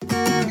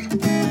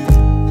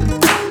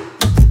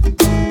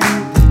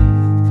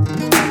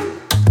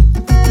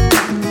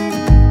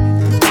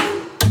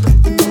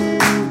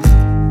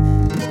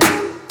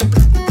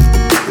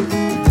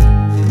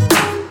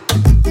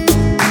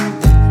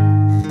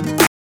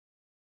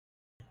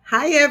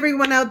Hi,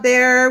 everyone out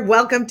there.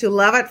 Welcome to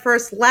Love at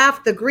First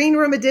Laugh, the Green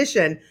Room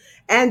edition.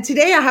 And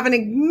today I have an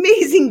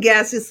amazing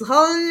guest. It's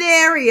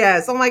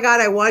hilarious. Oh my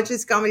God, I watched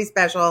this comedy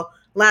special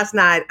last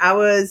night. I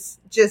was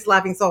just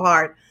laughing so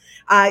hard.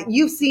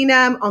 You've seen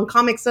him on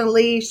Comics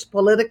Unleashed,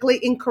 Politically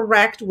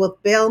Incorrect with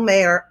Bill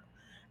Maher,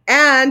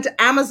 and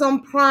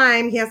Amazon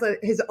Prime. He has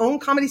his own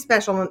comedy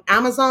special on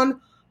Amazon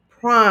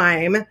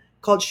Prime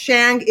called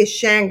Shang is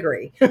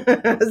Shangri.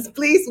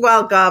 Please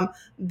welcome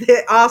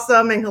the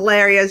awesome and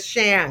hilarious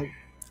Shang.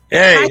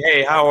 Hi.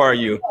 Hey, how are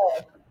you?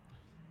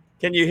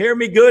 Can you hear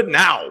me good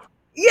now?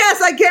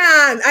 Yes, I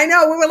can. I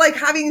know we were like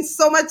having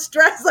so much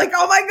stress, like,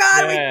 oh my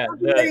God, we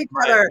can't hear each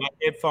other. My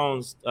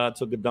headphones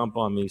took a dump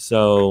on me,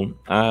 so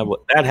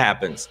that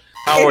happens.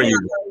 How are you?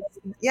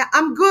 Yeah,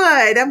 I'm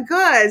good. I'm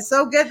good.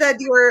 So good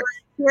that you were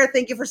here.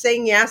 Thank you for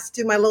saying yes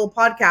to my little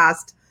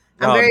podcast.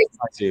 I'm very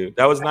nice of you.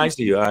 That was nice of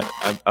you.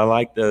 I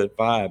like the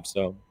vibe.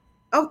 So.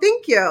 Oh,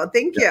 thank you.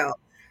 Thank you.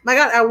 My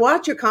God, I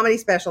watched your comedy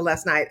special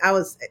last night.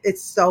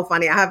 It's so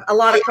funny. I have a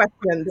lot of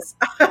questions.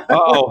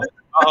 Oh.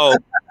 All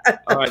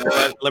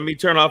right, let me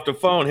turn off the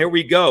phone. Here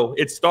we go.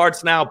 It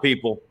starts now,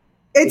 people.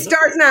 It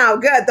starts now.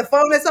 Good. The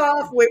phone is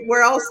off.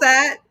 We're all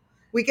set.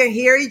 We can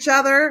hear each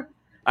other.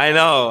 I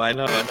know.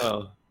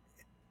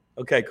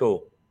 Okay,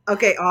 cool.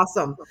 Okay,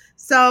 awesome.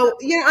 So,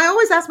 I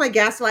always ask my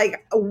guests,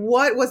 like,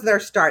 what was their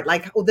start?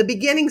 Like the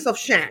beginnings of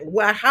Shang.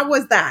 How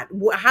was that?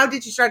 How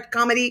did you start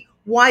comedy?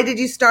 Why did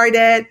you start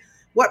it?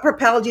 What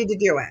propelled you to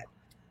do it?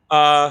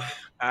 I'm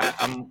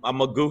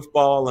a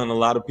goofball, and a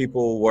lot of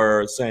people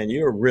were saying,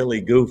 you're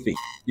really goofy.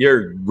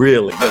 You're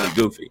really, really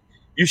goofy.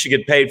 You should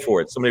get paid for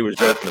it. Somebody was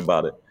joking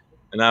about it.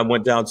 And I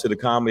went down to the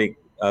comedy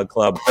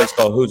club, a place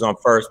called Who's on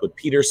First with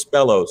Peter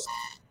Spellos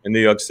in New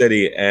York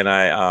City. And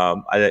I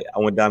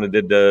went down and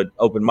did the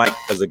open mic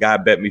because the guy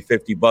bet me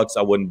 $50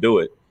 I wouldn't do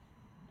it.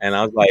 And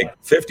I was like,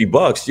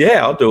 $50?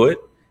 Yeah, I'll do it.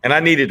 And I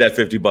needed that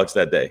 $50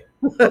 that day.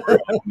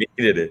 I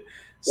needed it.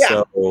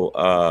 Yeah. So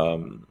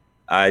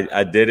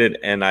I did it,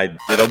 and I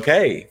did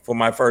okay for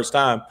my first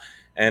time.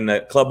 And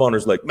the club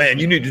owner's like, man,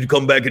 you need to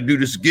come back and do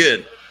this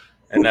again.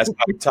 And that's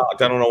how he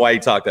talked. I don't know why he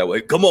talked that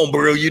way. Come on,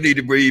 bro, you need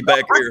to bring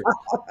back here.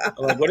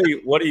 I'm like,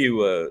 what are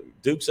you,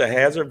 Dukes of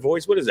Hazzard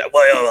voice? What is that?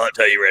 Well, I'll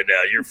tell you right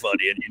now, you're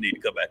funny and you need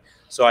to come back.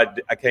 So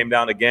I came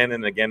down again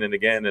and again and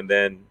again. And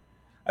then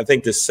I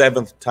think the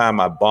seventh time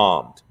I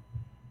bombed.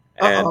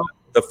 And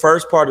the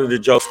first part of the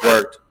jokes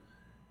worked.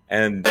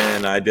 And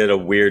then I did a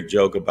weird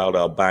joke about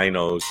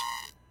albinos.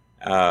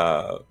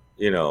 One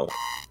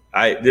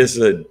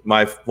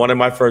of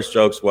my first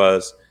jokes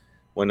was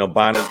when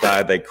albinos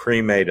died, they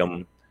cremate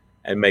them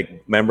and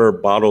make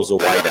bottles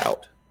of white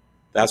out.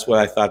 That's what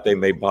I thought they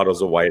made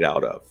bottles of white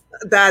out of.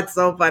 That's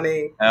so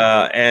funny.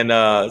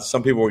 And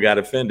some people got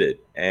offended.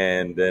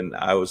 And then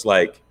I was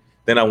like,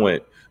 I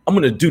went, I'm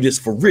going to do this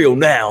for real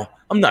now.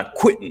 I'm not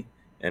quitting.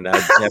 And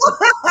that's the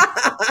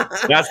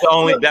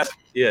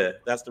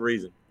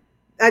reason.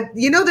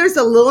 There's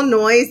a little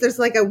noise. There's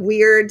like a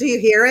weird, do you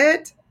hear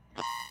it?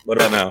 What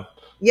about now?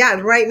 Yeah,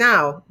 right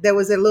now there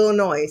was a little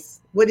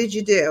noise. What did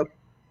you do?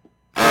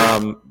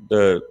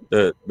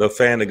 The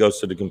fan that goes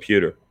to the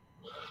computer.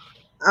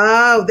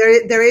 Oh,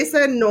 there is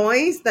a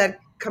noise that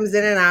comes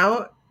in and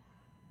out.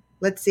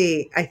 Let's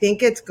see. I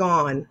think it's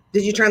gone.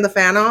 Did you turn the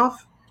fan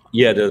off?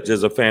 Yeah,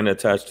 there's a fan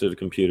attached to the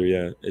computer.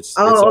 Yeah, it's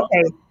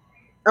okay.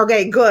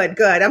 Okay,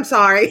 good. I'm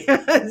sorry.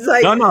 It's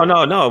like,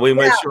 no. We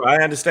made sure.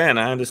 I understand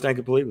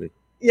completely.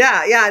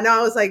 Yeah. No,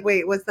 I was like,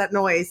 wait, what's that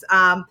noise?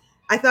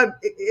 I thought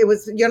it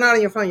was, you're not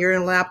on your phone, you're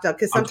in a laptop.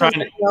 Because sometimes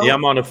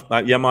I'm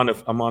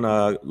on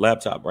a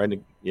laptop,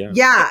 right? Yeah.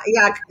 Yeah.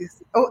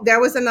 Oh,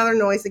 there was another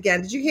noise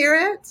again. Did you hear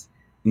it?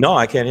 No,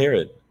 I can't hear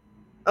it.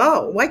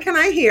 Oh, why can't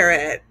I hear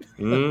it?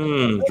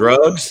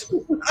 Drugs?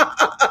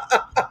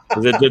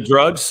 Is it the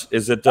drugs?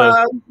 Is it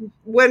the?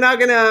 We're not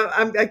gonna.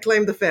 I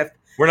claim the fifth.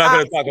 We're not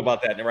going to talk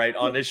about that, right?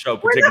 On this show,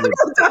 particularly. We're not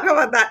going to talk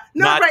about that.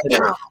 Not right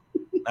now.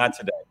 Not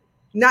today.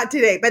 Not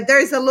today. But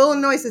there's a little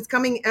noise. It's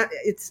coming.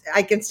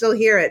 I can still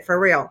hear it for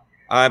real.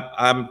 My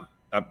phone.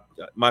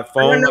 I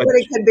don't know what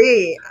it could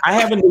be. I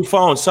have a new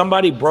phone.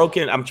 Somebody broke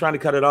in. I'm trying to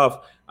cut it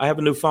off. I have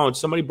a new phone.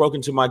 Somebody broke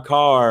into my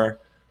car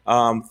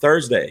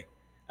Thursday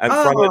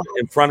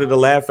in front of the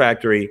Laugh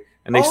Factory,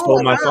 and they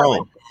stole my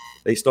phone.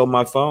 They stole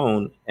my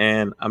phone,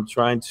 and I'm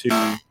trying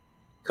to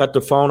cut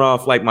the phone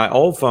off like my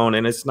old phone,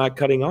 and it's not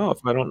cutting off.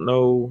 I don't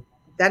know.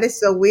 That is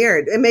so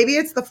weird. And maybe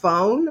it's the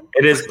phone.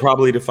 It is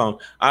probably the phone.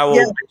 I will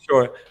make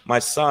sure my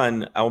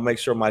son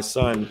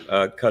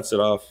cuts it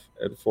off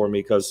for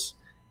me because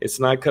it's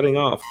not cutting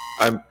off.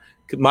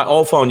 My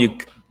old phone, you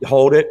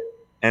hold it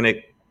and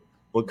it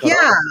will cut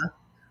off.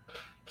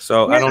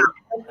 So I don't.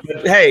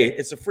 Hey,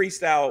 it's a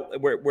freestyle.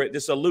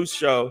 It's a loose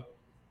show.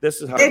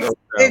 This is how it goes.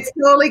 It's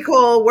totally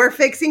cool. We're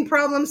fixing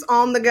problems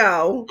on the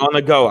go. On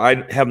the go.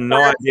 I have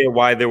no idea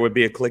why there would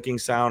be a clicking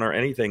sound or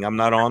anything. I'm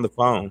not on the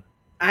phone.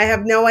 I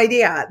have no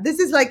idea. This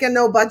is like a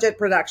no budget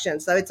production,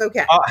 so it's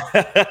okay.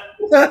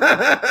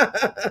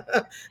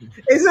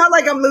 It's not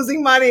like I'm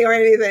losing money or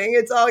anything.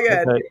 It's all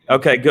good.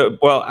 Okay, good.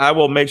 Well, I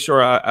will make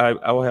sure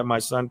I will have my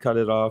son cut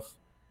it off.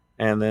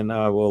 and then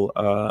we will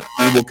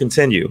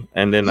continue,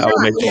 and then I will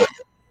make sure.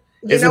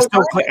 You Is know it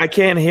still what? I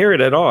can't hear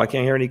it at all. I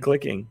can't hear any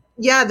clicking.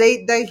 Yeah,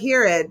 they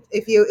hear it.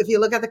 If you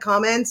look at the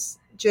comments,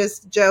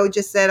 Joe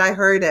just said I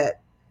heard it.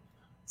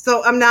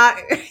 So I'm not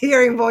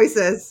hearing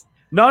voices.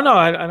 No,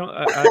 I don't.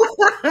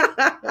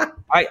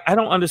 I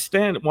don't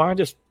understand why.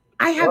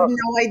 I have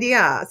no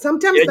idea.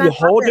 Sometimes you that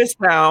hold happens.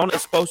 this down.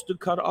 It's supposed to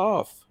cut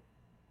off.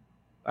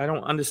 I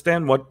don't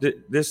understand what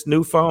this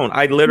new phone.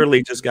 I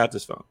literally just got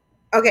this phone.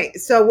 Okay,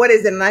 so what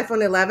is it? An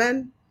iPhone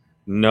 11?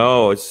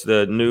 No, it's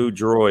the new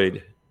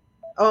Droid.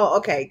 Oh,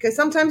 okay. Because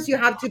sometimes you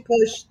have to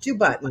push 2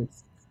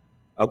 buttons.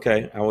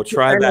 Okay, I will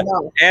try turn that it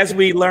on. as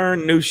we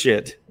learn new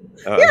shit.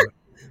 Yeah,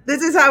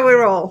 this is how we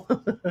roll.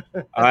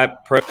 I'm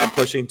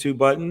pushing 2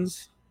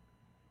 buttons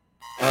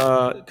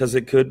because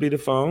it could be the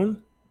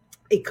phone.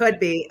 It could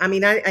be. I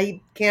mean, I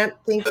can't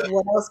think of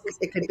what else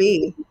it could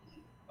be.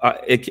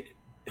 It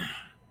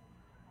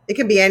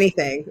can be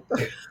anything.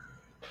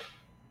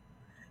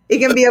 It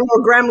can be a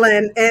little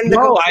gremlin. And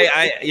no,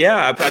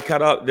 I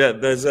cut up.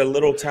 There's a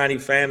little tiny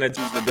fan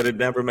that it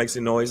never makes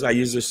a noise. I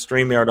use this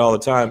StreamYard all the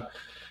time.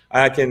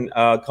 I can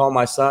call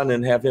my son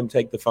and have him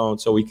take the phone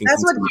so we can.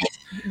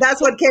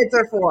 That's what kids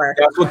are for.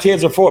 That's what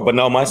kids are for. But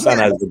no, my son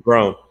has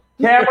grown.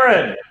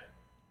 Cameron,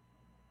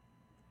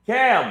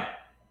 Cam,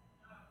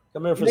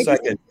 come here for a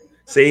second.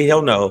 See,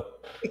 he'll know.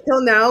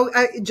 He'll know.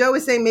 Joe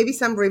is saying maybe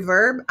some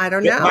reverb. I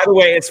don't know. By the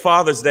way, it's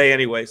Father's Day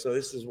anyway, so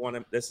this is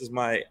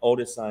my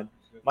oldest son.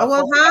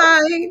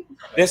 Hi.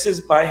 This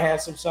is my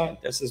handsome son.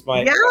 This is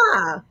my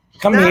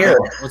Come here.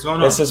 What's going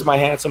on? This is my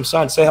handsome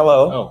son. Say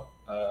hello.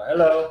 Oh,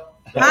 hello.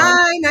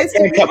 Hi, nice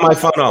to meet you. Cut my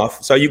phone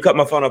off. So you cut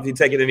my phone off. You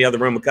take it in the other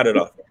room and cut it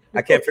off.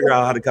 I can't figure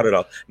out how to cut it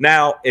off.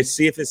 Now,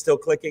 see if it's still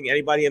clicking.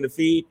 Anybody in the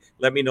feed,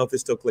 let me know if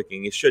it's still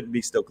clicking. It shouldn't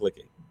be still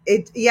clicking.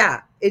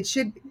 It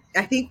should.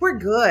 I think we're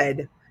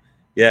good.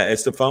 Yeah,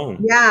 it's the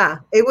phone. Yeah,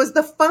 it was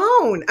the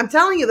phone. I'm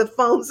telling you, the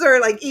phones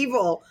are like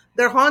evil.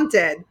 They're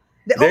haunted.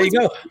 There you go.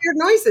 Weird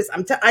noises.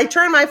 I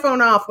turn my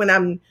phone off when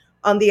I'm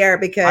on the air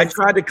because I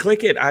tried to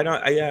click it.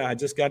 I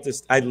just got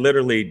this. I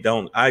literally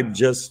don't. I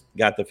just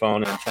got the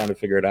phone and I'm trying to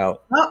figure it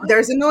out. Oh,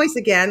 there's a noise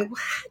again.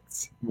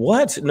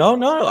 What? No.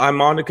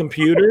 I'm on the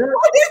computer.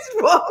 What is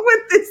wrong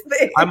with this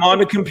thing? I'm on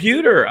the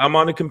computer.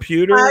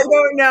 I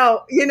don't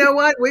know. You know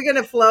what? We're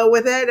gonna flow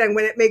with it, and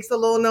when it makes a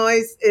little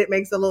noise, it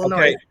makes a little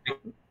noise.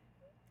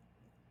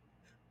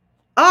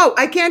 Oh,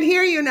 I can't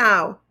hear you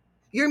now.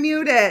 You're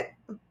muted.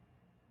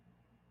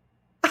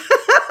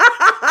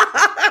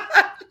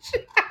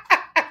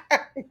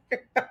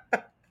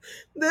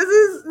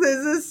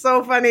 This is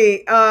so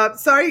funny.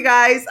 Sorry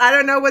guys, I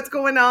don't know what's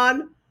going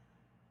on.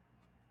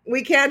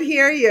 We can't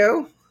hear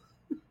you.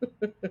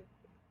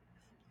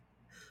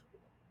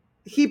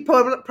 He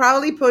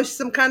probably pushed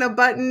some kind of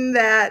button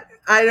that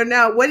I don't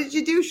know. What did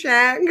you do,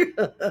 Shang?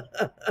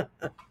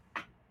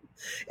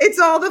 It's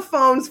all the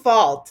phone's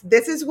fault.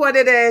 This is what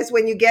it is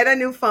when you get a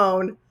new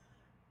phone.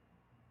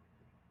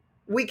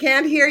 We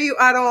can't hear you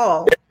at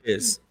all. It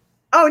is.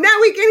 Oh, now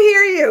we can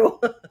hear you.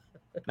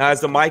 Now,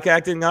 is the mic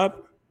acting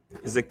up?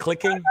 Is it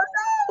clicking? I don't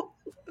know.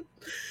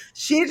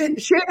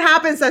 Shit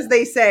happens, as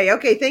they say.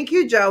 Okay, thank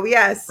you, Joe.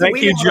 Yes.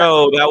 Thank you,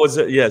 Joe. That was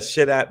yes.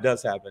 Shit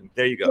does happen.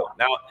 There you go.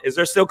 Now, is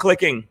there still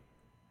clicking?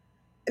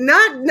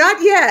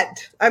 Not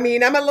yet. I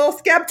mean, I'm a little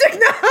skeptic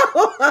now.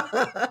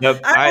 Nope,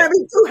 I'm not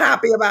too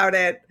happy about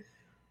it.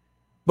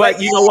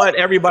 But you know what?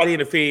 Everybody in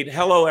the feed.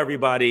 Hello,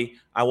 everybody.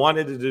 I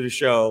wanted to do the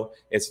show.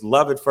 It's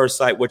Love at First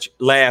Sight, which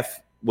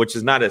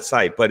is not at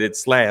sight, but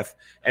it's Laugh.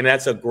 And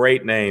that's a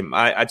great name.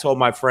 I told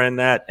my friend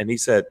that, and he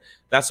said,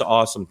 that's an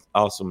awesome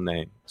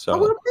name. So,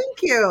 well,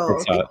 thank you.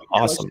 It's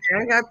awesome.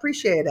 I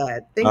appreciate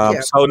it. Thank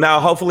you. So now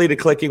hopefully the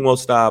clicking will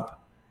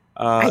stop.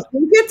 I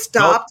think it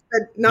stopped,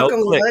 but knock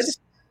on wood.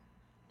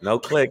 No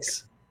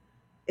clicks.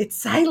 It's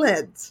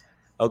silent.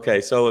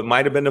 Okay, so it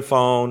might have been the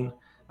phone.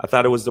 I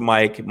thought it was the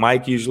mic.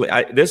 Mike usually.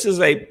 This is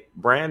a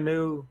brand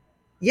new.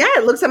 Yeah,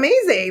 it looks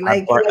amazing.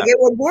 Like it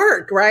would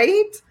work,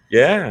 right?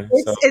 Yeah.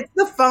 It's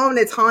the phone.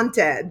 It's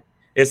haunted.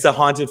 It's the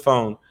haunted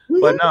phone.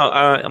 Mm-hmm. But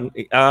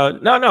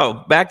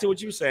no. Back to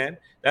what you were saying.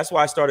 That's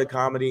why I started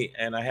comedy,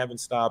 and I haven't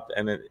stopped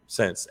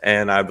since.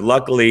 And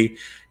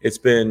it's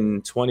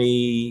been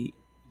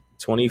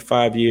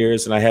 25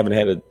 years, and I haven't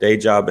had a day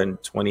job in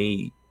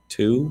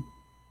 22.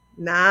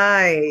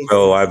 Nice.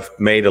 So I've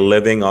made a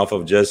living off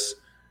of just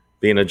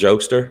being a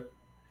jokester.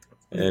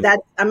 And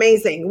that's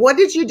amazing. What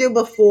did you do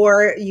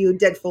before you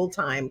did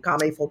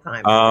comedy full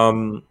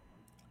time?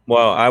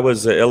 Well, I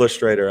was an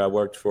illustrator. I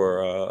worked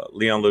for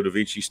Leon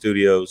Ludovici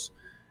Studios,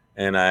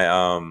 and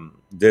I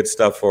did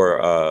stuff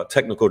for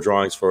technical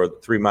drawings for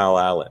 3 Mile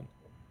Island.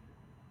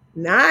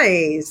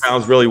 Nice.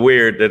 Sounds really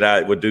weird that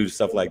I would do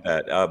stuff like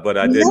that, but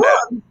I did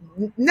that.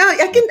 No,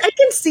 I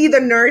can see the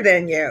nerd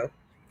in you.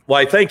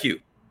 Why? Thank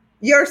you.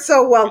 You're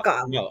so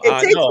welcome.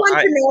 It takes one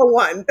to know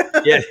one.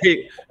 Yeah.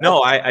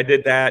 No, I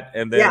did that.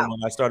 And then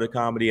when I started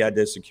comedy, I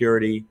did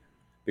security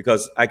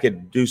because I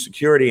could do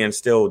security and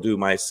still do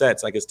my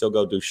sets. I could still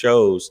go do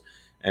shows.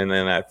 And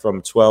then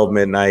from 12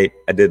 midnight,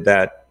 I did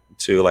that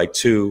to like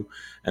 2.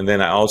 And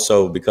then I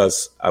also,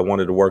 because I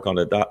wanted to work on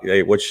the dock,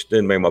 which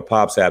didn't make my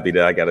pops happy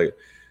that I got a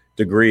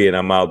degree and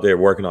I'm out there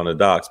working on the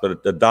docks.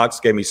 But the docks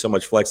gave me so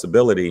much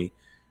flexibility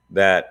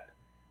that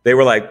they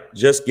were like,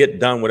 just get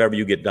done whatever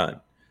you get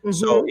done. Mm-hmm.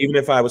 So even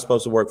if I was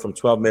supposed to work from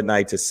 12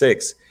 midnight to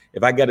 6,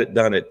 if I got it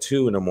done at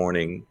 2 in the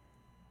morning,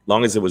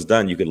 long as it was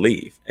done, you could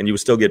leave and you would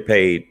still get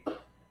paid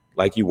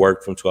like you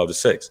worked from 12 to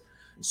 6.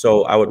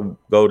 So I would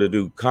go to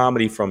do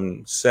comedy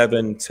from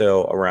 7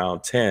 till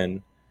around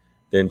 10,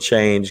 then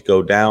change,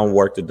 go down,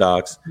 work the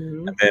docks.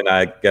 Mm-hmm. And then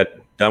I got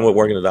done with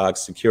working the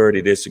docks, did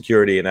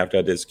security. And after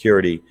I did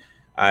security,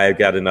 I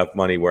got enough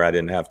money where I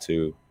didn't have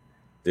to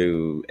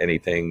do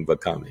anything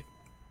but comedy.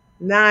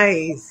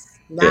 Nice.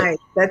 Yeah.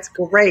 That's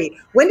great.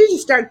 When did you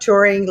start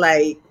touring,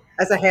 like,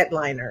 as a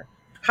headliner?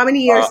 How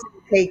many years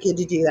did it take you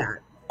to do that?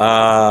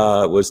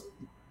 It was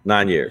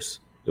 9 years.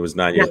 It was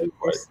 9 years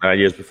before. 9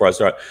 years before I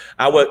started.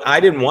 I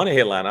didn't want to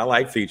headline. I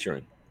like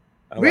featuring.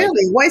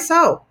 Really? Why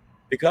so?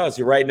 Because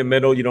you're right in the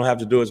middle. You don't have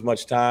to do as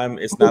much time.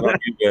 It's not on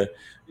you to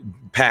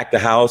pack the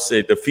house.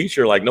 The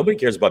feature, like nobody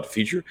cares about the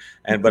feature,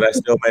 but I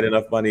still made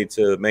enough money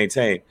to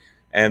maintain.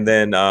 And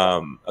then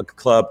a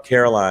club,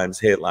 Caroline's,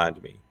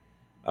 headlined me.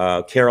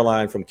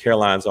 Caroline from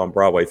Caroline's on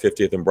Broadway,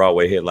 50th and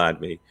Broadway,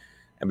 headlined me.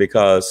 And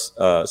because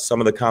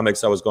some of the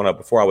comics I was going up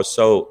before, I was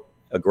so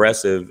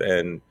aggressive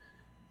and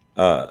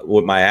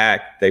with my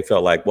act, they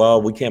felt like,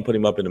 well, we can't put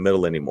him up in the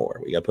middle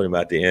anymore. We got to put him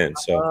at the end.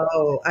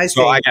 So, I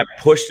got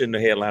pushed into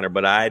headliner,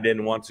 but I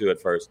didn't want to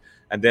at first.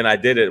 And then I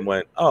did it and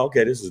went, oh,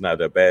 okay, this is not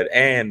that bad.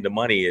 And the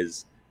money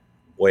is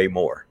way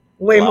more.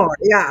 Way more.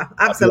 Yeah,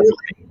 absolutely.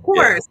 Of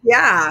course.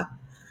 Yeah.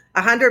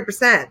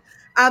 100%.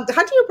 How do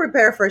you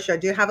prepare for a show?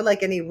 Do you have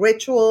like any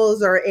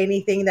rituals or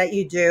anything that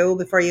you do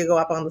before you go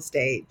up on the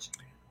stage?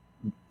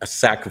 I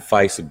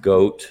sacrifice a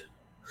goat.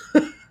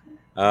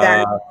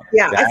 I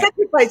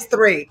sacrificed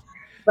 3.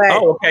 But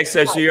okay.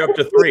 So you're up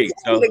to 3.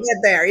 So to get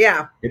there,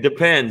 yeah. It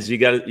depends.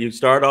 You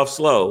start off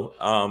slow.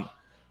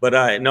 But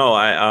now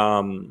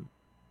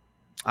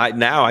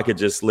I could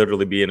just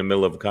literally be in the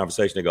middle of a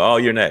conversation and go, oh,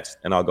 you're next,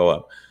 and I'll go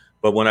up.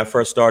 But when I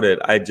first started,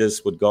 I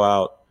just would go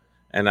out,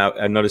 and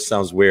I know this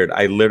sounds weird.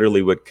 I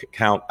literally would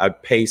count.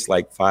 I'd pace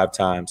like 5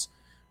 times,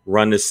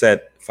 run the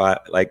set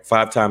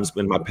 5 times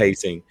in my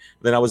pacing.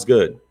 Then I was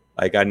good.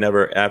 Like I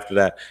never after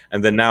that.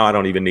 And then now I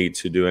don't even need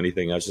to do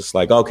anything. I was just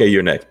like, okay,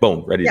 you're next.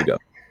 Boom, ready to go.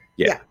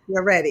 Yeah,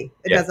 you're ready.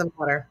 It doesn't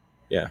matter.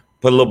 Yeah.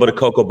 Put a little bit of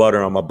cocoa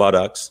butter on my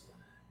buttocks.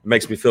 It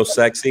makes me feel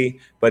sexy,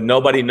 but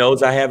nobody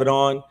knows I have it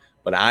on,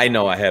 but I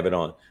know I have it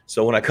on.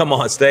 So when I come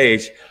on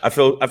stage, I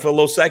feel a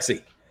little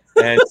sexy.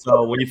 And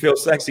so when you feel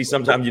sexy,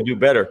 sometimes you do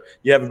better.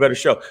 You have a better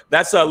show.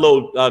 That's a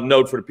little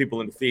note for the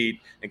people in the feed,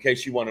 in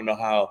case you want to know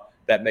how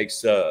that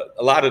makes a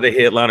lot of the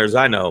headliners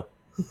I know,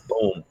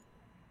 boom,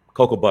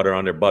 cocoa butter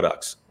on their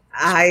buttocks.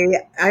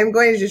 I'm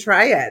going to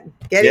try it.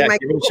 Getting my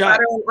cocoa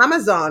butter on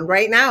Amazon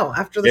right now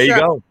after the show. There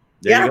you go.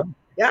 There you go.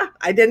 Yeah,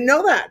 I didn't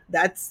know that.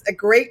 That's a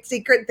great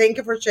secret. Thank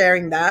you for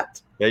sharing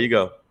that. There you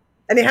go.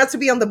 And it has to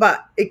be on the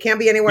butt. It can't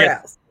be anywhere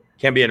else.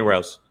 Can't be anywhere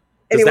else.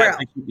 Anywhere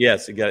else.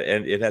 Yes,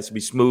 it has to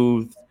be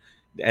smooth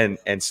and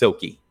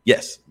silky.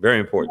 Yes, very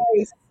important.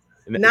 Nice.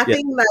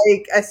 Nothing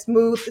like a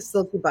smooth,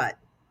 silky butt.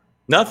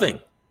 Nothing.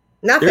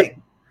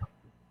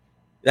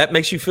 That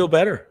makes you feel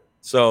better.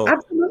 So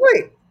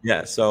absolutely.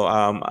 Yeah. So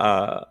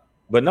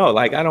but no,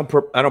 like I don't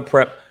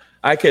prep.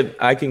 I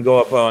can go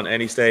up on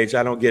any stage.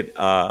 I don't get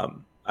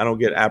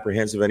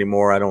apprehensive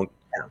anymore. I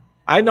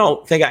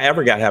don't think I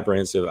ever got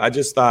apprehensive. I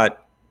just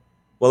thought,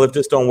 well, if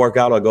this don't work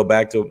out, I'll go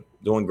back to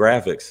doing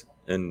graphics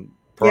and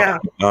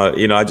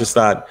I just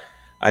thought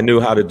I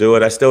knew how to do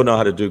it. I still know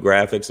how to do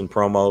graphics and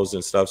promos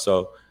and stuff.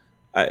 So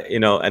it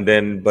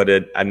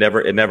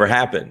never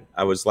happened.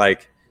 I was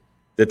like,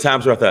 the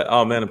times where I thought,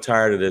 oh man, I'm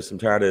tired of this.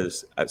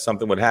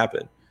 Something would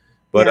happen.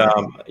 But,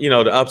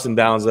 the ups and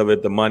downs of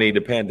it, the money,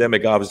 the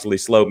pandemic obviously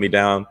slowed me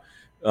down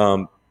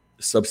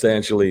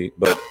substantially.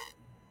 But,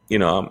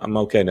 I'm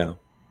okay now.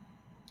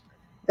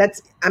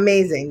 That's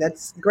amazing.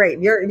 That's great.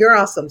 You're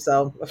awesome.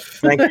 So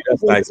thank you.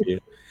 That's nice of you.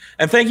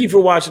 And thank you for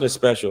watching the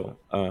special.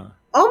 Oh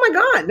my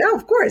God. No,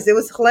 of course. It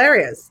was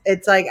hilarious.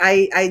 It's like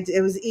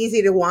it was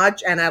easy to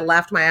watch and I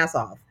laughed my ass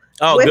off.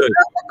 Oh, with good.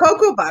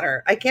 Cocoa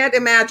butter. I can't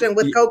imagine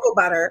with cocoa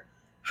butter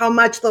how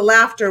much the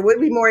laughter would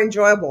be more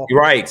enjoyable.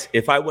 Right.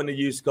 If I wouldn't have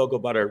used cocoa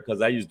butter,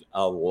 because I used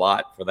a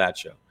lot for that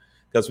show.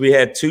 Because we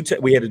had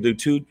we had to do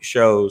 2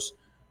 shows.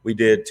 We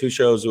did 2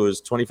 shows. It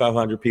was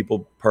 2,500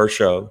 people per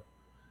show.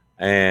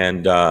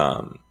 And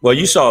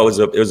you saw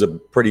it was a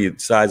pretty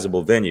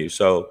sizable venue.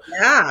 So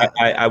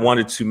I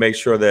wanted to make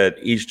sure that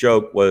each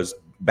joke was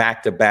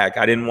back to back.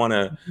 I didn't want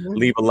to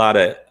leave a lot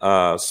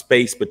of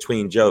space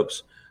between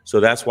jokes. So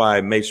that's why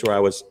I made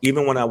sure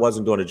even when I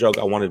wasn't doing a joke,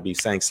 I wanted to be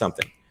saying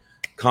something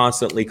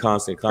constantly.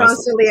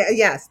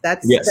 Yes,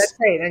 that's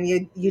great. And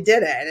you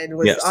did it. And it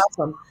was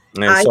awesome.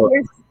 Here's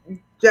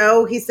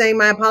Joe. He's saying,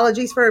 my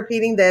apologies for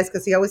repeating this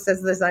because he always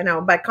says this, I know,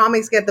 but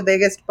comics got the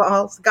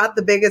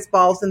biggest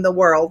balls in the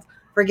world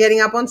for getting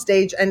up on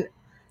stage and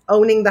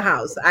owning the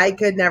house. I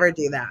could never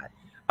do that.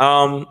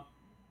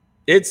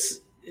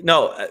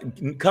 no,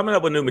 coming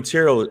up with new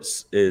material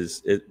is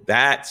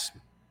that's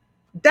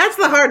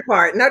the hard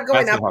part, not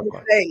going that's the up on hard the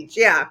part. stage.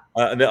 Yeah.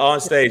 The on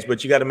stage,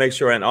 but you got to make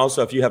sure, and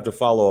also if you have to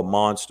follow a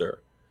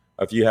monster,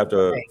 if you have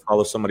to Right.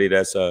 follow somebody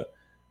that's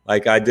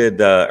like I did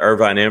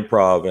Irvine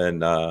Improv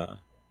and a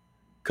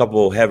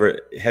couple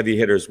heavy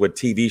hitters with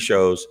TV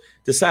shows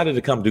decided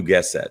to come do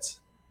guest sets,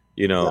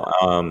 you know.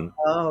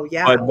 Oh,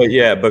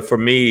 yeah. But for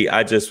me,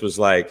 I just was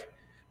like,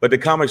 but the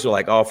comics were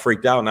like all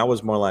freaked out, and I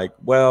was more like,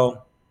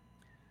 well,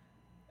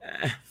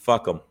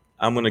 fuck them.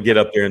 I'm gonna get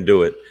up there and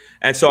do it.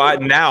 And so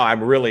I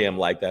really am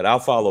like that. I'll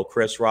follow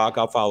Chris Rock.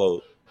 I'll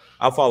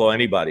follow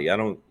anybody. I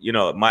don't,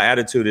 my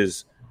attitude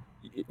is,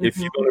 if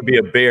you're going to be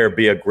a bear,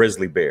 be a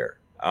grizzly bear.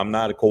 I'm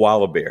not a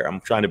koala bear.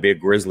 I'm trying to be a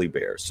grizzly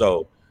bear.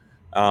 So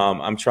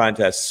I'm trying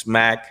to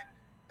smack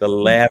the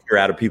laughter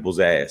out of people's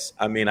ass.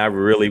 I mean, I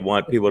really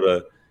want people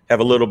to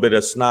have a little bit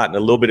of snot and a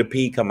little bit of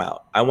pee come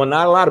out. I want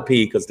not a lot of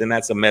pee because then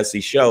that's a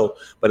messy show,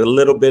 but a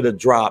little bit of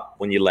drop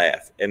when you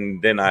laugh.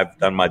 And then I've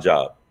done my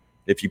job.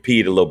 If you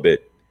peed a little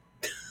bit.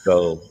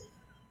 So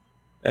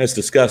that's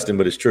disgusting,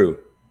 but it's true.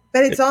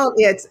 But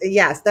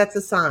yes, that's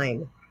a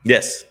sign.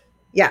 Yes.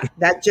 Yeah,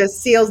 that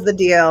just seals the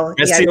deal.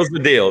 That seals the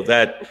deal.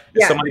 That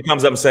if somebody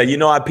comes up and say, I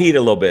peed a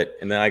little bit.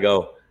 And then I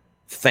go,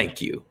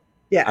 thank you.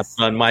 Yes. I've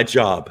done my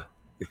job.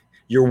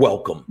 You're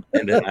welcome.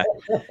 And then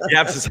you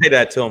have to say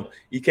that to them.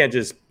 You can't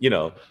just,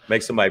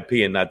 make somebody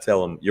pee and not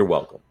tell them you're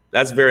welcome.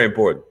 That's very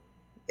important.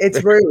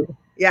 It's rude.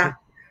 Yeah.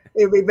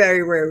 It would be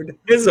very rude.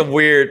 This is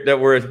weird that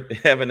we're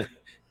having,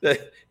 this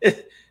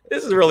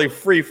is really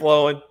free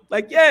flowing.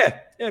 Like,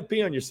 yeah,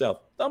 pee on yourself.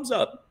 Thumbs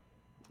up.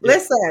 Yeah.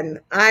 Listen,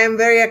 I am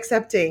very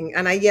accepting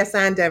and I yes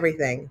and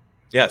everything.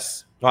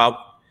 Yes.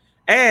 Well,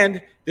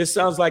 and this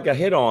sounds like a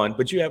hit on,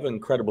 but you have an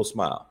incredible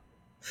smile.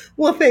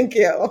 Well, thank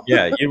you.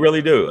 Yeah, you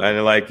really do.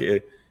 And like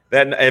that.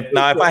 If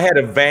I had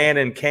a van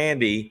and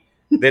candy,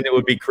 then it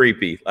would be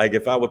creepy. Like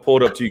if I would pull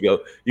it up to you,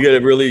 you got a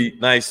really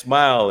nice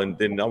smile, and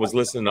then I was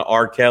listening to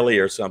R. Kelly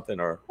or something,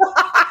 or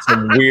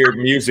some weird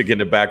music in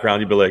the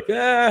background, you'd be like,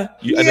 yeah,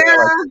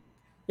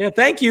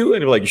 thank you.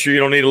 And you're like, you sure you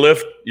don't need a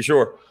lift? You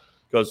sure?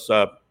 Because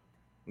I'm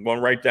going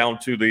right down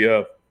to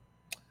the,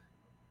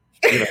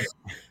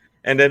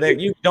 and then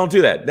you don't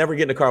do that. Never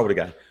get in the car with a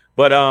guy.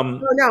 But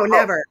no,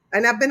 never.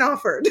 And I've been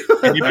offered.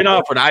 And you've been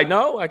offered. I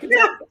know. I can.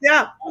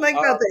 Yeah. Like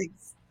nothing.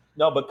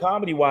 No, but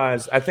comedy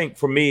wise, I think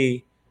for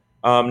me,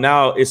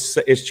 now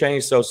it's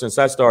changed. So since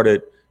I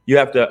started, you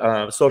have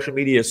to. Social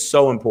media is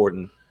so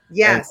important.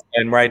 Yes.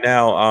 And right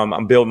now,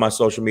 I'm building my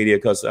social media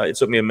because it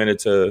took me a minute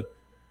to.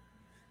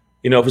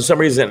 For some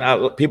reason,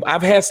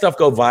 I've had stuff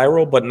go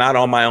viral, but not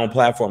on my own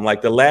platform.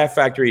 Like the Laugh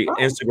Factory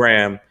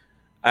Instagram,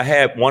 I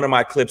had one of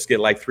my clips get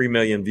like 3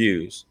 million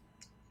views.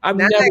 I've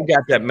never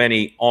got that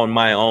many on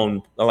my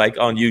own, like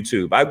on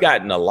YouTube. I've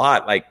gotten a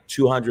lot, like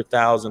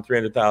 200,000,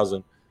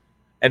 300,000,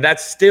 and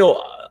that's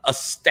still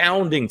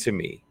astounding to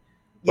me.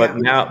 But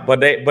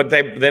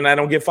then I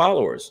don't get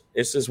followers.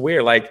 It's just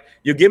weird. Like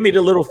you give me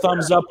the little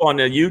thumbs up on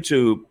the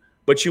YouTube,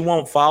 but you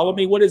won't follow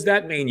me. What does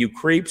that mean, you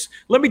creeps?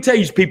 Let me tell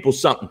you people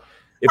something.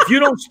 If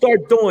you don't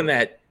start doing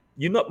that,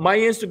 my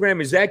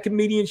Instagram is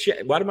 @comedian.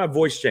 Why did my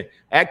voice change?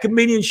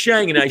 @comedian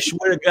Shang, and I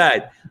swear to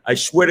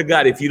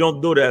God, if you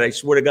don't do that, I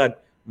swear to God,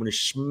 I'm gonna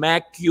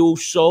smack you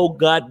so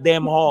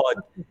goddamn hard,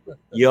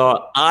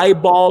 your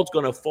eyeball's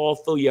gonna fall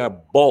through your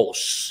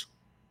balls.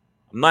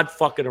 I'm not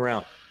fucking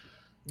around.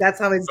 That's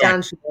how it's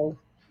done, Sean.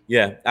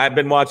 Yeah, I've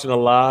been watching a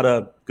lot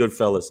of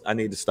Goodfellas. I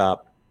need to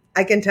stop.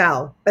 I can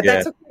tell, but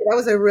that's okay. That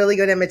was a really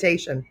good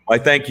imitation. I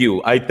thank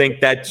you. I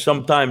think that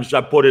sometimes I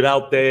put it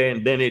out there,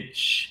 and then it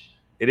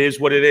is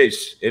what it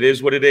is. It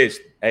is what it is.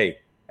 Hey,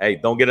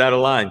 don't get out of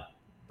line.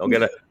 Don't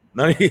get out.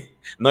 None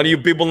of you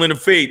people in the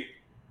feet.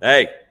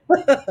 Hey.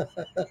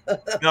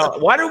 No,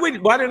 why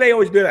do they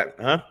always do that?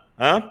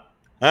 Huh?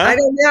 I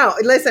don't know.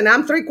 Listen,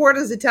 I'm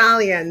 3/4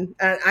 Italian,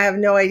 and I have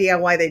no idea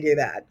why they do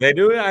that. They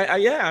do it.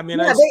 I mean,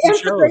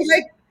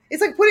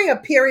 it's like putting a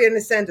period in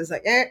a sentence,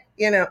 like, Yeah,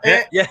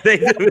 they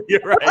do.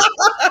 You're right.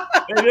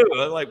 They do.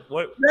 Like,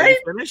 what? Right? Are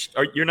you finished?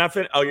 Or you're not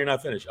finished? Oh, you're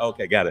not finished.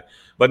 Okay, got it.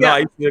 But no, I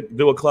used to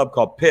do a club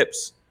called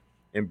Pips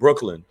in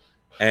Brooklyn,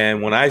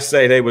 and when I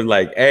say they were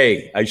like,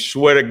 "Hey, I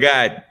swear to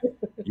God,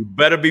 you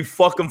better be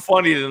fucking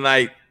funny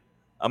tonight."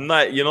 I'm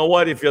not. You know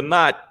what? If you're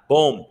not,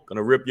 boom,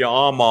 gonna rip your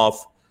arm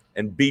off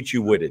and beat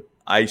you with it.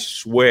 I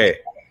swear.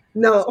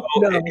 No.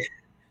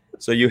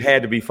 So you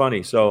had to be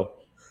funny. So,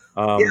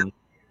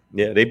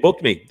 yeah, they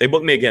booked me. They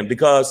booked me again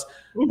because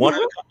one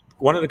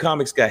of the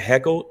comics got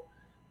heckled,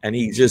 and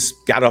he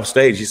just got off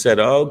stage. He said,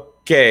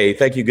 "Okay,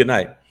 thank you, good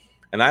night."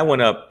 And I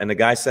went up, and the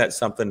guy said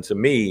something to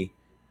me,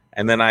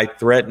 and then I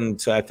threatened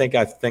to. I think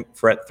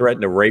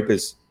threatened to rape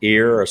his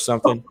ear or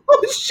something.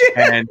 Oh shit!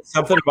 And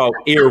something about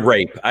ear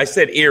rape. I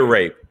said ear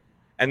rape,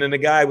 and then the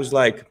guy was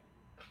like,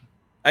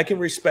 "I can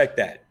respect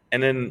that."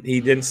 And then he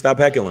didn't stop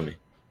heckling me.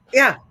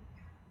 Yeah.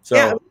 So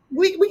yeah,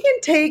 we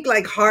can take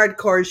like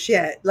hardcore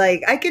shit.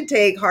 Like I can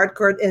take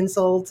hardcore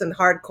insults and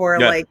hardcore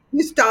like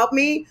you stop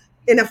me,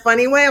 in a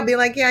funny way. I'll be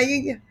like, yeah,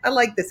 I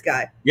like this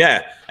guy.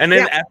 Yeah. And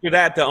then Yeah. after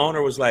that, the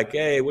owner was like,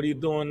 hey, what are you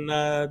doing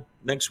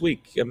next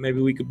week?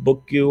 Maybe we could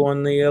book you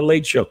on the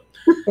Late Show.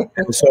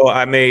 And so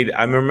I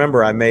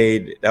remember I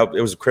made,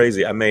 it was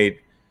crazy. I made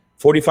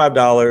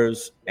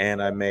 $45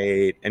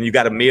 and you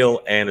got a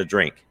meal and a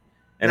drink.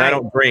 And Nice. I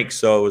don't drink,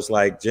 so it was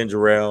like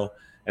ginger ale.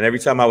 And every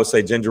time I would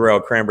say ginger ale,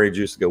 cranberry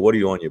juice, go, what are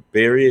you on your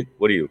period?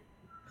 What are you,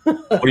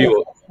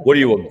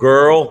 a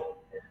girl?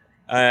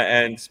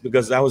 And it's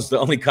because I was the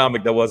only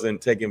comic that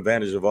wasn't taking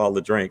advantage of all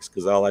the drinks,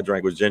 because all I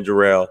drank was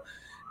ginger ale.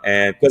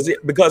 And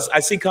because I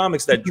see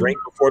comics that drink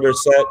before their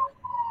set,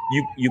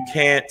 you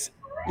can't.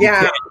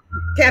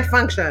 Can't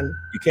function.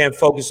 You can't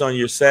focus on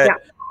your set. Yeah.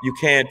 You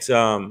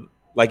can't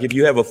like if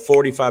you have a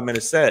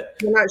 45-minute set,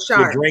 You're not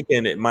sharp. you're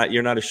drinking,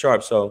 you're not as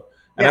sharp. So,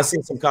 and I've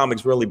seen some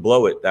comics really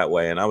blow it that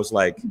way. And I was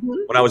like,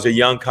 when I was a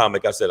young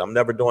comic, I said, I'm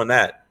never doing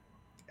that.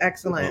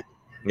 Excellent.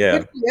 Yeah.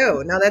 Good for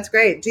you. No, that's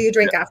great. Do you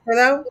drink after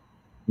though?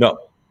 No,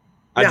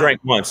 I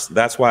drank once.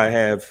 That's why I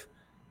have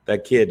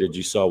that kid that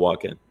you saw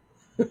walk in.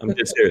 I'm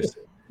just serious.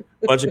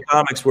 A bunch of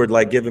comics were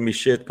like giving me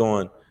shit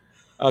going,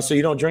 so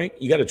you don't drink?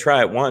 You got to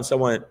try it once. I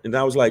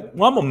was like,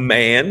 well, I'm a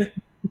man.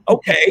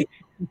 Okay.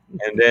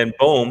 And then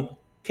boom,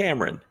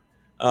 Cameron.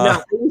 No,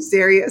 are you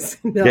serious?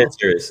 No. Dead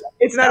serious.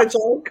 It's not a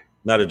joke?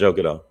 Not a joke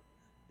at all.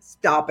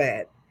 Stop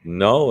it.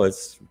 No,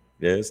 it's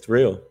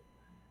real.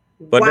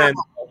 But then,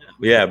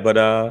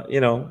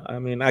 I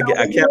mean, I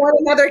if you want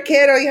another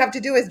kid, all you have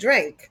to do is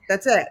drink.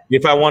 That's it.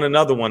 If I want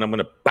another one, I'm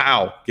going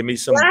to give me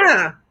some.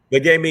 Yeah. They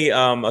gave me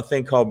a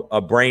thing called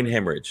a brain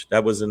hemorrhage.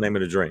 That was the name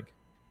of the drink.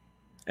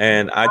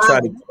 And I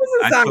tried to. That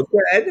doesn't sound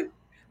good.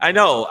 I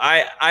know.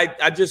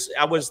 I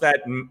was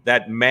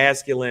that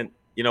masculine,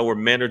 where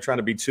men are trying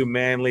to be too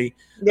manly.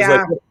 Yeah.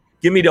 Like,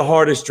 give me the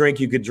hardest drink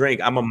you could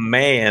drink. I'm a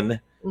man.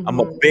 Mm-hmm. I'm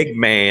a big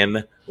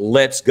man.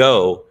 Let's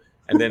go.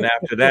 And then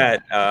after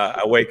that,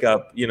 I wake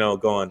up,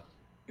 going,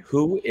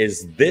 who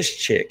is this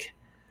chick?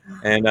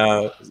 And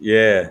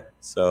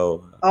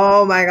so.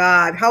 Oh my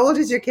God. How old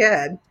is your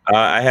kid?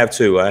 I have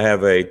two. I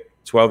have a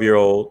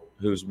 12-year-old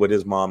who's with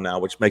his mom now,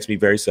 which makes me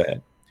very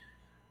sad.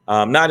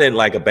 Not in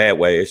like a bad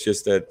way. It's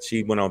just that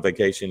she went on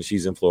vacation.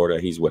 She's in Florida.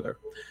 He's with her.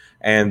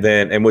 And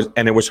then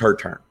it was her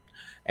turn.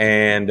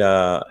 And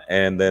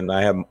then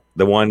I have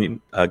the one,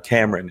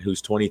 Cameron,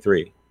 who's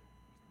 23.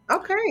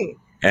 Okay.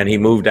 And he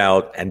moved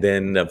out, and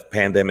then the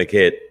pandemic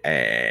hit,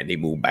 and he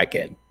moved back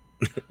in.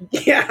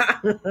 Yeah.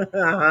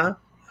 Uh-huh.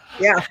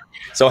 Yeah.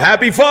 So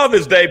happy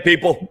Father's Day,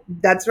 people.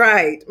 That's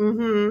right.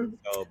 Mm-hmm.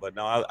 So, but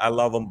no, I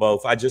love them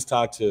both. I just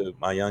talked to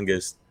my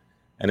youngest,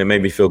 and it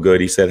made me feel good.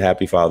 He said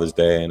happy Father's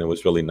Day, and it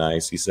was really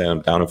nice. He said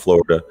I'm down in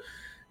Florida,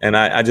 and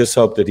I just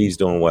hope that he's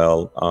doing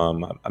well.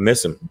 I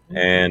miss him.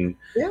 And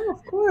yeah,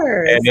 of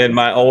course. And then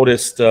my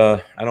oldest,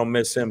 I don't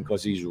miss him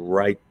because he's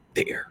right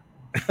there.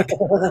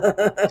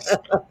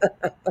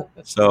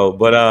 So,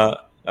 but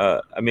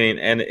I mean,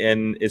 and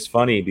it's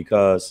funny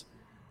because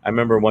I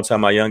remember one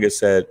time my youngest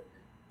said,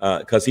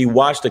 because he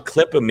watched a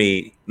clip of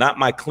me, not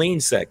my clean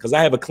set, because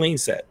I have a clean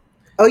set.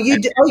 Oh, you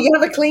do? Oh, you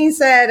have a clean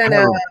set and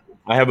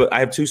I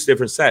have two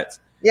different sets.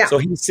 Yeah. So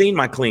he's seen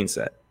my clean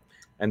set,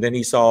 and then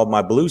he saw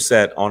my blue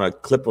set on a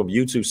clip of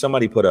YouTube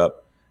somebody put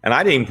up, and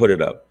I didn't even put it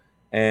up.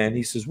 And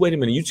he says, "Wait a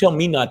minute, you tell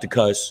me not to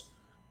cuss,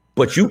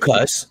 but you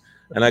cuss."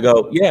 And I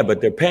go, "Yeah, but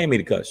they're paying me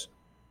to cuss."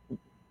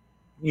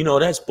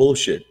 That's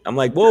bullshit. I'm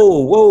like,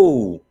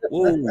 whoa.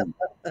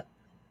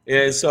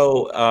 And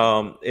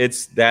so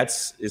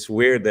it's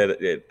weird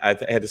that I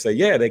had to say,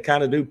 yeah, they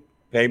kind of do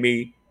pay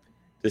me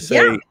to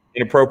say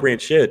inappropriate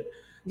shit.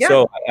 Yeah.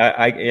 So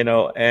I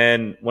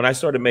and when I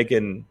started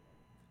making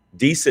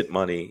decent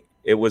money,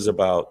 it was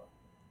about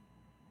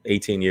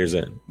 18 years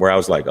in, where I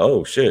was like,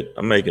 oh shit,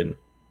 I'm making,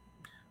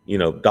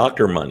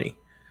 doctor money.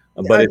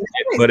 But it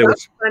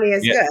was money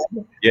is good.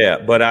 Yeah,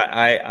 but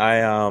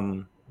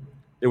I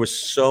there was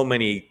so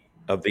many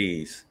of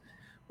these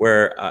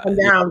where right?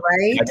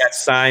 I got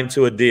signed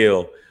to a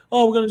deal.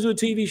 Oh, we're going to do a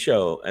TV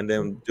show and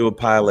then do a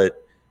pilot,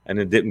 and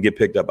it didn't get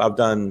picked up. I've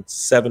done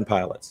 7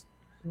 pilots,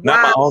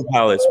 not my own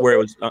pilots, where it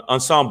was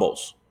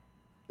ensembles.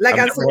 Like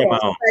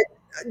ensembles,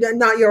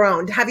 not your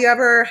own. Have you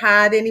ever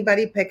had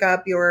anybody pick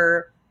up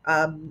your?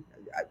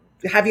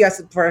 Have you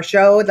asked for a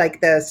show,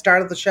 like the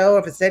start of the show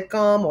of a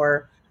sitcom,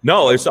 or?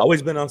 No, it's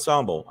always been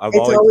ensemble. It's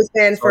always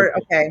been for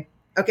okay.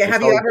 Okay,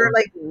 have you ever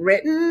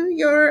written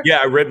your? Yeah,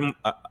 I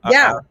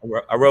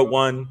wrote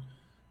one.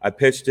 I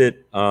pitched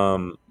it.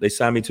 They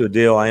signed me to a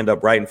deal. I ended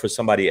up writing for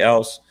somebody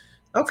else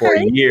for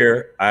a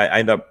year. I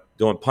ended up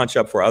doing punch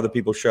up for other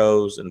people's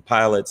shows and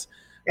pilots,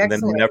 and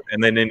then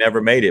they never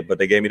made it, but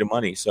they gave me the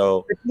money.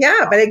 So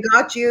yeah, but it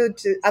got you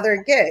to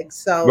other gigs.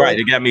 So right,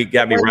 it got me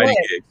writing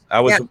gigs.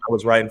 I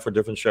was writing for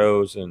different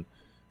shows and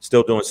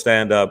still doing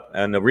stand up.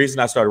 And the reason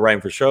I started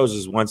writing for shows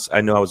is once I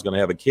knew I was going to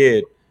have a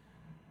kid,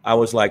 I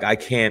was like, I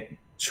can't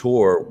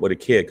tour with a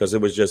kid because it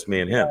was just me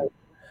and him.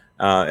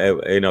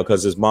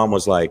 Because his mom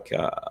was like,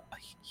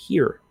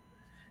 here.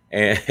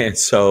 And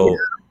so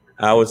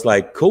I was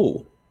like,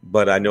 cool.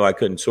 But I knew I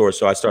couldn't tour.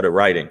 So I started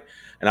writing.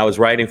 and I was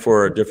writing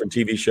for different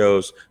TV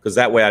shows because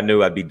that way I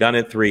knew I'd be done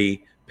at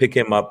 3, pick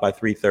him up by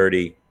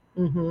 3:30,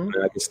 and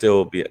I could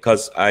still be,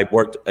 because I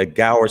worked at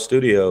Gower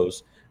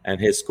Studios, and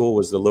his school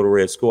was the Little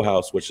Red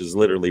Schoolhouse, which is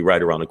literally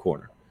right around the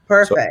corner.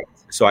 Perfect.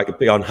 So I could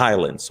be on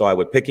Highland. So I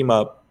would pick him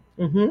up,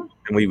 and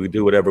we would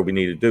do whatever we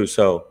needed to do.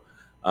 So,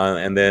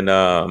 and then,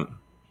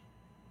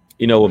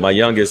 with my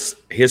youngest,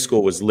 his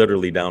school was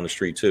literally down the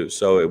street too.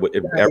 So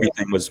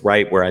everything was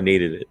right where I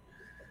needed it.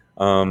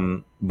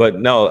 But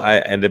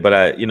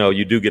no,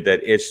 you do get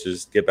that itch to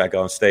just get back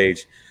on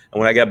stage. And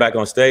when I got back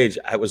on stage,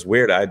 I was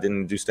weird. I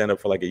didn't do stand up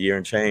for like a year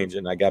and change,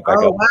 and I got back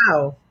up.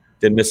 Wow.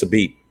 Didn't miss a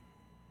beat.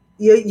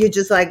 You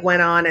just like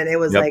went on, and it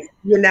was like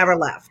you never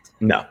left.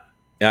 No.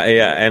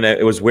 Yeah, and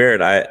it was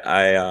weird.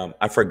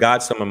 I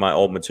forgot some of my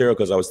old material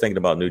because I was thinking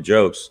about new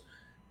jokes,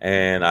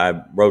 and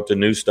I wrote the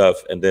new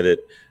stuff and did it.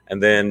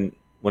 And then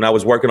when I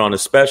was working on a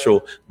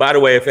special, by the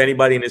way, if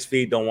anybody in this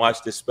feed don't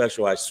watch this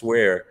special, I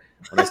swear,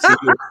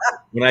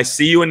 when I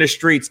see you in the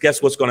streets,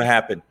 guess what's going to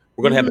happen?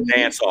 We're going to have a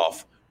dance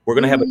off. We're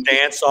going to have a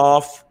dance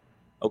off.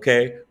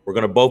 Okay, we're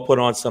going to both put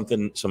on some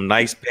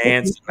nice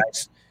pants,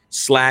 nice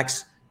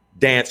slacks,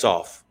 dance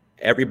off.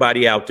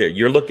 Everybody out there,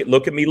 look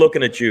at me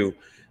looking at you.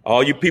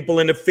 All you people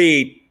in the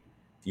feed,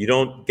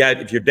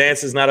 if your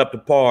dance is not up to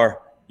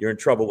par, you're in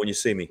trouble when you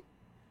see me.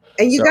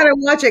 And you got to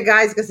watch it,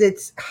 guys, because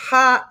it's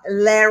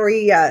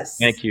hilarious.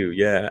 Thank you.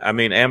 Yeah. I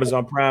mean,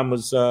 Amazon Prime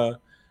was, I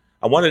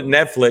wanted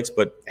Netflix,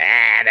 but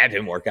that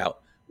didn't work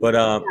out. But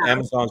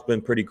Amazon's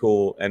been pretty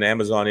cool. And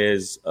Amazon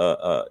is,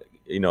 a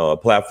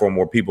platform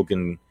where people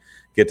can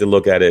get to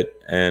look at it.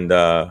 And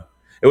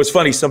it was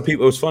funny.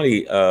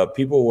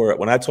 People were,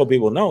 when I told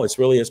people, no, it's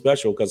really a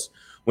special, because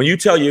when you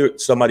tell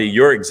somebody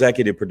you're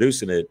executive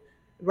producing it,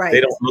 right, they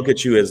don't look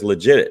at you as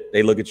legit.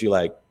 They look at you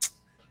like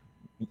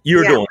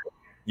you're doing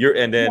it.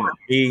 And then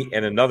me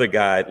and another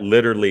guy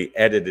literally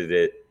edited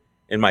it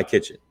in my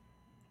kitchen.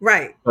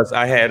 Right. Because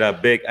I had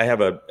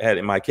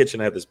in my kitchen,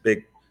 I have this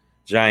big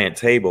giant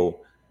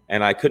table,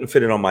 and I couldn't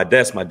fit it on my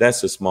desk. My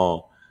desk is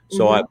small.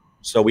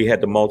 So we had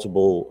the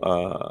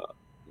multiple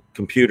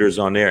computers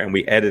on there, and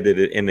we edited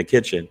it in the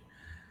kitchen.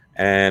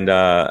 And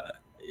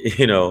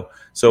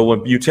so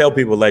when you tell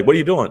people, like, what are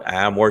you doing?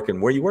 I'm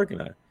working. Where are you working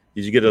at?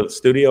 Did you get a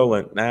studio?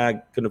 And I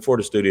couldn't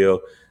afford a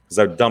studio because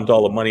I dumped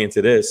all the money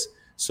into this.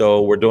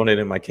 So we're doing it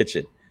in my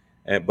kitchen.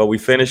 But we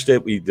finished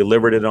it. We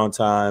delivered it on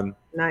time.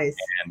 Nice.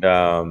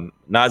 And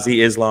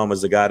Nazi Islam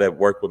was the guy that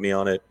worked with me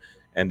on it.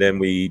 And then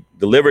we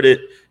delivered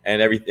it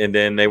and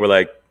then they were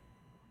like,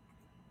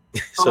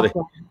 awesome.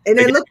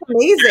 It looks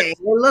amazing.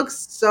 It looks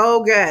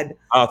so good.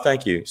 Oh,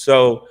 thank you.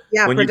 So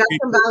production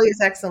value is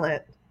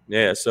excellent.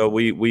 Yeah, so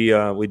we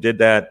did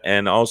that,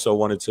 and also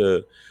wanted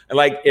to, and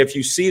like, if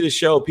you see the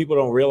show, people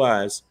don't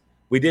realize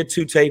we did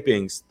 2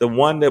 tapings. The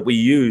one that we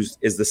used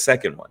is the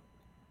second one.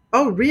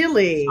 Oh,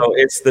 really? So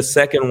it's the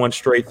second one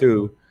straight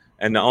through,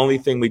 and the only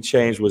thing we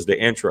changed was the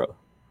intro.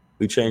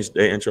 We changed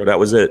the intro. That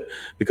was it,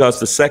 because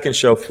the second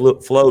show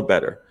flowed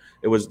better.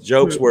 It was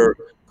jokes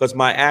because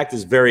my act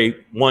is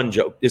very one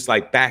joke. It's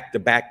like back to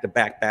back to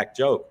back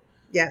joke.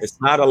 Yes.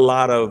 It's not a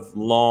lot of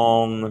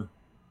long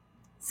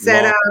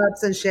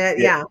setups and shit.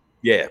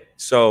 Yeah.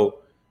 So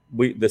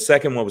the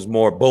second one was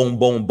more boom,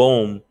 boom,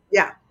 boom.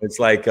 Yeah. It's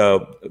like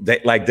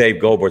like Dave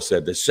Goldberg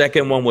said, the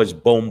second one was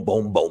boom,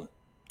 boom, boom.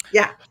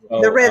 Yeah.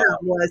 So, the rhythm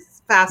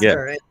was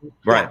faster.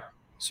 Right.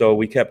 So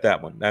we kept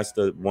that one. That's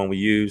the one we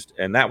used,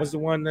 and that was the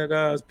one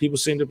that people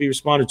seem to be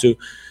responding to.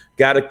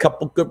 Got a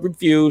couple good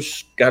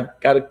reviews. Got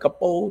a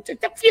couple,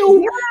 just a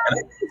few.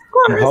 Yeah,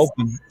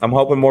 I'm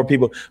hoping more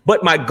people.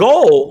 But my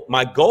goal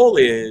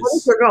is. What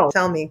is your goal?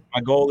 Tell me.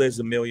 My goal is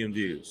 1 million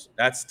views.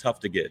 That's tough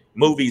to get.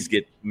 Movies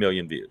get 1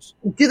 million views.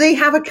 Do they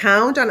have a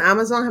count on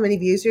Amazon how many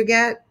views you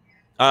get?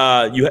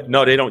 No,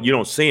 they don't. You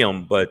don't see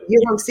them, but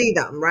you don't see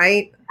them,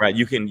 right? Right.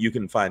 You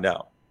can find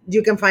out.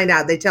 You can find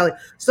out. They tell you.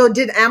 So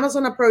did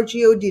Amazon approach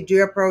you? Did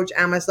you approach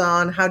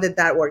Amazon? How did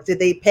that work? Did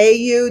they pay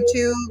you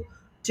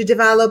to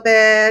develop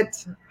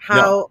it?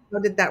 How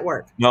did that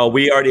work? No,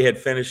 we already had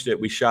finished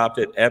it. We shopped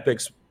it.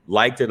 Epix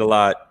liked it a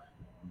lot,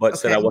 but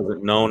said I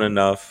wasn't known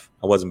enough.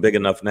 I wasn't big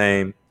enough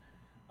name.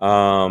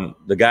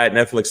 The guy at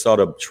Netflix saw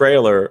the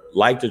trailer,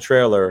 liked the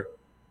trailer,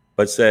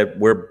 but said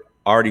we're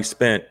already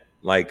spent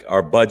like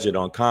our budget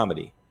on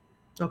comedy.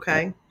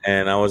 Okay.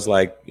 And I was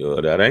like,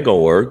 that ain't gonna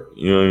work.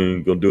 You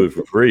ain't gonna do it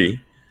for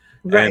free.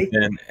 Right.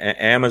 And then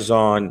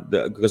Amazon,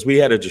 because we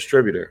had a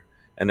distributor,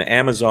 and the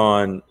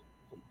Amazon,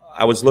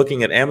 I was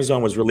looking at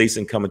Amazon was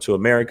releasing Coming to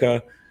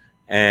America,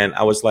 and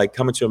I was like,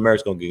 Coming to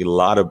America is gonna get a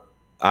lot of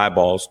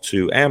eyeballs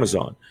to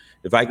Amazon.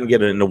 If I can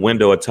get it in the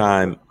window of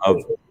time of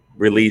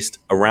released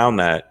around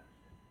that.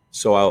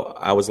 So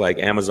I was like,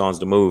 Amazon's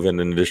the move. And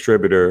then the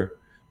distributor,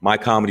 My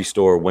Comedy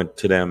Store, went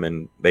to them,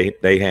 and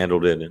they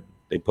handled it, and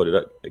they put it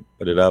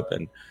up,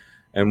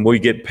 and we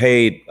get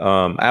paid.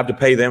 I have to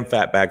pay them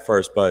fat back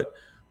first, but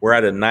we're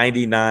at a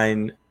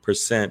 99%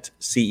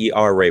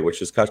 CER rate,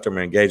 which is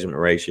customer engagement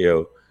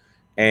ratio.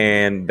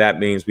 And that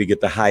means we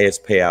get the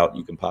highest payout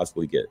you can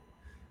possibly get.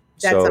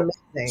 That's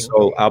amazing.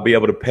 So I'll be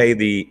able to pay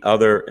the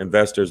other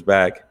investors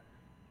back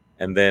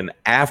And then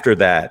after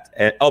that,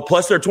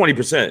 plus they're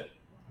 20%.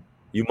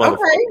 You motherfucker.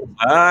 Okay.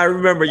 I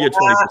remember your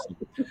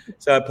 20%.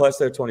 So plus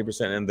they're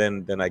 20%,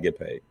 and then I get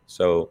paid.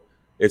 So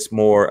it's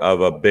more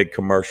of a big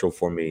commercial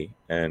for me,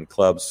 and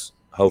clubs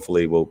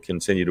hopefully will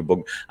continue to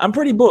book. I'm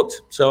pretty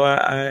booked. So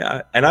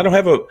I don't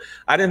have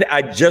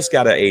I just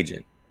got an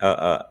agent.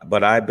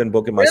 But I've been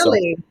booking myself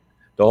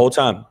the whole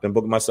time. Been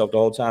booking myself the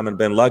whole time and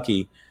been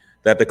lucky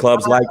that the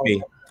clubs like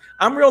me.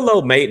 I'm real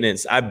low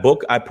maintenance. I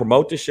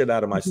promote the shit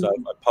out of my stuff.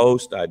 I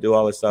post, I do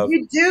all this stuff.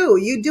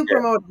 You do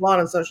promote a lot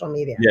on social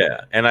media.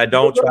 Yeah. And I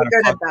don't try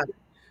to fuck.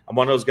 I'm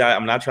one of those guys.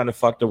 I'm not trying to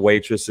fuck the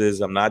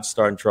waitresses. I'm not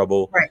starting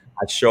trouble. Right.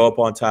 I show up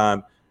on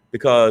time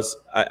because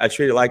I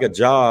treat it like a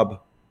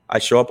job. I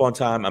show up on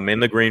time. I'm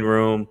in the green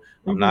room.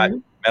 I'm not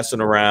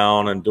messing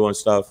around and doing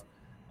stuff.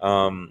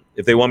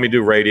 If they want me to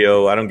do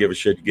radio, I don't give a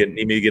shit.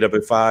 Need me to get up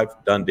at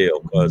 5, done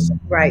deal. Because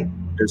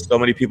there's so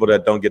many people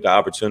that don't get the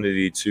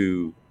opportunity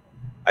to.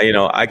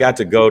 I got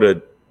to go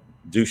to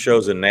do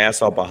shows in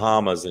Nassau,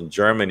 Bahamas, and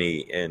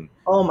Germany, and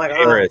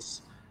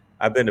Paris.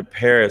 I've been to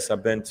Paris.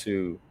 I've been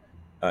to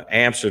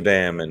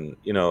Amsterdam, and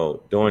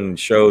doing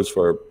shows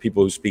for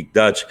people who speak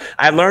Dutch.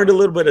 I learned a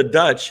little bit of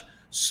Dutch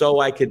so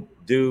I could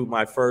do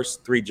my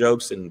first 3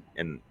 jokes and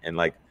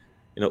like,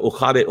 hoe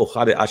gaat het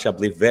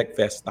alsjeblieft weg,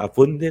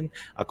 vanavond,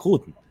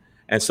 akkoord.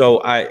 And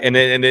so and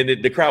then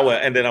the crowd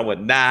went, and then I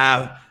went,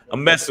 nah,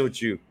 I'm messing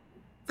with you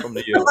from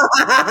the and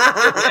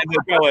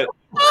the crowd went,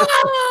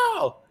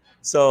 oh!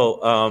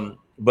 So,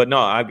 but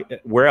no,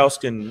 where else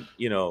can,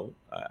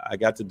 I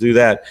got to do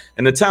that.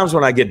 And the times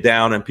when I get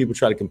down and people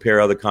try to compare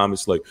other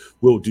comics, like,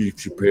 well, Dave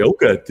Chappelle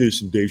got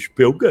this and Dave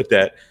Chappelle got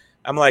that.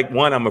 I'm like,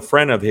 one, I'm a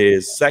friend of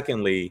his.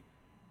 Secondly,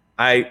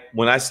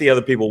 when I see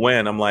other people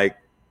win, I'm like,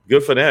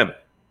 good for them.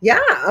 Yeah,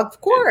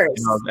 of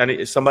course. And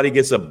if somebody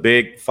gets a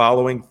big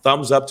following,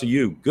 thumbs up to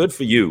you. Good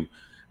for you.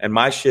 And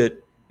my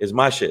shit is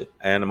my shit.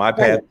 And my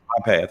path is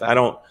my path. I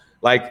don't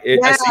like it.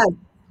 I see,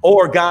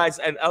 or guys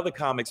and other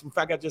comics. In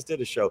fact, I just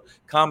did a show.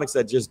 Comics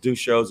that just do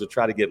shows to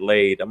try to get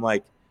laid. I'm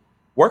like,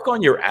 work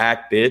on your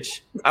act, bitch.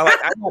 I'm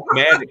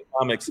mad at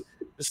comics.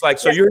 It's like,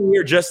 so you're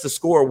here just to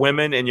score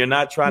women and you're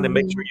not trying to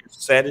make sure your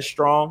set is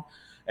strong.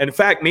 And in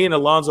fact, me and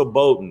Alonzo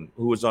Bolton,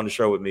 who was on the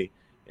show with me,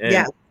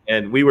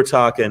 and we were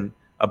talking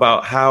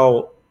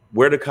about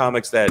we're the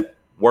comics that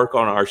work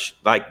on our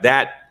like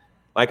that.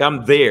 Like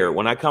I'm there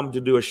when I come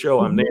to do a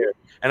show, I'm there.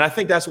 And I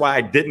think that's why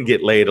I didn't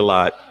get laid a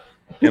lot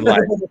in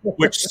life,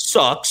 which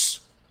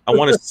sucks. I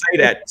want to say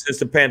that since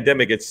the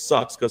pandemic, it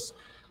sucks because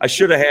I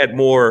should have had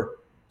more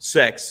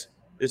sex.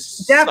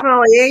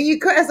 Definitely. And you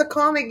could, as a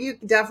comic,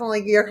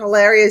 you're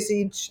hilarious.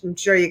 I'm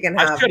sure you can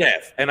have. I should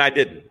have, and I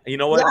didn't. You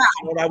know what? Yeah.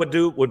 You know what I would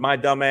do with my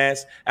dumb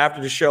ass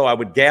after the show? I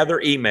would gather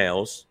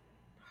emails.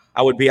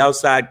 I would be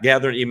outside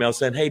gathering emails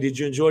saying, hey, did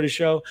you enjoy the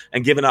show?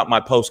 And giving out my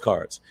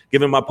postcards,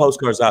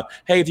 out.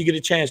 Hey, if you get a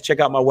chance, check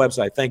out my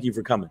website. Thank you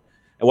for coming.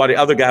 And while the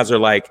other guys are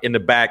like in the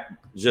back,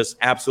 just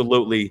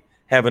absolutely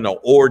having an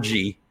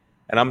orgy.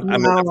 And I'm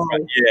in the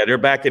front. Yeah, they're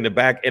back in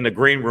the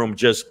green room,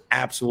 just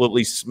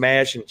absolutely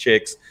smashing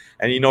chicks.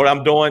 And you know what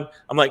I'm doing?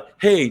 I'm like,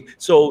 hey,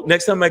 so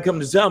next time I come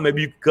to town,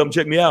 maybe you can come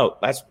check me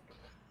out. That's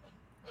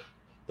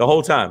the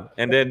whole time.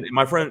 And then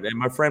my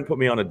friend put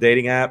me on a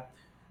dating app.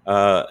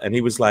 And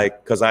he was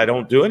like, because I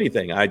don't do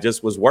anything. I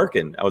just was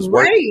working. I was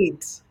working.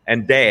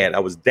 And I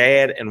was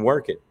dad and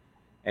working.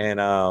 And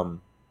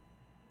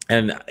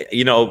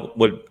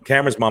with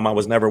Cameron's mom, I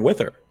was never with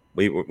her.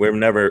 We were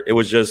never, it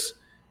was just,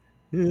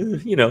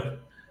 and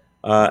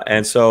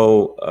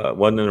so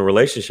wasn't in a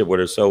relationship with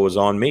her. So it was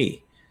on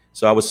me.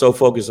 So I was so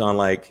focused on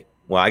like,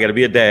 well, I got to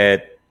be a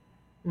dad.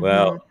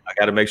 Well, I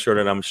got to make sure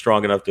that I'm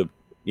strong enough to,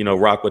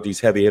 rock with these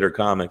heavy hitter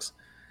comics.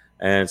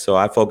 And so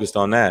I focused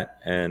on that.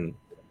 And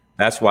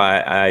that's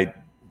why I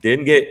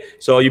didn't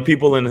get. So you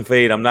people in the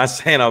fade, I'm not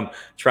saying I'm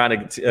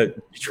trying to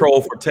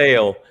troll for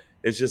tail.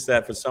 It's just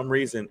that for some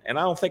reason, and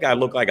I don't think I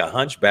look like a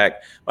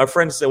hunchback. One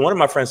of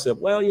my friends said,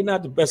 well, you're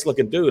not the best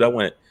looking dude. I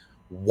went,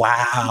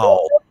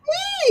 wow.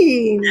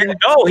 And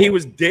no, he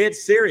was dead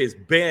serious.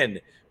 Ben,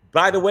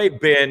 by the way,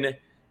 Ben,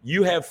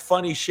 you have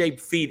funny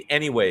shaped feet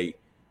anyway.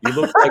 You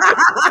look like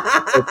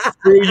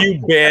screw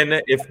you,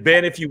 Ben.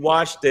 If you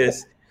watch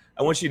this,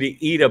 I want you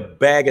to eat a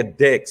bag of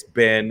dicks,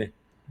 Ben.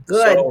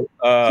 Good. So,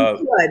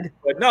 good.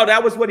 But no,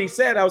 that was what he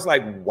said. I was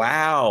like,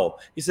 wow.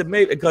 He said,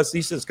 maybe because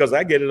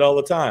I get it all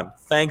the time.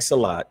 Thanks a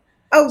lot.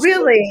 Oh,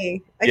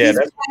 really? Yeah, he's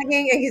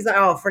bragging and he's like,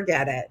 oh,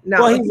 forget it.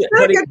 No, he's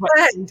not a good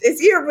friend. Is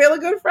he a really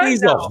good friend?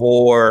 He's a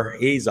whore.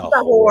 He's a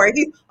whore.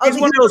 He's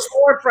one of those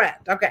whore friend.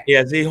 Okay.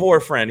 Yeah, he's a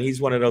whore friend. He's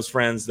one of those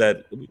friends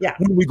that,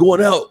 when are we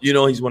going out?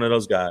 He's one of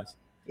those guys.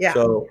 Yeah.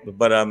 So,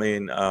 but I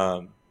mean,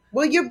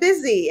 well, you're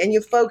busy and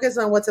you focus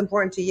on what's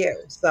important to you.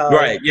 So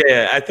right,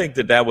 yeah, I think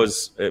that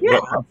was a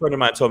friend of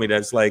mine told me that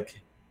it's like,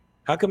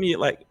 how come you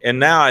like? And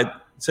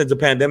now since the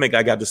pandemic,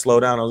 I got to slow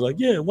down. I was like,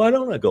 yeah, why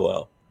don't I go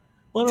out?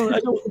 Why don't I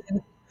go?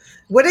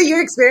 What are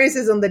your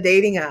experiences on the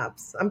dating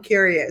apps? I'm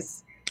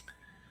curious.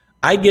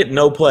 I get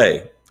no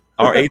play,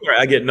 or either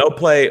I get no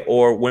play,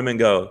 or women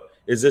go,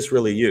 "Is this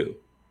really you?"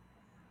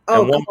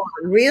 Oh, come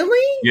on,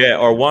 really? Yeah,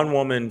 or one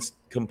woman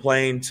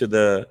complained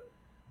to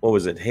what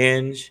was it,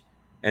 Hinge,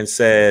 and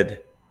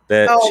said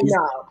that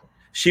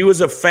she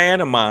was a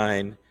fan of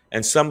mine,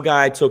 and some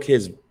guy took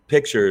his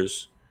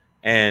pictures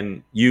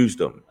and used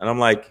them. And I'm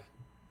like,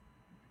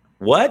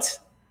 what?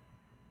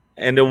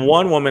 And the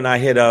one woman I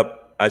hit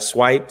up, I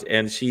swiped,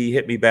 and she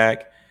hit me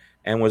back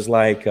and was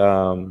like,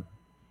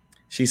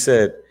 she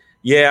said,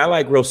 yeah, I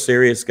like real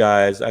serious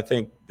guys. I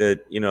think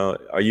that,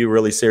 are you a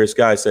really serious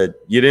guy? I said,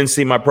 you didn't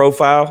see my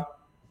profile?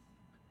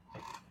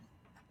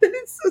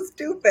 It's so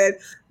stupid.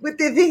 But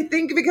they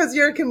think because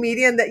you're a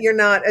comedian that you're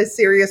not a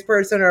serious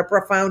person or a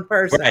profound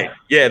person. Right.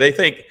 Yeah, they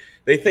think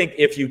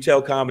if you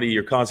tell comedy,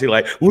 you're constantly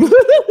like, I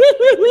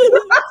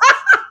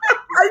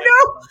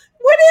know.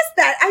 What is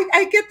that?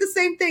 I get the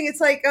same thing.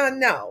 It's like,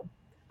 no,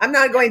 I'm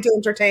not going to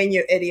entertain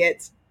you,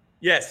 idiots.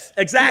 Yes,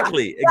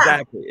 exactly.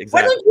 Why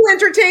don't you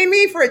entertain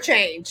me for a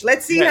change?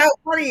 Let's see how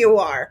funny you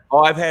are. Oh,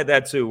 I've had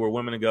that too, where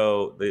women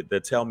go, they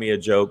tell me a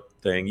joke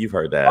thing. You've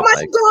heard that. Oh my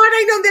God,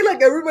 I know. They're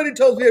like, everybody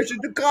tells me I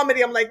should do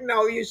comedy. I'm like,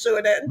 no, you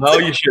shouldn't. No,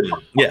 you shouldn't.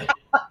 Yeah.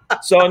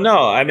 So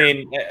no, I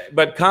mean,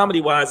 but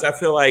comedy-wise, I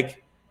feel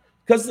like,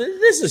 because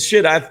this is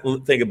shit I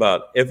think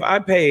about. If I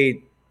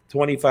paid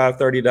 $25,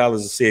 $30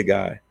 to see a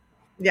guy,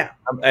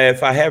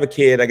 if I have a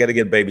kid, I got to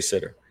get a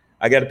babysitter.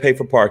 I got to pay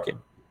for parking.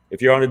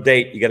 If you're on a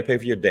date, you got to pay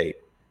for your date.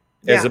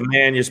 As a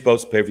man, you're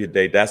supposed to pay for your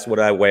date. That's what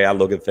way I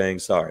look at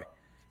things. Sorry.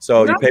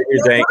 So you pay for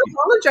your date. I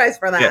apologize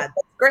for that. Yeah.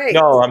 That's great.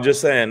 No, I'm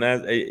just saying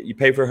that you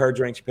pay for her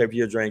drinks, you pay for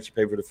your drinks, you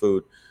pay for the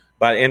food.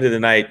 By the end of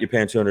the night, you're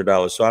paying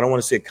 $200. So I don't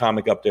want to see a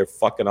comic up there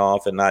fucking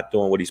off and not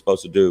doing what he's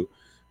supposed to do.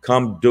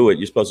 Come do it.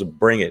 You're supposed to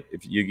bring it.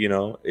 If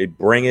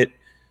bring it.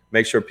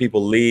 Make sure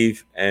people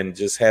leave and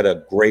just had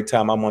a great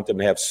time. I want them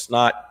to have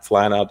snot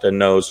flying out their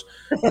nose.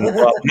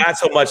 Well, not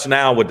so much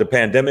now with the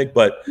pandemic,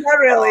 but not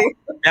really.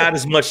 Not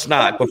as much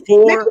snot.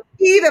 Before they can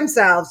pee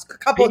themselves a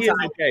couple of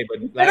times. Okay,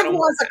 but instead of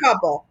once a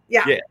couple.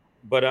 Yeah. Yeah.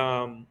 But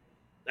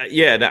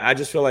I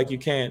just feel like you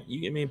can't.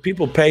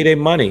 People pay their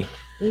money,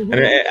 and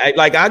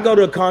I go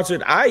to a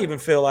concert. I even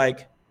feel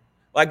like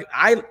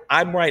I'm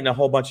writing a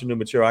whole bunch of new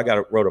material. I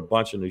wrote a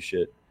bunch of new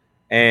shit,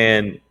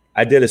 and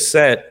I did a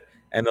set.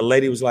 And the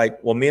lady was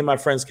like, well, me and my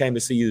friends came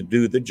to see you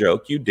do the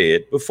joke you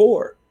did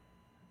before.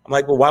 I'm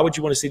like, well, why would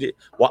you want to see it?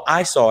 Well,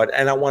 I saw it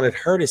and I wanted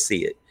her to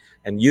see it.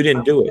 And you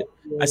didn't do it.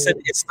 I said,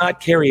 it's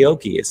not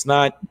karaoke. It's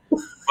not.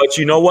 But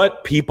you know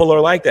what? People are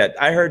like that.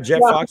 I heard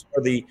Jeff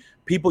Foxworthy, the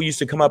people used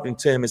to come up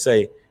to him and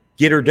say,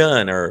 get her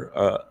done. Or,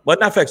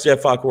 not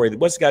Jeff Foxworthy.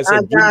 What's the guy say?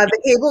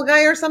 The cable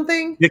guy or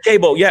something? The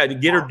cable. Yeah.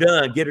 Get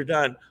her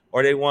done.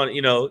 Or they want,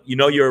 you're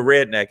a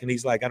redneck. And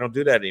he's like, I don't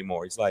do that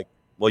anymore. He's like,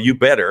 well, you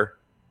better.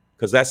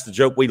 Because that's the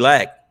joke we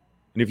like.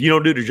 And if you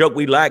don't do the joke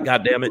we like,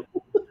 goddamn it.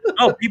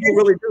 No, people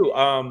really do.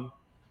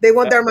 They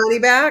want their money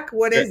back?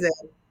 What is it?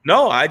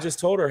 No, I just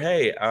told her,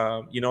 hey,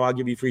 I'll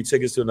give you free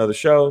tickets to another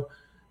show.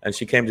 And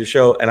she came to the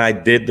show, and I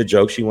did the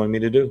joke she wanted me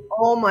to do.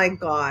 Oh, my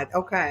God.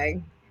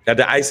 Okay. At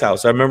the Ice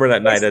House. I remember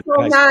that night. That's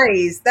so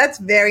nice. That's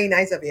very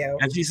nice of you.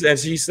 And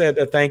she said,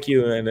 thank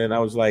you. And then I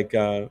was like,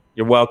 you're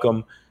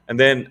welcome. And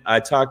then I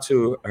talked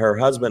to her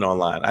husband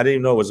online. I didn't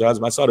even know it was her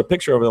husband. I saw the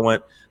picture of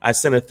it. I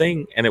sent a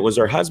thing, and it was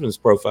her husband's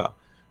profile.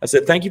 I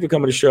said, thank you for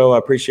coming to the show. I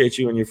appreciate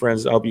you and your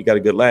friends. I hope you got a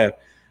good laugh.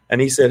 And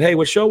he said, hey,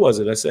 what show was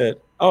it? I said,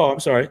 oh, I'm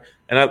sorry.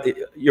 And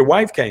your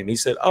wife came. He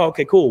said, oh,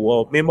 okay, cool.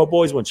 Well, me and my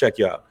boys want to check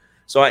you out.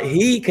 So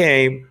he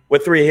came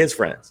with 3 of his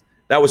friends.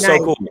 That was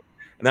so cool.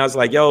 And I was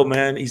like, yo,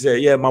 man. He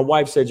said, yeah, my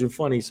wife said you're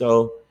funny.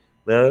 So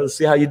let's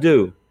see how you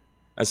do.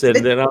 I said,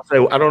 and then I'll say,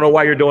 I don't know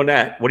why you're doing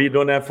that. What are you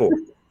doing that for?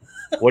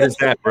 What is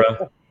that,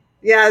 bro?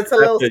 Yeah, it's a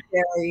little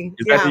scary.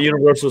 Is that the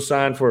universal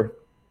sign for?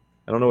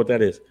 I don't know what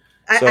that is.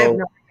 I have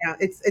no idea.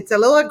 It's a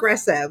little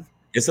aggressive.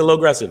 It's a little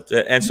aggressive,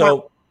 and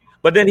so,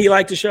 but then he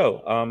liked the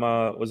show.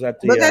 Was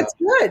that the? But that's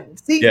good.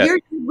 See,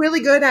 you're really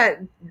good at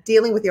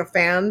dealing with your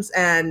fans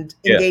and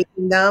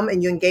engaging them,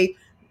 and you engage.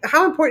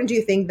 How important do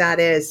you think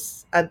that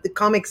is? The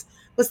comics.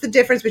 What's the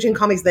difference between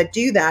comics that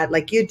do that,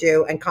 like you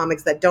do, and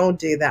comics that don't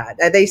do that?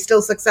 Are they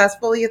still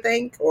successful, you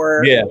think?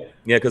 Or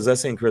because I've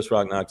seen Chris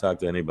Rock not talk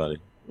to anybody.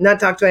 Not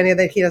talk to any of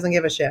that. He doesn't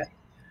give a shit.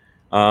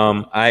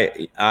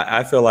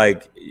 I feel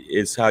like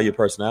it's how your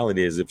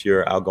personality is. If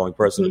you're an outgoing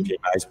person, if you're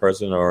a nice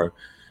person, or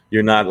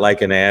you're not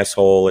like an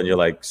asshole, and you're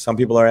like, some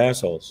people are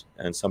assholes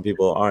and some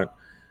people aren't.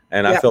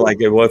 And I feel like,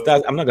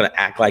 I'm not going to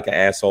act like an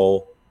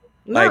asshole.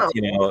 No.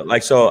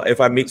 So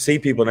if I see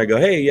people and I go,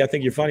 hey, I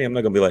think you're funny, I'm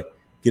not going to be like,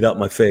 get out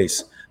my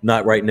face.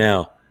 Not right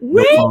now.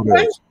 No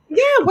photos.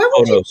 Yeah, why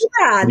would you do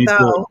that,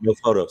 though? No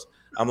photos.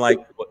 I'm like,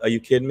 are you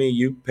kidding me?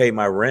 You pay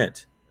my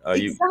rent.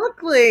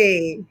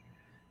 Exactly.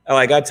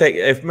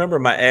 Remember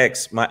my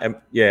ex,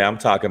 I'm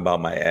talking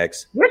about my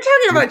ex. We're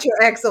talking about your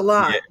ex a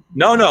lot. Yeah.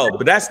 No,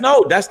 but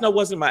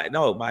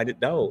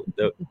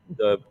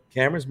the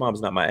Cameron's mom's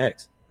not my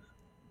ex.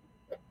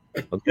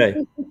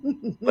 Okay.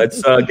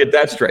 Let's get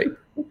that straight.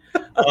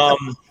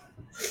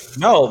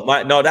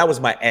 That was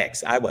my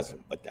ex. I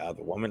wasn't like the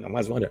other woman. I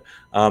was wondering.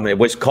 It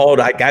was called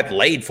I Got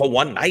Laid for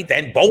One Night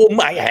and boom,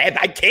 I had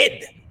a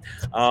kid.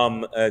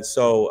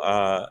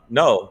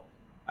 No.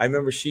 I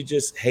remember she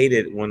just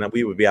hated when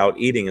we would be out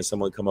eating and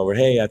someone would come over,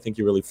 hey, I think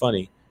you're really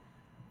funny.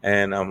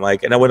 And I'm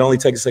like, and I would only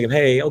take a second,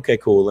 hey, okay,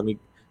 cool. Let me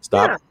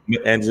stop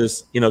and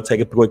just, take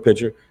a quick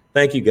picture.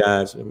 Thank you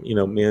guys.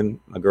 Me and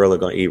my girl are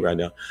going to eat right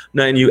now.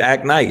 No, and you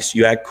act nice.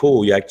 You act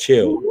cool. You act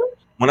chill.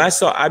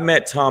 Mm-hmm. I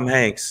met Tom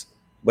Hanks,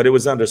 but it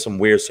was under some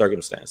weird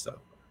circumstance though.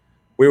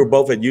 We were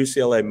both at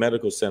UCLA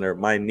Medical Center.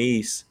 My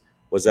niece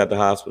was at the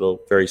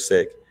hospital, very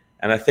sick.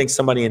 And I think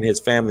somebody in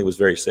his family was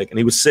very sick. And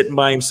he was sitting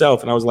by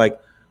himself. And I was like,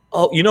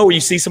 oh, where you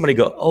see somebody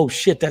go, oh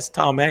shit, that's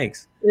Tom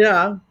Hanks.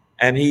 Yeah.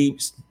 And he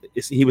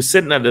was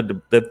sitting at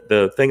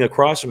the thing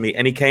across from me,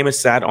 and he came and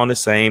sat on the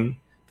same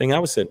thing I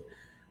was sitting.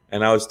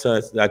 And I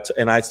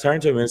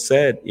turned to him and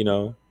said,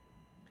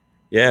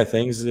 yeah,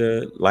 things,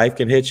 life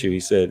can hit you. He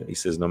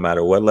says, no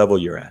matter what level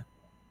you're at.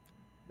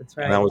 That's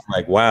right. And I was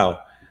like,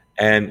 wow.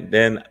 And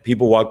then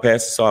people walked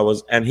past,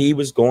 and he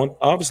was going,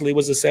 obviously it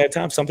was a sad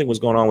time. Something was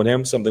going on with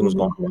him. Something was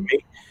going on with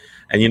me.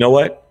 And you know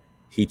what?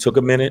 He took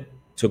a minute,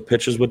 took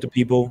pictures with the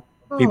people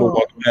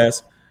walking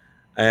past.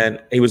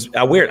 And it was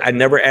weird. I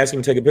never asked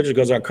him to take a picture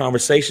because our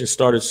conversation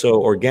started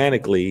so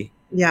organically.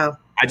 Yeah.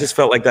 I just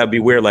felt like that'd be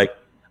weird. Like,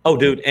 oh,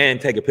 dude,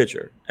 and take a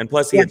picture. And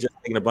plus, he had just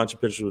taken a bunch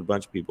of pictures with a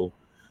bunch of people.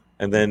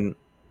 And then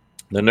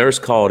the nurse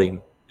called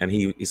him, and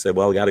he said,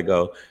 well, we got to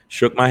go.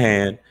 Shook my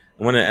hand.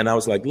 And I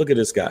was like, look at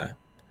this guy.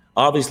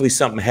 Obviously,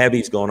 something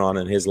heavy's going on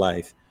in his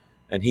life.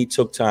 And he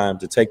took time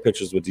to take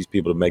pictures with these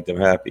people to make them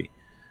happy.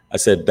 I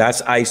said,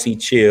 that's icy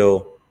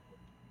chill.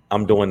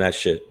 I'm doing that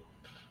shit.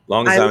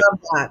 I love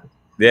that.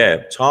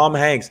 Yeah, Tom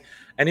Hanks.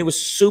 And he was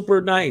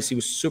super nice. He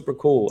was super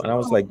cool. And I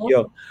was like,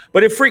 yo.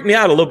 But it freaked me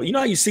out a little bit. You know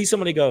how you see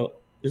somebody go,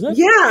 is that?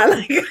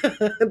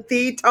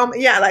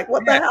 Yeah, like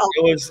what the hell?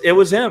 It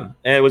was him.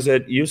 And it was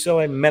at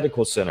UCLA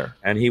Medical Center.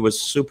 And he was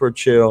super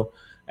chill.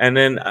 And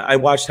then I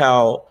watched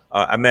how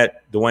I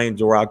met Dwayne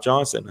The Rock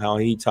Johnson, how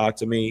he talked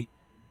to me.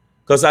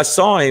 Because I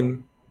saw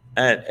him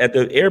at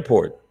the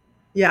airport.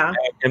 Yeah.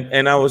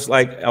 And I was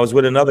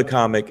with another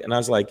comic. And I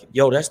was like,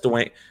 yo, that's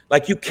Dwayne.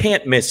 Like, you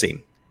can't miss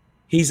him.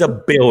 He's a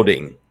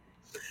building.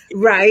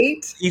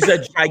 Right. He's a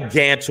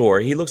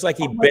gigantor. He looks like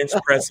he bench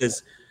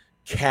presses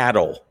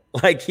cattle.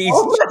 Like he's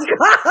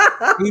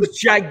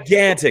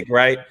gigantic,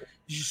 right?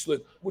 He's just like,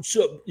 what's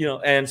up?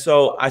 And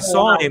so I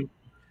saw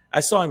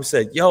him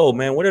said, yo,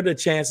 man, what are the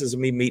chances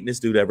of me meeting this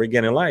dude ever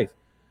again in life?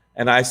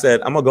 And I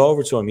said, I'm gonna go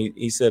over to him.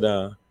 He said,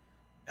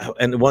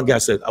 and one guy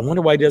said, I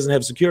wonder why he doesn't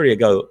have security. I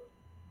go,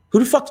 who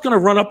the fuck's gonna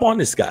run up on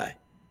this guy?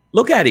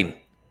 Look at him.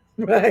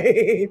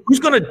 Right. Who's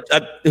gonna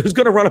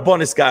run up on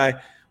this guy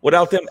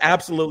without them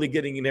absolutely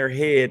getting their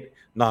head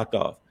knocked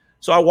off?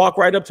 So I walked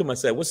right up to him. I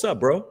said, what's up,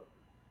 bro?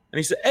 And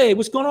he said, hey,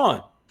 what's going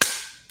on?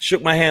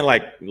 Shook my hand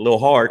like a little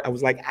hard. I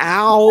was like,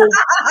 ow.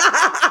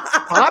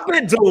 Pop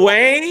it,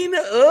 Dwayne.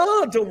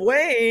 Oh,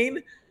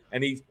 Dwayne.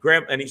 And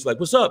he's like,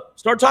 what's up?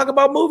 Start talking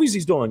about movies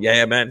he's doing.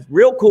 Yeah, man.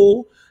 Real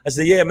cool. I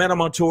said, yeah, man, I'm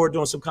on tour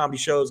doing some comedy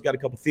shows. Got a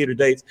couple theater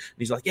dates. And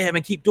he's like, yeah,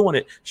 man, keep doing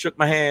it. Shook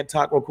my hand,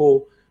 talked real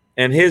cool.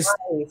 And his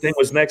thing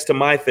was next to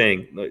my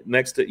thing,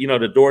 next to,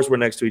 the doors were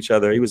next to each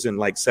other. He was in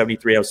like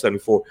 73, I was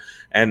 74.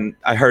 And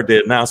I heard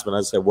the announcement.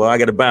 I said, well, I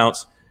got to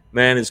bounce.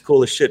 Man, it's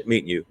cool as shit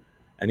meeting you.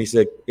 And he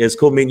said, it's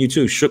cool meeting you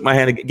too. Shook my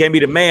hand, gave me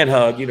the man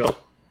hug,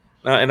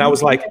 and I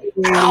was like,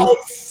 ow,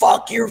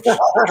 fuck, you're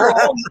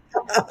strong.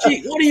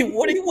 Gee,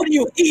 what are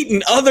you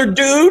eating, other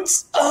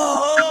dudes?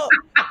 Oh,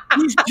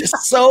 he's just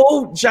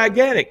so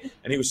gigantic.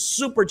 And he was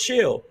super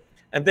chill.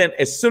 And then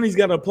as soon as he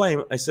got on a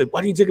plane, I said,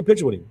 why didn't you take a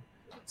picture with him?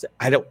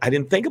 I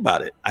didn't think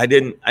about it.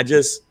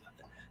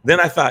 Then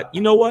I thought, you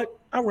know what?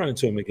 I'll run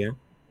into him again.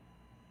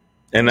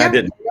 And I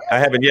didn't. I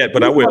haven't yet,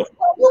 but I will.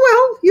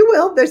 You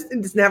will.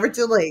 It's never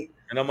too late.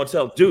 And I'm gonna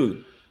tell,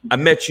 dude, I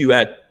met you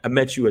at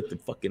the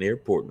fucking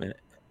airport, man.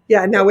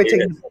 Yeah, now we're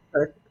taking a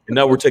picture. And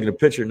now we're taking a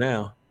picture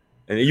now.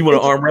 And you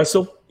want to arm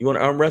wrestle? You want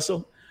to arm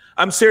wrestle?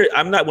 I'm serious.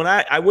 I'm not.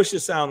 I wish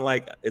it sounded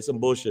like it's some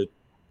bullshit.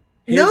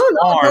 His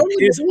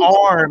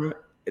arm.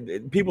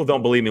 People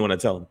don't believe me when I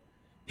tell them.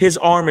 His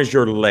arm is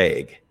your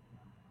leg.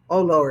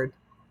 Oh, Lord.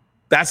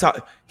 That's how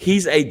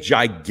he's a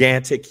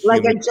gigantic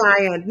human. Like a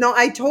giant. No,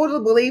 I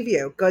totally believe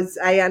you because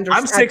I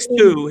understand. I'm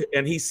 6'2"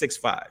 and he's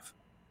 6'5".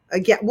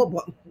 Again,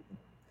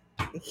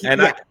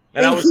 I had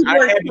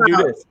to do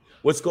this.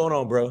 What's going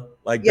on, bro?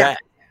 Like that.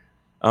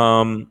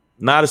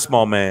 Not a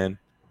small man.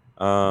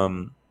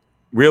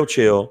 Real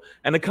chill.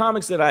 And the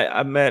comics that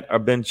I met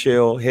have been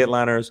chill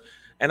headliners.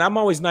 And I'm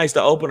always nice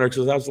to openers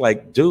because I was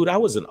like, dude, I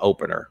was an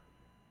opener.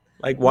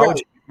 Like,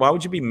 why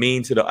would you be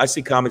mean to I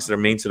see comics that are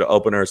mean to the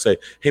opener and say,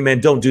 hey, man,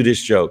 don't do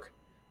this joke.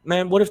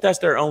 Man, what if that's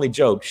their only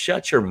joke?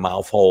 Shut your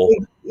mouth hole.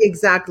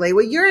 Exactly.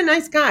 Well, you're a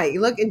nice guy.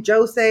 Look, and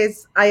Joe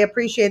says, I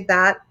appreciate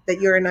that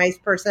you're a nice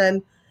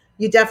person.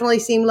 You definitely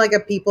seem like a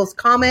people's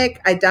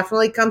comic. I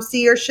definitely come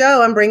see your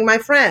show and bring my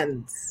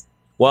friends.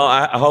 Well,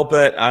 I hope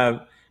that I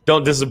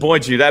don't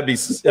disappoint you.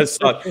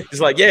 It's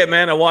like, yeah,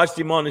 man, I watched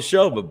him on the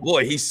show, but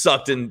boy, he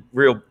sucked in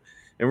real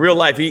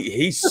life.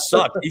 He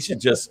sucked. He should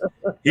just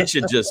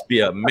be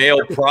a male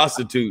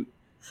prostitute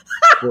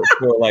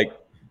for like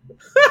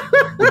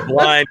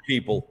blind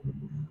people.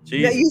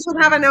 You Jesus.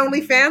 should have an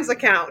OnlyFans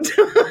account.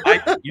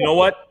 You know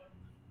what?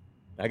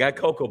 I got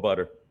cocoa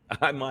butter.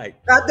 I might.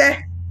 Out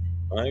there.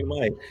 I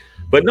might.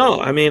 But no,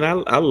 I mean,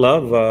 I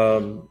love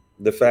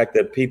the fact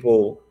that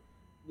people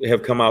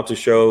have come out to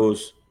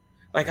shows.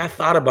 Like, I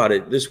thought about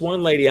it. This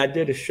one lady, I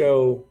did a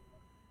show.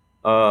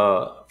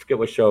 I forget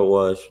what show it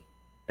was.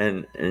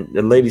 And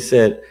the lady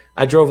said,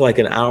 I drove like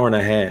an hour and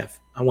a half.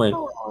 I went,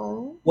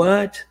 Aww.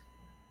 what?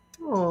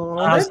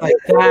 Aww, I was like,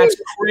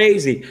 that's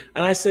crazy.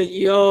 And I said,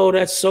 yo,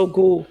 that's so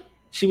cool.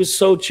 She was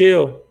so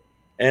chill.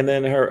 And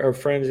then her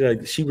friends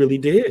like, she really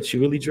did. She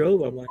really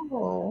drove. I'm like,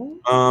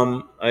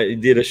 Aww. I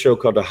did a show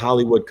called the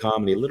Hollywood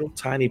Comedy, a little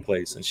tiny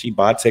place, and she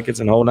bought tickets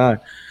and whole nine.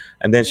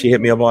 And then she hit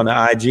me up on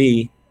the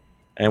IG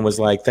and was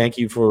like, thank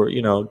you for,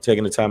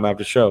 taking the time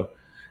after the show.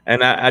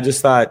 And I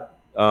just thought,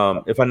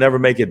 if I never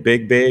make it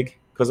big,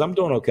 because I'm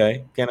doing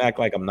okay. Can't act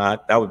like I'm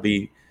not. That would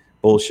be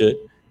bullshit.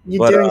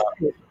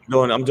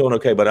 I'm doing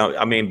okay. But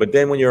but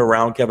then when you're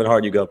around Kevin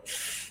Hart, you go,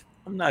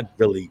 I'm not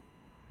really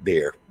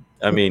there.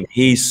 I mean,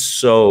 he's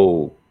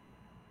so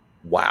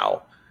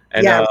wow.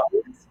 And I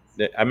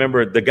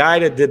remember the guy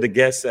that did the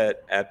guest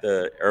set at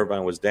the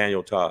Irvine was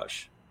Daniel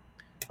Tosh.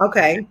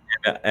 Okay.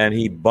 And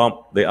he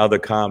bumped the other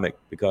comic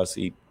because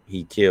he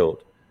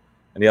killed,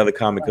 and the other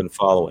comic couldn't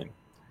follow him.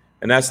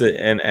 And that's it.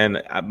 And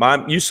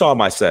you saw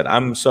my set.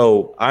 I'm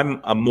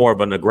more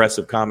of an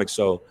aggressive comic,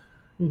 so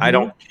I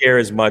don't care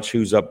as much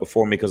who's up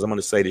before me because I'm going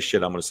to say the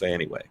shit I'm going to say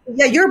anyway.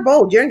 Yeah, you're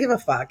bold. You don't give a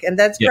fuck, and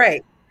that's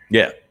great.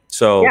 Yeah.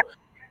 So,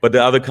 but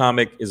the other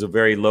comic is a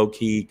very low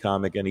key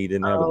comic, and he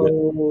didn't have a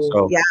good.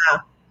 So yeah.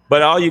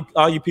 But all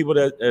you people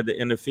that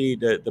in the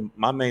feed,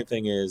 my main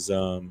thing is,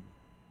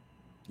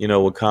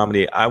 with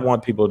comedy, I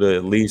want people to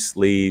at least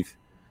leave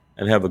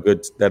and have a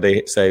good that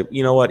they say,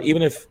 you know what,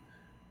 even if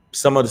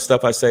some of the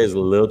stuff I say is a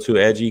little too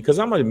edgy, because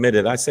I'm gonna admit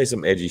it, I say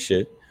some edgy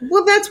shit.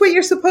 Well, that's what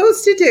you're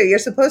supposed to do. You're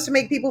supposed to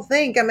make people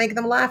think and make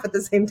them laugh at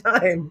the same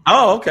time.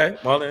 Oh, okay.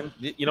 Well, then,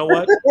 you know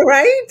what?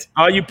 Right?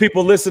 All you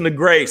people listen to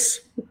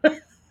Grace. You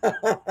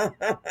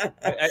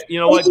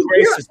know what?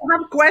 Grace I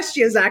have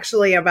questions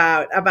actually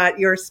about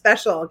your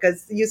special,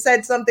 because you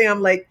said something.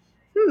 I'm like,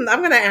 I'm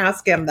going to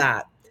ask him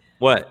that.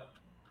 What?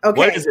 Okay.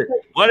 What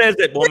is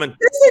it, woman?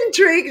 This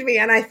intrigued me,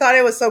 and I thought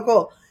it was so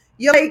cool.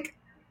 You're like,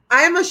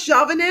 I am a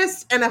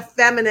chauvinist and a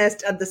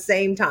feminist at the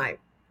same time.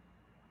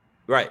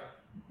 Right.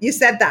 You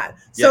said that.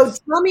 Yes. So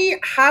tell me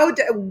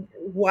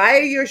why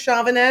are you a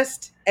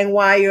chauvinist and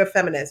why are you a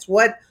feminist?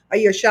 What are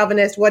you a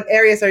chauvinist? What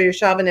areas are you a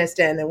chauvinist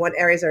in, and what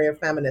areas are you a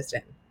feminist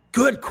in?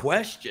 Good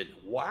question.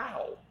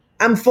 Wow.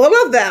 I'm full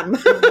of them.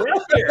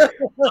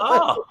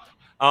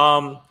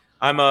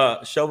 I'm a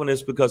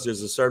chauvinist because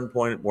there's a certain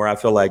point where I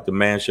feel like the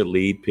man should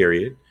lead,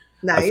 period.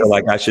 Nice. I feel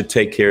like I should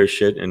take care of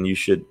shit, and you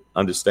should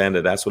understand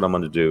that that's what I'm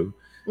going to do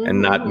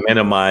and not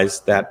minimize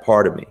that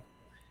part of me.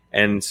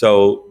 And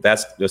so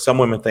some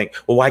women think,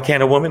 well, why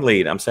can't a woman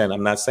lead? I'm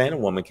not saying a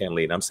woman can't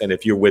lead. I'm saying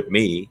if you're with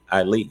me,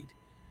 I lead.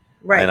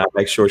 Right. And I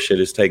make sure shit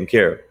is taken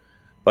care of.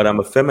 But I'm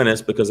a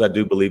feminist because I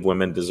do believe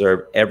women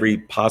deserve every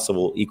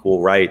possible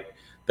equal right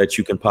that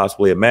you can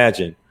possibly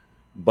imagine.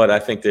 But I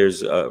think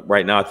there's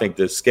right now, I think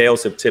the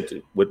scales have tipped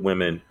with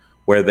women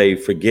where they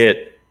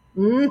forget,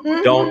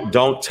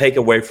 don't take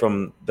away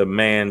from the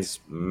man's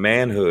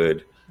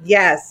manhood.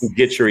 Yes. To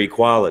get your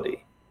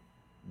equality.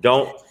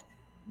 Don't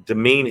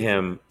demean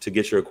him to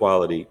get your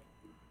equality.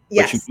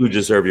 Yes. But you do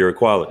deserve your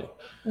equality.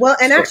 Well,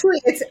 and actually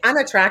it's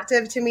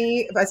unattractive to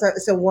me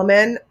as a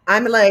woman.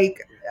 I'm like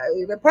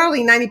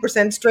probably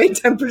 90% straight,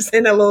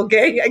 10% a little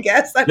gay, I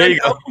guess. I don't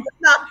know.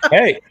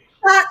 Hey.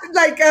 But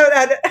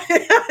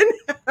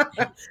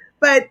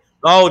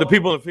the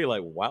people feel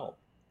like, wow.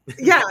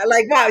 Yeah,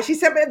 like, wow. She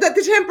said that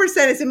the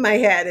 10% is in my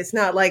head. It's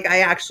not like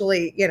I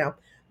actually,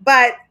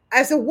 but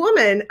as a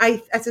woman,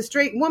 as a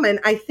straight woman,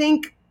 I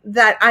think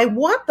that I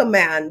want the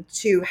man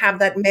to have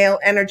that male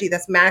energy,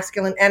 that's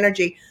masculine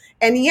energy.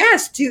 And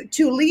yes,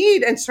 to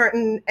lead in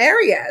certain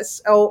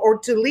areas or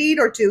to lead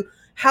or to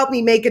help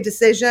me make a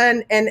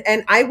decision.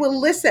 And I will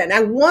listen.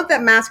 I want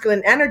that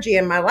masculine energy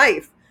in my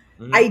life.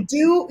 I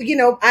do,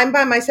 I'm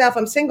by myself.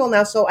 I'm single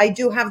now. So I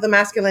do have the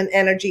masculine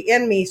energy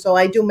in me. So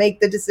I do make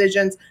the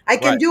decisions. I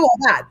can do all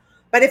that.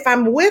 But if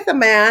I'm with a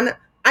man,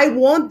 I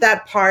want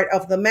that part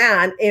of the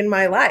man in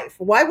my life.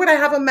 Why would I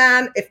have a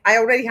man if I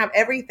already have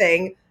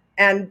everything?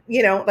 And,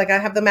 like I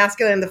have the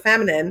masculine and the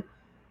feminine.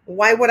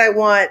 Why would I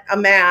want a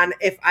man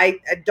if I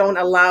don't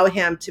allow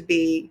him to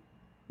be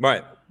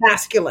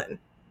masculine?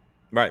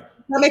 Right.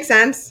 Does that make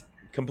sense?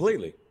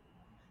 Completely.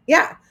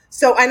 Yeah.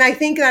 So, and I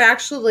think that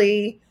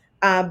actually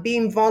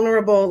being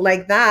vulnerable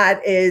like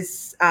that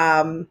is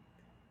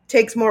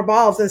takes more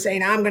balls than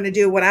saying, I'm going to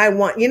do what I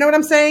want. You know what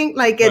I'm saying?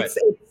 Like it's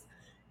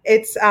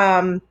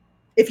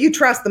if you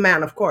trust the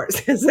man, of course,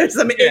 because there's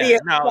some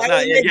idiot.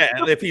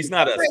 If he's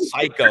not a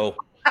psycho.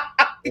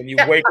 And you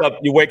wake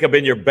up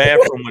in your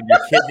bathroom with your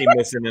kidney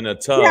missing in a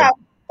tub. Yeah.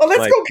 Well,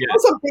 let's go kill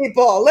some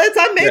people.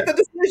 I make the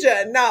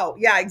decision. No.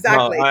 Yeah,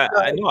 exactly. No,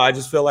 I know. I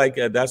just feel like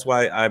that's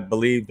why I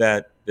believe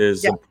that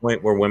there's a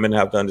point where women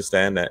have to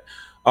understand that.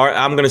 Or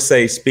I'm going to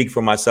say speak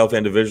for myself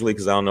individually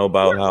because I don't know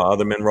about how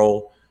other men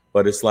roll.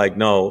 but it's like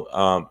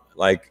no,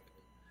 like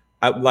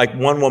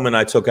one woman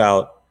I took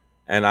out,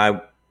 and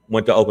I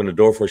went to open the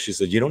door for her. She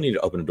said, "You don't need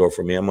to open the door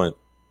for me." I'm like,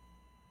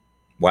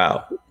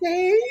 "Wow,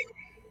 Okay.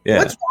 yeah."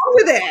 What's wrong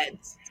with it?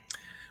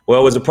 Well,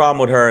 it was a problem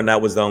with her, and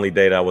that was the only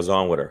date I was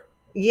on with her.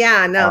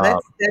 Yeah, no,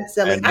 that's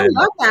silly. And I then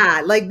love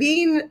that. Like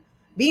being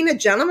a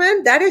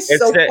gentleman, that is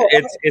so cool.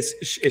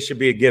 it should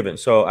be a given.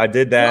 So I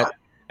did that, Yeah.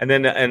 and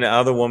then the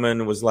other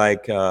woman was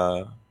like,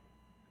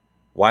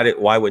 why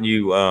wouldn't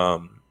you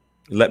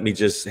let me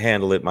just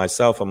handle it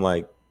myself?" I'm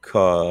like,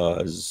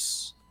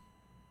 "'Cause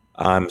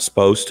I'm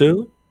supposed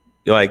to,"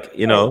 like,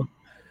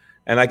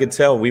 and I could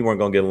tell we weren't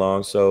gonna get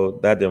along, so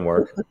that didn't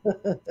work.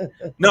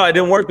 No, it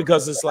didn't work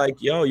because it's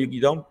like, yo,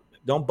 you don't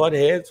butt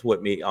heads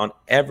with me on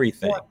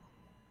everything.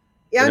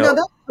 Yeah, You no,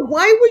 know,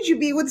 why would you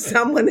be with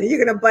someone that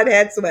you're gonna butt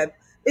heads with?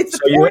 It's so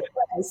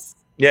pointless.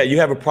 you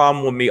have a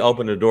problem with me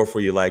opening the door for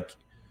you, like,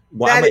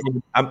 well,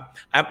 I'm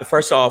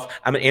first off,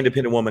 I'm an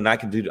independent woman. I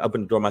can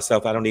open the door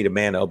myself. I don't need a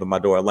man to open my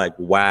door. I'm like,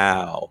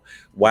 wow.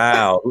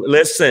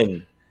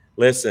 Listen.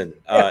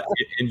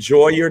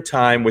 Enjoy your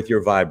time with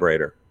your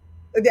vibrator.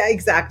 Yeah,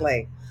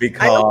 exactly.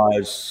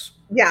 Because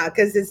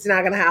it's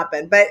not gonna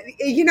happen. But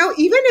even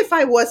if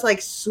I was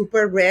like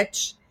super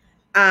rich,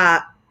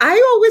 I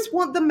always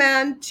want the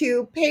man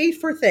to pay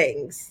for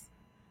things.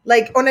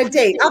 Like on a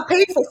date, I'll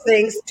pay for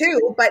things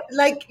too. But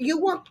like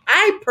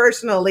I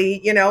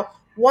personally,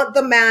 want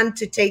the man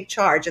to take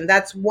charge, and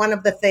that's one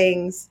of the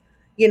things,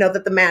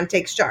 that the man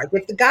takes charge.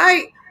 If the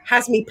guy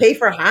has me pay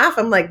for half,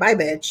 I'm like, bye,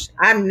 bitch.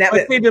 I'm never.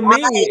 But see, to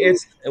me,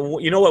 it's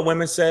what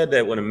women said,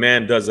 that when a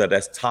man does that,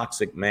 that's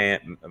toxic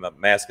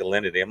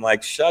masculinity. I'm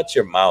like, shut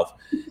your mouth.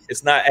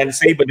 It's not. And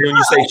see, but then when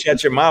you say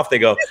shut your mouth, they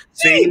go,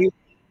 see,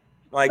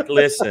 like,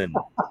 listen,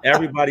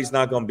 everybody's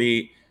not going to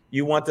be.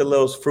 You want the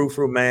little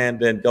frou-frou man,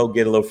 then go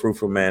get a little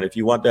frou-frou man. If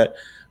you want that,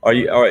 or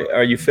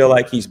you feel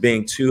like he's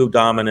being too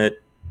dominant,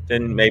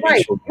 then maybe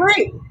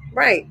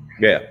right.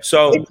 Yeah.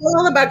 So it's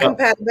all about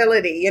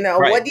compatibility.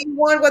 Right. What do you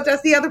want? What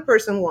does the other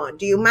person want?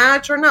 Do you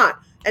match or not?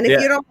 And if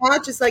you don't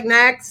match, it's like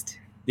next.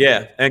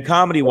 Yeah. And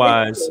comedy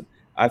wise,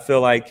 I feel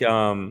like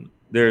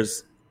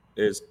there's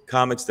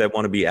comics that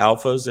want to be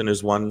alphas, and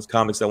there's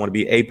comics that want to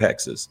be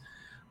apexes.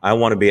 I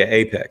want to be an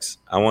apex.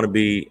 I want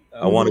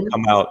to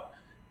come out,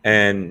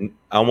 and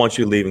I want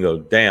you to leave and go,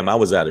 damn, I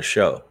was at a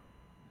show.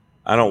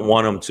 I don't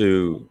want them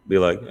to be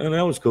like, oh,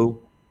 that was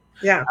cool.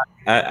 Yeah.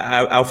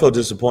 I'll feel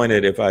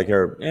disappointed if I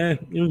hear,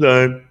 you're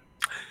done.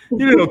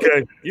 You're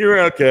okay. You're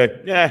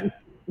okay. Yeah.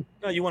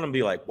 No, you want them to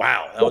be like,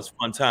 wow, that was a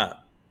fun time.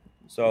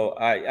 So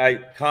I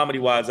comedy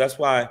wise, that's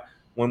why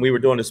when we were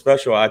doing the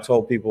special, I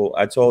told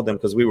them,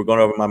 because we were going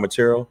over my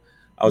material,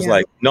 I was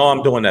like, no,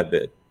 I'm doing that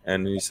bit.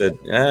 And he said,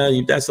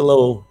 that's a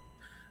little,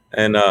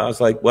 and I was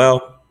like,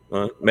 well,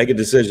 make a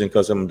decision,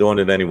 because I'm doing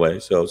it anyway.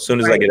 So as soon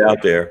as I get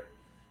out there,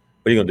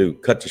 what are you gonna do?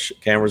 Cut the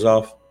cameras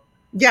off?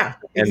 Yeah.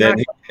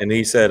 Exactly. And then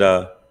he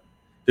said,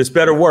 this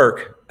better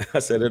work. I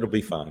said, it'll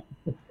be fine.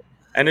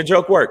 And the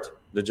joke worked.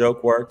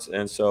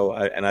 And so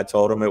I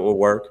told him it would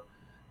work.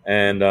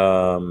 And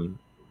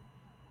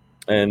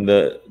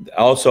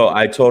also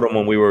I told him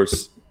when we were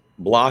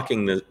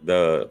blocking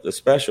the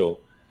special,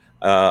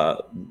 I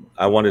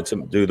wanted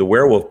to do the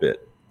werewolf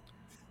bit.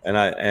 And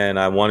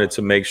I wanted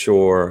to make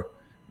sure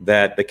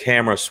that the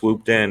camera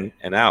swooped in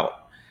and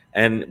out.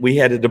 And we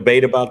had a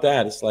debate about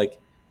that. It's like,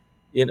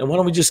 why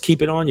don't we just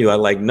keep it on you? I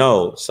like,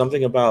 no,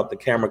 something about the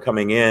camera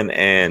coming in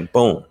and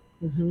boom.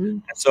 Mm-hmm.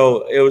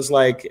 So it was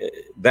like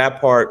that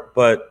part.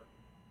 But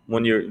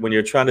when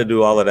you're trying to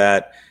do all of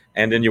that,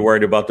 and then you're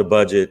worried about the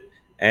budget,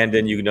 and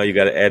then you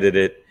got to edit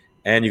it,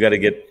 and you got to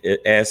get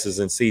asses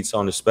and seats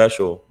on the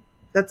special.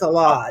 That's a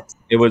lot.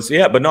 It was,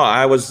 but no,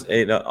 I was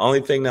the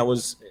only thing that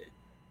was,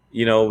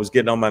 was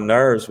getting on my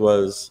nerves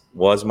was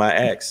my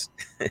ex.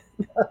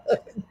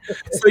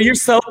 So you're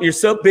so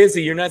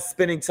busy, you're not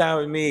spending time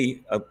with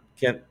me.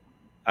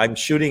 I'm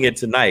shooting it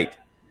tonight.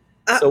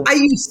 So, are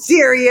you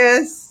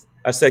serious?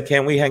 I said,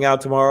 can we hang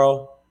out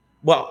tomorrow?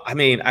 Well, I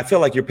mean, I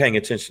feel like you're paying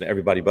attention to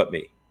everybody but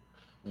me.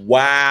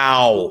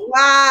 Wow.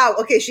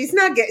 Okay, she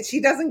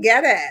doesn't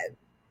get it.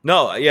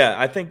 No, yeah,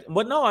 I think,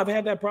 but no, I've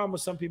had that problem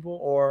with some people,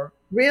 or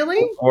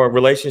really, or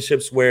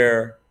relationships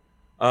where,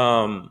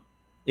 I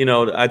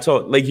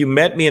told, like, you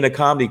met me in a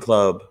comedy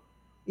club.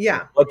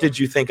 Yeah. What did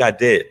you think I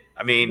did?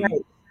 I mean,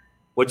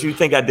 what do you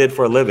think I did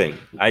for a living?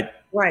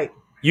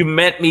 You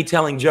met me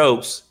telling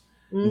jokes.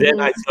 Mm-hmm.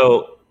 Then I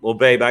said, well,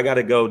 babe, I got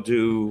to go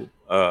do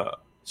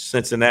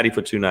Cincinnati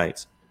for 2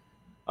 nights.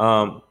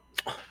 So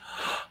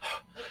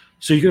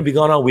you're going to be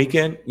gone all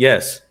weekend?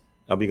 Yes,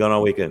 I'll be gone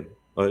all weekend.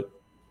 What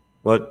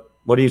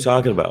are you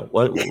talking about?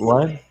 What?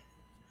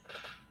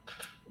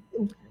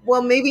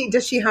 Well, maybe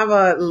does she have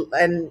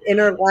an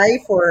inner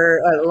life or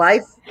a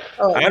life?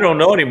 Oh. I don't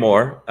know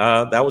anymore.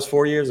 That was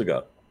 4 years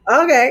ago.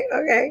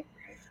 Okay.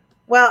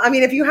 Well, I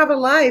mean, if you have a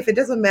life, it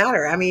doesn't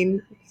matter. I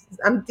mean,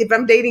 if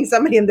I'm dating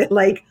somebody and they're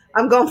like,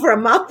 I'm going for a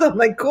month, I'm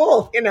like,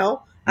 cool, I'm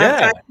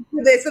trying to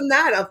do this and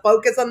that. I'll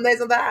focus on this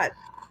and that.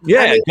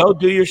 Yeah, go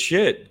do your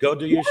shit. Go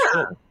do your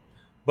shit.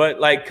 But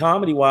like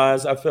comedy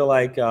wise, I feel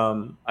like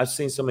I've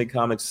seen so many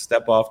comics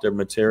step off their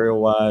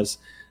material wise,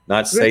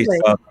 not say Really?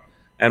 stuff.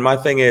 And my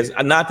thing is,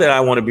 not that I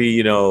want to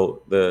be,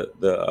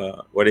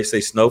 the what they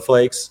say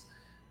snowflakes.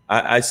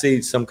 I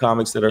see some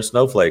comics that are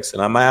snowflakes,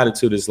 and my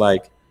attitude is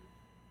like,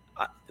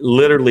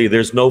 literally,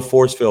 there's no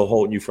force field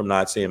holding you from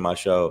not seeing my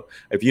show.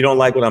 If you don't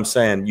like what I'm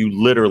saying, you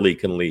literally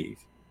can leave.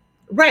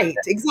 Right.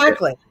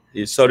 Exactly.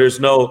 So there's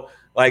no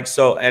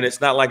and it's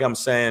not like I'm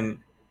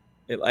saying.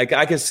 Like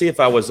I can see if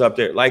I was up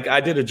there. Like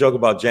I did a joke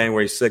about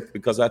January 6th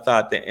because I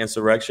thought the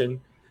insurrection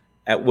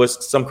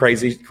was some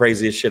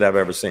craziest shit I've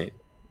ever seen.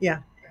 Yeah.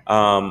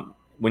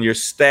 When you're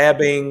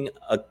stabbing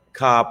a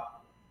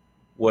cop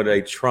with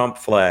a Trump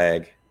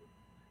flag,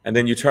 and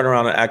then you turn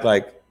around and act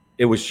like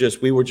we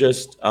were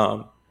just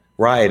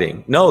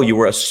rioting. No, you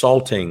were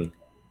assaulting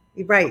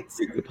Right.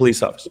 the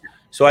police officer.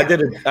 So I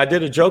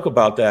did a joke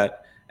about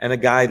that, and a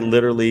guy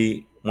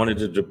literally wanted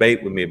to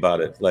debate with me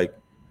about it. Like,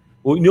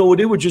 well,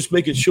 they were just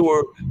making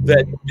sure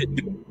that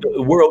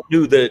the world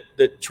knew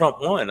that Trump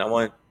won. I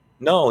went,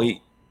 no,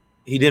 he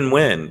didn't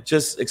win.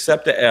 Just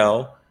accept the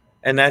L,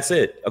 and that's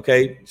it.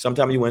 Okay,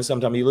 sometimes you win,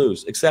 sometimes you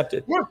lose. Accept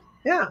it. Yeah.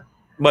 Yeah.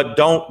 But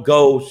don't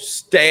go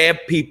stab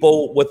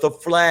people with a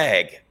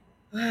flag.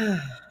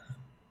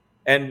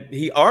 And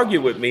he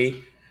argued with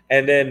me,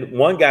 and then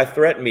one guy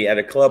threatened me at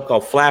a club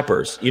called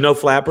Flappers. You know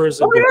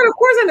Flappers? Oh my God, of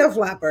course I know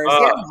Flappers.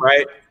 Yeah.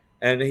 Right.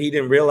 And he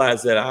didn't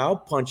realize that I'll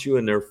punch you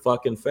in their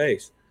fucking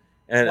face.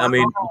 And Wow. I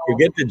mean,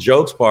 forget the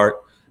jokes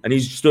part. And he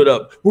stood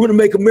up. We're going to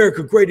make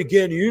America great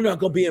again, and you're not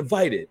going to be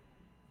invited.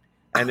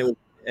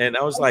 And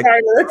I was like,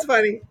 that's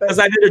funny. because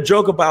I did a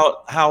joke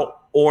about how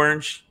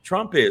orange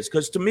Trump is.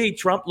 Because to me,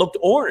 Trump looked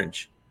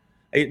orange.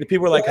 The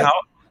people were like,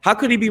 how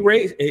could he be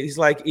racist? He's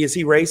like, is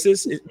he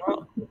racist?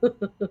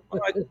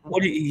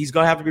 He's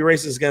going to have to be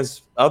racist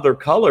against other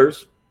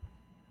colors.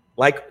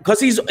 Like, because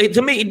he's,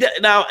 to me,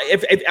 now,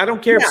 if I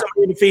don't care if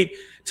somebody in the feed,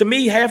 to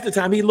me, half the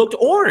time he looked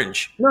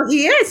orange. No,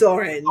 he is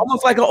orange.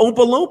 Almost like an Oompa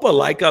Loompa,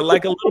 like a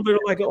little bit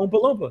like an Oompa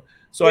Loompa.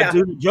 So I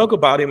do joke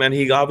about him, and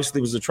he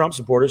obviously was a Trump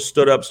supporter,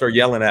 stood up, started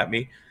yelling at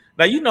me.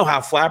 Now, you know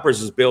how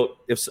Flappers is built.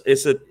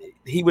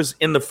 He was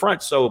in the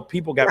front, so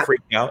people got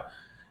freaked out.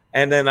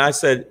 And then I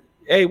said,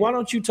 hey, why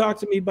don't you talk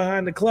to me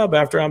behind the club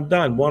after I'm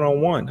done,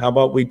 one-on-one? How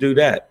about we do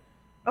that?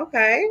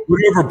 Okay.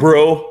 Whatever,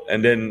 bro.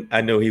 And then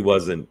I knew he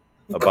wasn't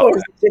about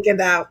that.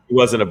 Chickened out. He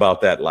wasn't about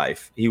that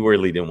life. He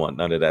really didn't want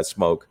none of that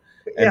smoke.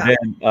 And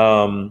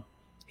then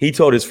he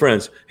told his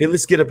friends, hey,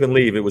 let's get up and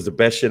leave. It was the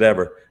best shit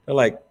ever. They're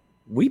like,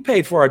 we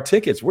paid for our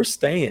tickets. We're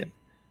staying.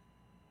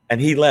 And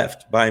he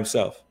left by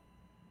himself.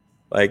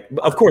 Like,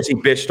 of course, he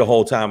bitched the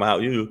whole time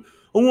out. I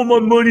want my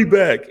money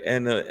back.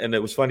 And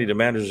it was funny. The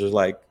manager was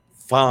like,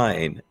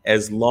 fine,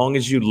 as long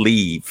as you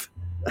leave.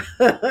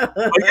 But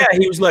yeah,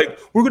 he was like,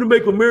 we're going to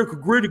make America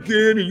great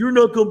again, and you're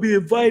not going to be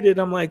invited.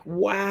 I'm like,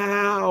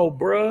 wow,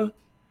 bruh.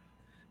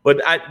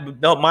 But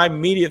my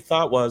immediate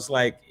thought was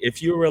like,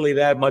 if you're really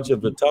that much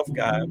of a tough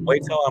guy,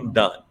 wait till I'm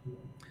done.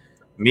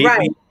 Meet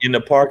me in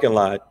the parking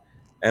lot,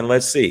 and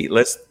let's see.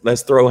 Let's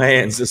throw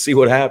hands and see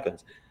what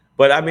happens.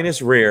 But I mean,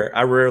 it's rare.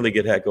 I rarely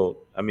get heckled.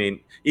 I mean,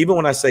 even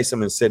when I say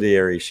some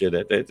incendiary shit,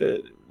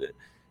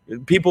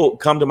 people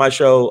come to my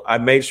show. I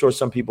made sure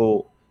some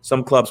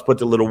clubs put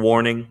the little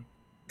warning.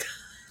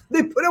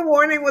 They put a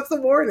warning. What's the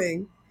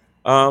warning?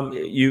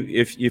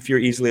 If you're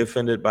easily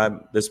offended by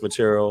this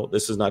material,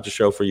 this is not the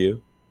show for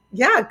you.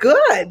 Yeah,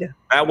 good.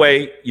 That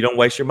way you don't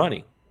waste your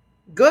money.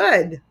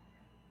 Good.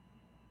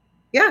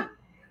 Yeah.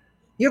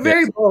 You're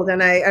very bold,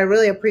 and I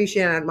really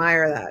appreciate and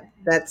admire that.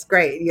 That's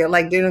great. You're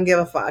like, you don't give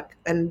a fuck.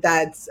 And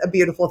that's a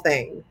beautiful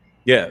thing.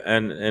 Yeah.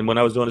 And when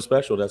I was doing a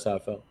special, that's how I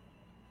felt.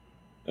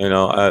 When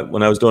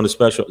I was doing a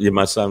special,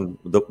 my son,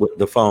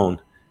 the phone.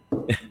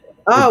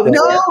 Oh,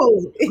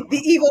 no, the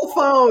evil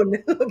phone.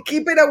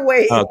 Keep it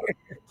away.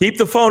 Keep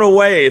the phone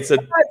away. It's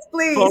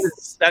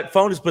please. That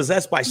phone is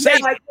possessed by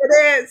Satan. Yes,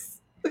 it is.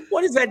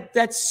 What is that?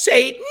 That's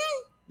Satan.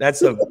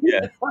 That's I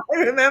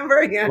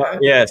remember. Yeah. Well,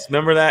 yes.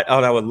 Remember that? Oh,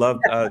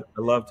 I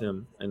loved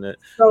him. And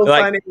so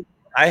funny.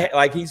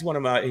 He's one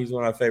of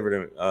my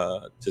favorite,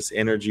 just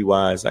energy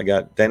wise. I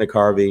got Dana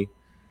Carvey,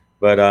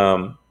 but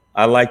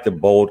I like the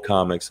bold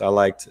comics. I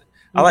like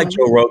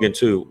Joe Rogan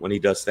too when he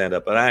does stand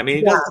up. But I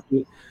mean,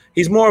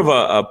 he's more of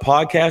a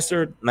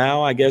podcaster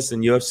now, I guess,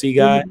 than UFC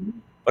guy. Mm-hmm.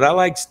 But I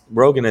like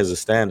Rogan as a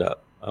stand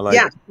up. I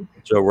like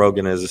Joe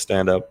Rogan as a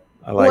stand up.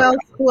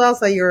 Who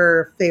else are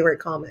your favorite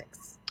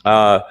comics?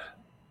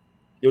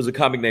 There was a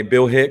comic named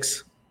Bill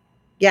Hicks.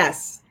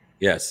 Yes.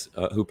 Yes,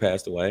 who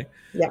passed away.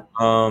 Yeah.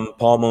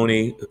 Paul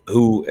Mooney,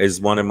 who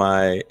is one of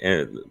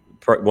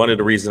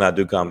the reasons I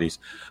do comedies.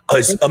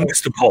 I'm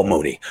Mr. Paul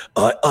Mooney.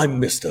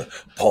 I'm Mr.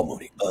 Paul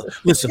Mooney.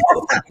 Listen,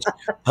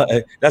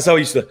 that's how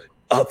he used to.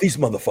 These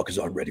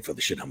motherfuckers aren't ready for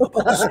the shit I'm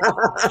about to say.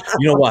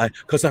 You know why?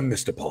 Because I'm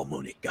Mr. Paul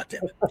Mooney. God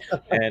damn it.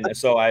 And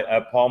so I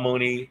Paul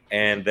Mooney,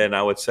 and then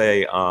I would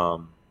say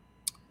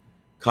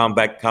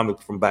comic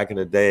from back in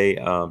the day,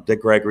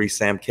 Dick Gregory,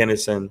 Sam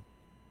Kinison.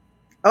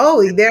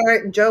 Oh,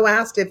 Joe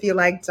asked if you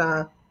liked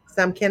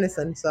Sam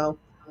Kinison. So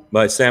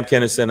But Sam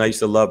Kinison, I used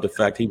to love the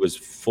fact he was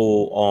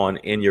full on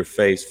in your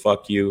face.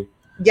 Fuck you.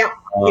 Yeah.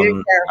 He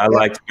didn't care. I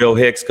liked Bill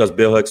Hicks because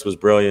Bill Hicks was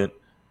brilliant.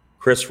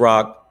 Chris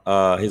Rock,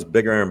 his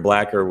Bigger and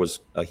Blacker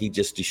was he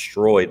just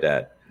destroyed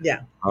that.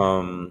 Yeah.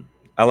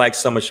 I like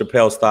some of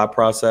Chappelle's thought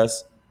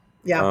process.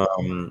 Yeah.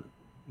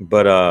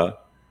 But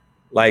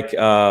like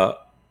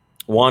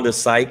Wanda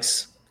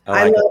Sykes.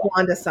 I love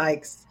Wanda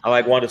Sykes. I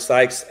like Wanda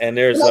Sykes, and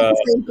there's the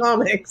same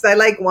comics. I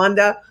like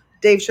Wanda,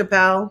 Dave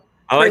Chappelle.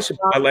 I like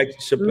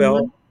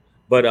Chappelle,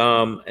 but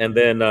and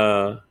then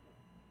oh,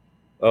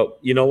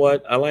 you know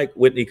what? I like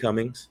Whitney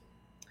Cummings.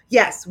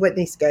 Yes,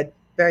 Whitney's good.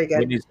 Very good.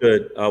 Whitney's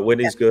good.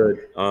 Whitney's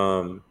good.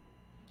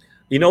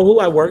 You know who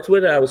I worked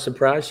with? I was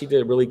surprised she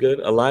did really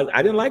good.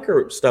 I didn't like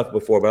her stuff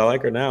before, but I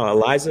like her now.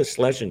 Eliza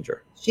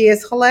Schlesinger. She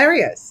is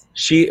hilarious.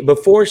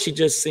 Before she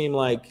just seemed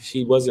like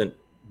she wasn't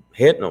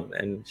hitting them,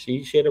 and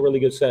she had a really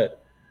good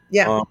set.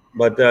 Yeah.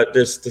 But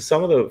there's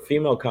some of the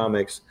female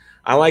comics.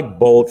 I like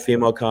bold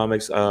female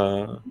comics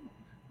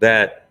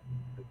that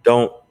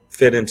don't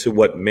fit into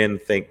what men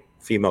think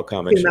female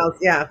comics. Females,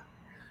 yeah.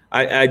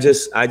 I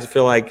just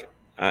feel like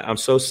I'm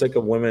so sick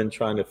of women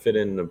trying to fit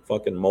in the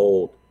fucking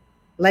mold.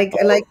 Like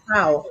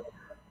how?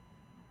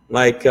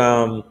 Like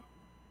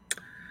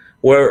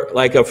where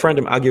like a friend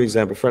of I'll give you an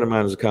example. A friend of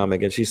mine is a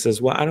comic, and she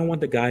says, "Well, I don't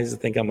want the guys to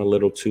think I'm a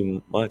little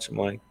too much." I'm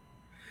like,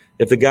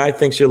 if the guy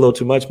thinks you're a little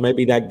too much,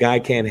 maybe that guy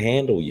can't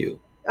handle you.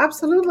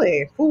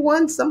 Absolutely. Who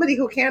wants somebody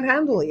who can't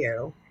handle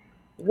you?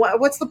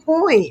 What's the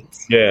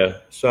point? Yeah.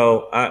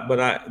 So,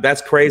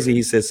 that's crazy.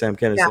 He said Sam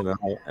Kinison,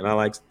 yeah. And I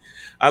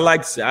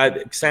like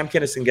Sam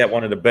Kinison got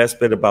one of the best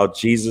bit about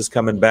Jesus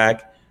coming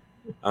back,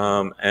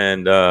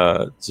 and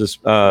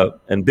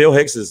Bill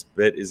Hicks's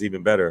bit is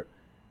even better.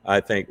 I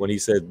think when he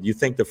said, "You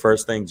think the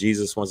first thing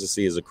Jesus wants to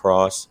see is a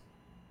cross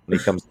when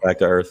he comes back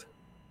to earth?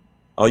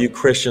 All you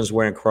Christians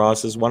wearing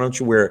crosses, why don't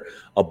you wear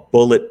a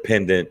bullet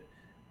pendant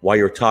while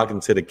you're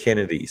talking to the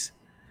Kennedys?"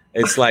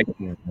 It's like,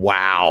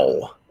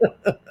 wow.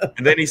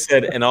 And then he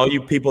said, "And all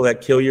you people that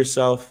kill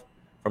yourself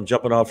from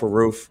jumping off a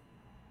roof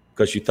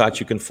because you thought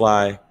you can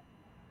fly,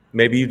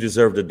 maybe you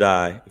deserve to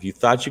die. If you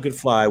thought you could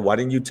fly, why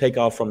didn't you take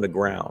off from the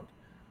ground?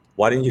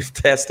 Why didn't you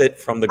test it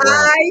from the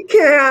ground?" I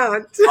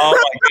can't. Oh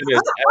my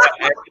goodness.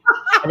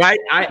 And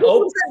I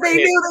opened they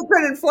knew they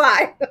couldn't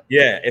fly.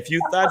 Yeah, if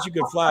you thought you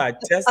could fly,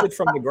 test it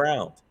from the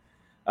ground.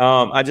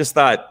 I just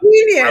thought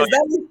genius. Brilliant.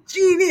 That was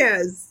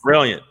genius.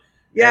 Brilliant.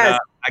 Yes. And,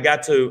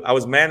 I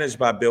was managed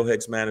by Bill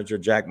Hicks' manager,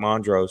 Jack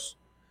Mondros,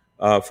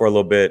 for a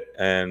little bit.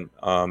 And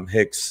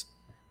Hicks,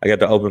 I got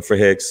to open for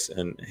Hicks.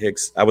 And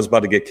Hicks, I was about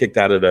to get kicked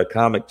out of the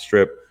comic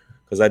strip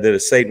because I did a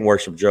Satan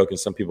worship joke and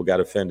some people got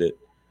offended.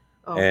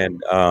 Oh. And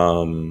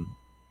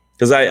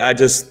because I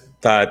just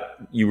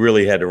thought you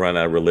really had to run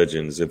out of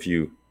religions if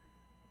you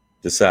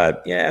decide,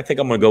 yeah, I think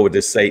I'm going to go with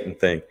this Satan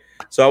thing.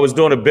 So I was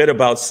doing a bit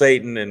about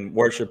Satan and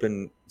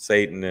worshiping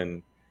Satan,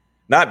 and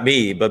not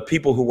me, but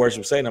people who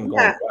worship Satan. I'm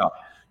going, wow,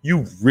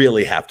 you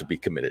really have to be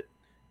committed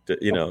to,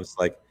 it's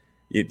like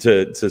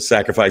to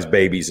sacrifice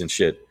babies and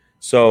shit.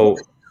 So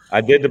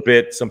I did the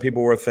bit. Some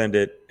people were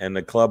offended, and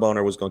the club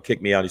owner was going to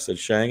kick me out. He said,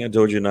 "Shang, I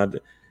told you not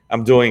to."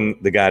 I'm doing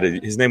the guy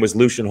his name was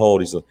Lucian Holt.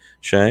 He's like,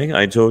 "Shang,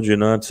 I told you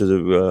not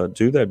to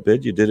do that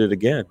bit. You did it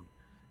again.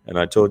 And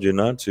I told you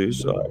not to.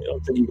 So I don't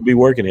think you could be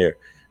working here."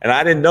 And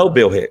I didn't know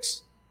Bill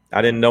Hicks.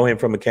 I didn't know him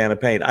from a can of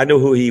paint. I knew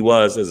who he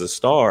was as a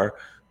star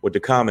with the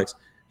comics.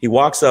 He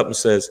walks up and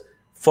says,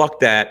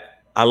 "Fuck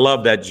that. I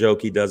love that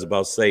joke he does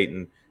about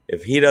Satan.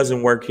 If he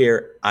doesn't work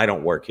here, I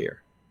don't work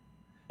here."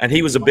 And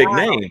he was a big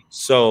name.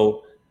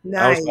 So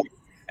nice.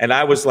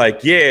 I was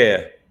like,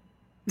 yeah,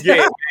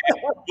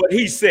 what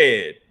he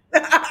said.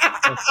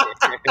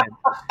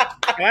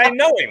 I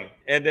know him.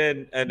 And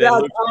then that's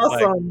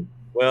awesome. Like,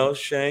 "Well,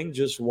 Shang,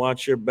 just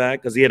watch your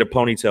back," because he had a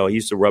ponytail. He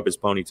used to rub his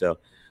ponytail.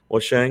 "Well,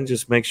 Shang,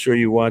 just make sure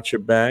you watch your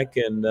back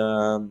and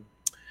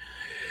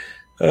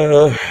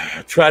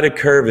try to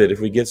curve it. If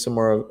we get some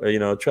more,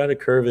 try to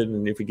curve it.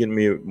 And if we get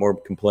me more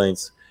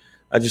complaints,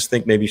 I just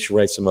think maybe you should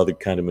write some other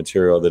kind of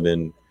material other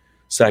than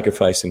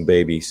sacrificing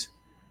babies."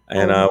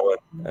 And I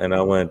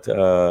went,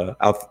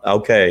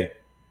 okay,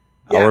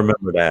 I'll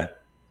remember that.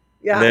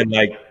 Yeah. And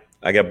then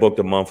I got booked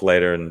a month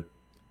later, and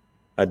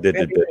I did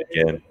the bit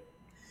again.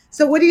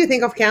 So what do you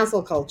think of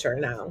cancel culture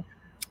now?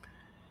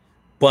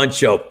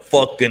 Bunch of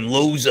fucking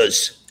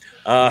losers.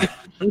 That's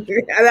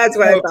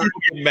what I thought.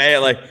 Get mad,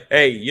 like,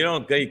 "Hey,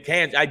 you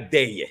can't, I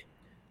dare you."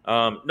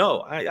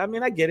 No, I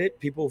mean, I get it.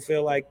 People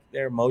feel like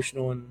they're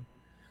emotional, and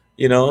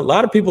a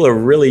lot of people are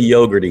really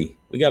yogurty.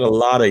 We got a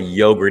lot of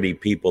yogurty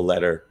people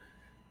that are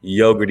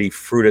yogurty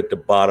fruit at the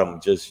bottom,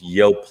 just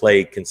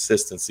play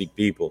consistency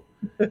people,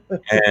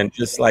 and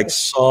just like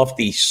soft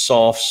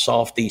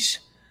softies.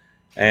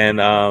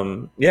 And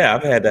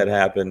I've had that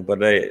happen. But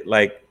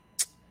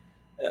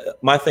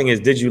my thing is,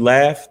 did you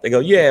laugh? They go,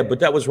 "Yeah,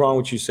 but that was wrong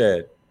what you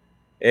said."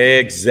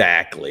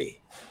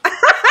 Exactly.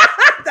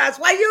 That's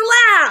why you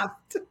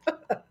laughed.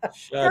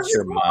 Shut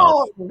your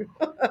mouth.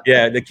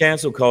 Yeah, the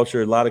cancel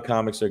culture, a lot of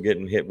comics are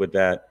getting hit with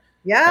that.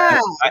 Yeah.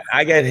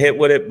 I get hit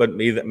with it, but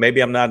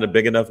maybe I'm not a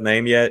big enough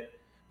name yet.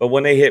 But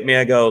when they hit me,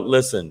 I go,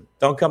 listen,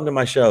 don't come to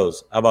my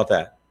shows. How about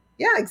that?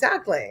 Yeah,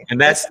 exactly.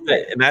 And that's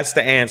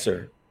the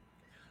answer.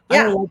 I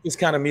Yeah. don't like this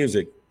kind of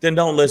music. Then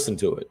don't listen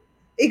to it.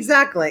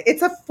 Exactly.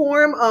 It's a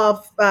form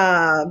of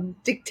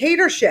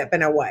dictatorship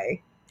in a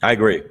way. I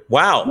agree.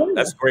 Wow. Yeah.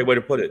 That's a great way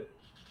to put it.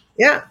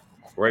 Yeah.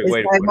 Great It's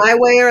way to like put my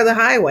it. way or the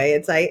highway.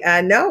 It's like,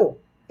 no.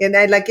 And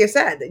then, like you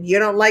said, you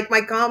don't like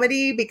my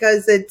comedy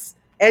because it's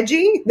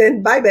edgy,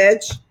 then bye,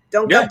 bitch.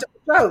 Don't come to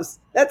the shows.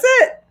 That's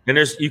it. And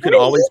you can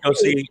always go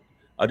see,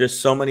 there's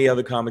so many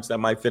other comics that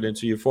might fit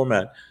into your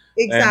format.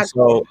 Exactly. And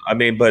so, I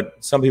mean, but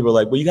some people are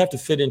like, well, you have to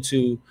fit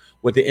into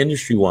what the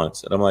industry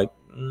wants. And I'm like,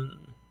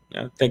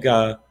 I think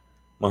I'm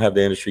going to have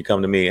the industry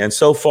come to me. And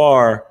so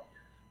far,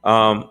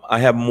 I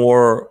have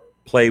more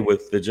play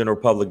with the general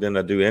public than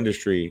I do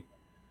industry.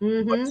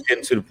 Mm-hmm. But it's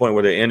getting to the point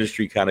where the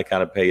industry kind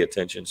of pay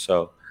attention.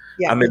 So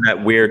yeah. I'm in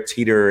that weird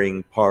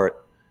teetering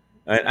part.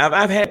 And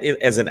I've had,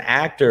 as an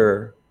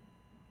actor,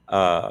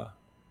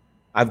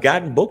 I've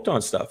gotten booked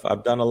on stuff.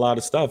 I've done a lot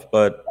of stuff,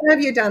 but what have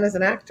you done as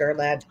an actor,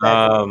 lad?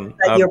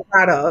 That you're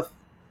proud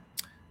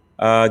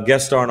of?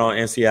 Guest starring on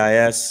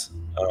NCIS,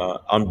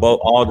 on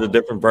all the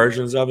different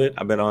versions of it.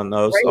 I've been on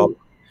those, all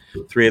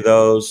 3 of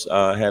those.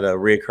 Had a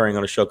reoccurring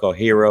on a show called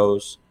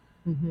Heroes.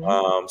 Mm-hmm.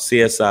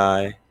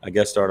 CSI. I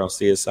guest starred on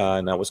CSI,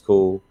 and that was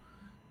cool.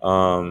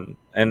 And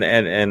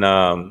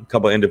a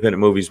couple of independent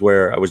movies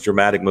where I was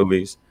dramatic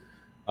movies.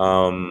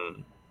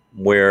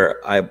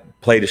 Where I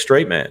played a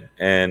straight man,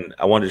 and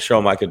I wanted to show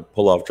him I could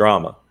pull off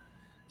drama.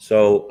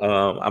 So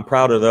I'm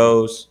proud of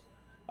those.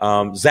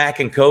 Zach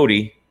and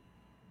Cody,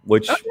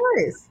 which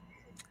nice.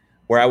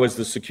 Where I was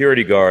the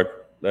security guard.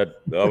 I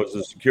was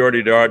the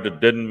security guard that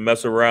didn't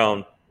mess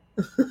around.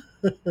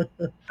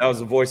 That was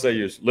the voice I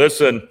used.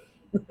 Listen,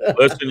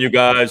 you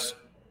guys.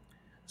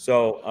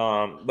 So,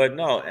 but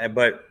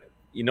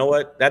you know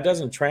what? That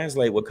doesn't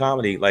translate with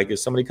comedy. Like if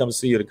somebody comes to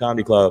see you at a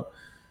comedy club.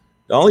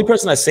 The only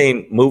person I've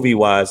seen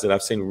movie-wise that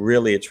I've seen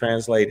really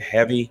translate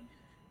heavy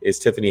is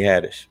Tiffany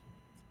Haddish.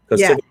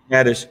 Because Tiffany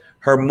Haddish,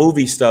 her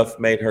movie stuff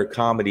made her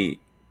comedy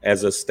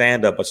as a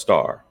stand-up a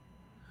star.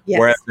 Yes.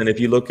 Whereas then if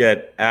you look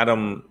at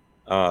Adam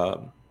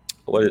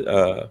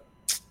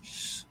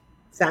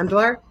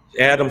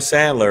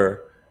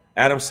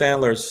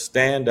Sandler's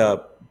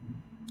stand-up,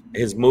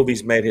 his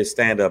movies made his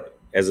stand-up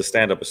as a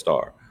stand-up a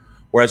star.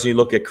 Whereas you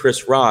look at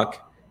Chris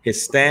Rock,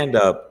 his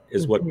stand-up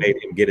is what made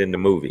him get into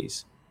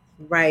movies.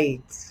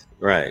 Right.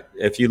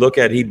 If you look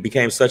at, he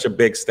became such a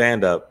big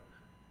stand-up,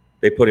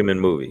 they put him in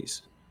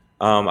movies.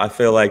 I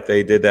feel like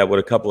they did that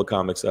with a couple of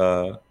comics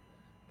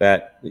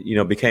that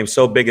became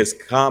so big as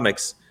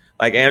comics.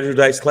 Like Andrew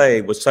Dice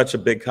Clay was such a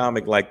big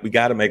comic, like we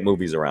got to make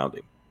movies around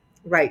him.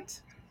 Right.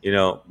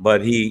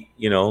 But he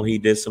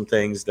did some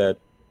things that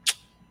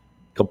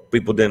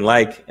people didn't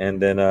like,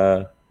 and then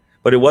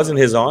but it wasn't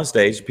his on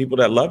stage. People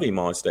that love him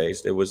on stage,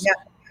 it was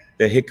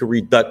the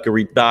hickory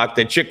dickory dock.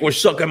 The chick was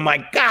sucking my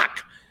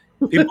cock.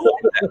 People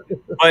liked that,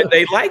 but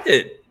they liked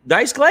it.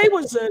 Dice Clay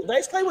was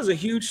a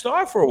huge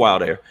star for a while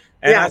there,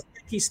 and I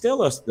think he's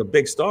still a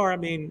big star. I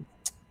mean,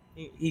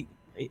 he's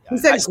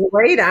a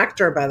great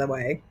actor, by the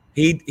way.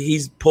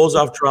 He pulls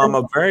off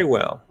drama very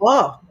well.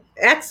 Oh,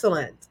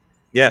 excellent!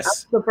 Yes, I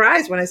was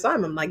surprised when I saw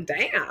him. I'm like,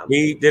 damn.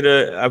 He did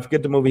I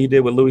forget the movie he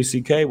did with Louis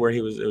C.K. where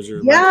it was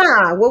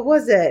what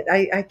was it?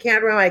 I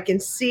can't remember. I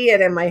can see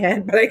it in my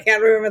head, but I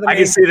can't remember the name. I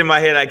can see it in my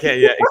head. I can't.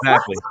 Yeah,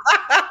 exactly.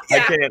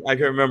 I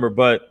can remember,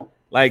 but.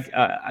 Like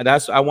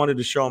I wanted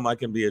to show him I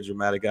can be a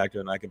dramatic actor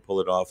and I can pull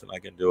it off and I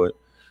can do it.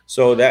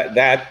 So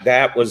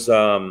that was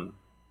but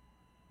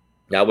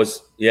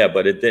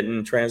it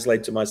didn't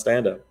translate to my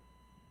stand-up.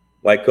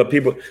 Like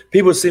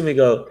people see me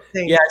go,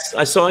 yes,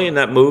 I saw you in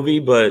that movie,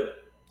 but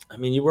I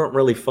mean you weren't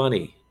really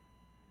funny.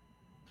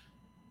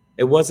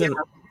 It wasn't.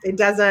 It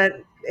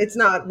doesn't. It's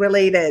not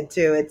related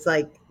to. It's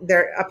like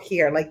they're up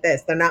here like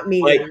this. They're not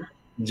meeting. Like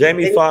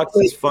Jamie Foxx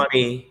is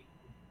funny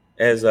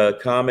as a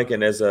comic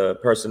and as a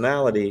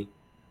personality.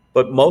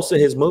 But most of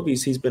his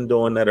movies he's been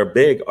doing that are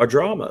big are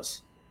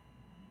dramas.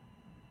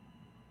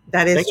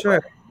 That is true.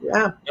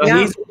 Yeah.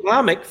 He's a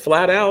comic,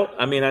 flat out.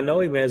 I mean, I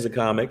know him as a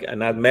comic,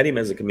 and I've met him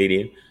as a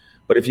comedian.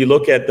 But if you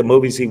look at the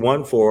movies he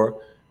won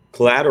for,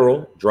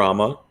 Collateral,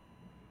 drama.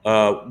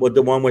 With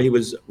the one where he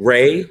was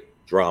Ray,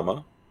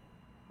 drama.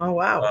 Oh,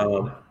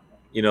 wow.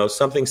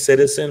 Something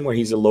Citizen, where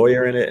he's a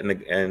lawyer in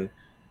it,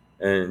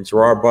 and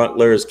Gerard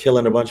Butler is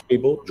killing a bunch of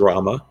people,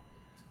 drama.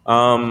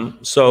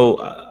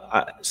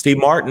 Steve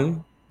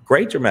Martin,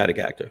 great dramatic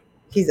actor.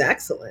 He's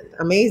excellent.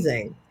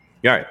 Amazing.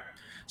 Yeah. Right.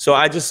 So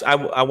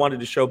I wanted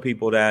to show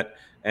people that,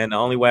 and the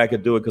only way I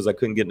could do it, because I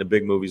couldn't get into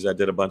big movies, I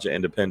did a bunch of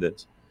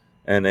independents.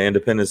 And the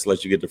independents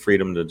lets you get the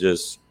freedom to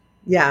just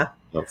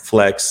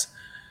flex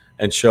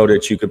and show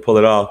that you could pull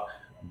it off.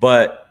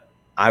 But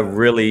I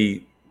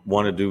really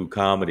want to do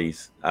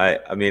comedies.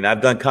 I mean,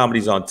 I've done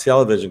comedies on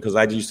television because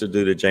I used to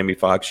do the Jamie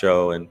Foxx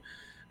show, and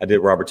I did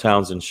Robert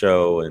Townsend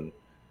show, and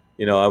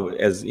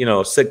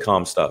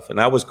sitcom stuff, and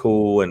that was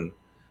cool, and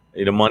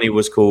money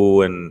was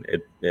cool, and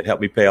it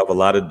helped me pay off a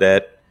lot of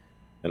debt,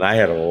 and I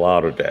had a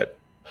lot of debt,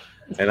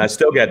 and I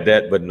still got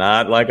debt, but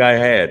not like I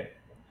had.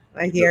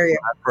 I hear you.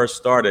 When I first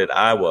started,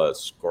 I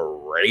was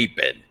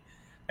scraping.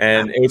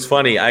 And it was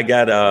funny. I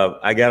got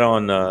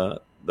on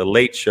the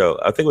Late Show.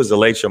 I think it was the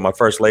Late Show, my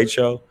first Late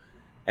Show.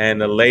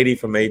 And the lady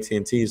from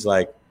AT&T is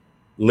like,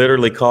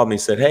 literally called me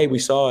and said, "Hey, we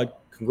saw it.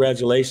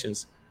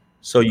 Congratulations.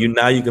 So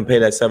now you can pay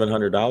that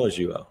 $700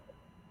 you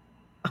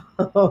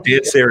owe."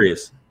 Dead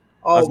serious.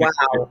 Oh,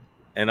 wow.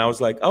 And I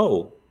was like,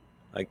 "Oh,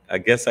 I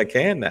guess I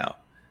can now."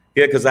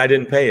 Yeah, because I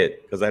didn't pay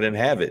it because I didn't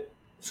have it.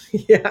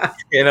 Yeah.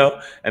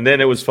 And then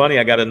it was funny.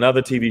 I got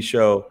another TV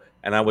show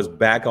and I was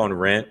back on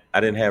rent. I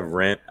didn't have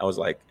rent. I was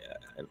like,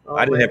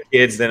 I didn't have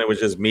kids. Then it was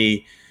just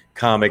me,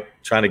 comic,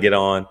 trying to get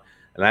on.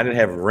 And I didn't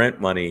have rent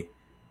money.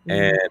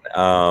 And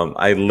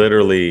I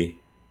literally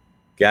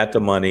got the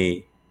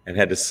money and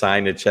had to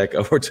sign the check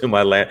over to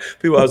my land.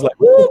 People, I was like,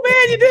 "Woo,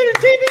 man, you did a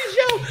TV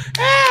show.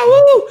 Ah,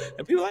 woo."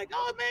 And people were like,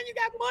 "Oh, man, you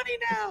got money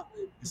now."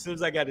 As soon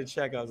as I got the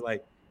check, I was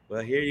like,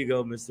 "Well, here you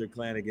go, Mr.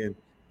 Clanigan.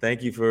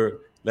 Thank you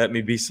for letting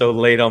me be so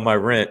late on my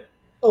rent."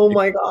 Oh,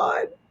 my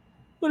God.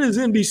 "What is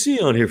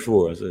NBC on here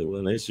for?" I said,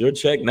 "Well, it's your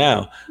check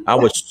now." I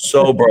was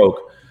so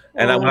broke.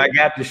 And when I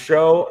got the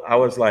show, I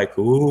was like,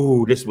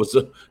 "Ooh,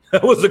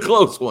 that was a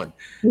close one."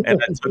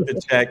 And I took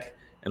the check,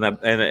 and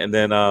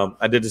then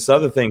I did this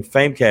other thing,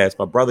 Famecast.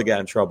 My brother got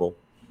in trouble,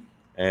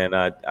 and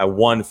I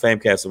won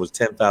Famecast. It was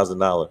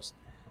 $10,000,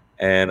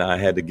 and I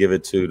had to give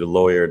it to the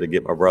lawyer to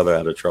get my brother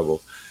out of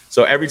trouble.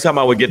 So every time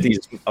I would get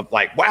these, I'm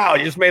like, "Wow,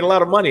 you just made a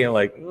lot of money." I'm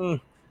like,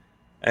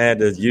 I had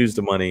to use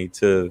the money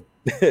to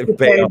pay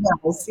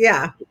bills.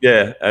 Yeah.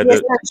 Yeah.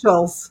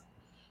 Essentials.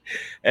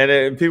 And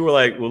then people were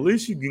like, "Well, at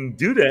least you can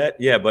do that."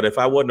 Yeah, but if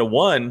I wouldn't have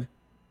won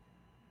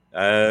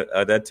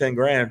that 10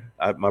 grand,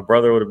 my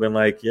brother would have been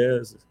like,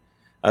 "Yes,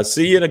 I'll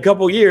see you in a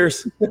couple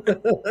years.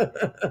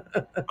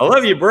 I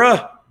love you,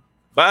 bruh.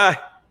 Bye."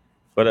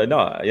 But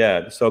no,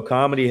 yeah. So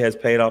comedy has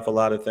paid off a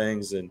lot of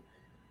things, and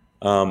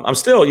I'm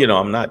still,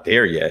 I'm not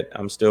there yet.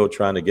 I'm still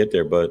trying to get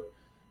there, but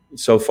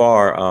so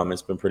far,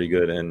 it's been pretty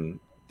good. And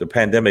the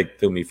pandemic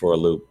threw me for a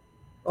loop.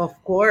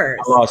 Of course.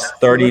 I lost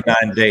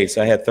 39 dates.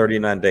 I had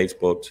 39 dates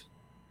booked.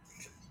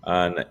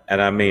 And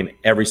I mean,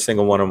 every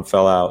single one of them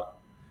fell out.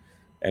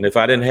 And if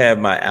I didn't have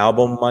my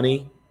album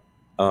money,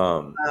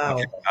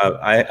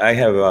 I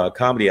have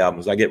comedy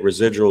albums. I get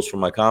residuals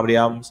from my comedy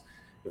albums.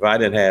 If I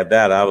didn't have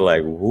that, I was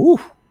like, "Woo."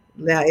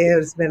 Yeah,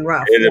 it's been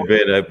rough. It'd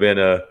have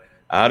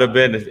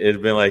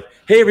been like,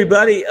 "Hey,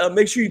 everybody,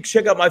 make sure you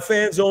check out my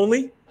fans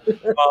only."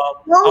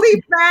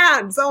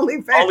 OnlyFans.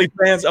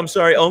 I'm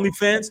sorry,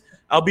 OnlyFans.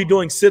 I'll be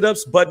doing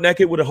sit-ups butt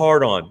naked with a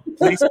heart on.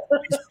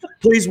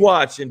 Please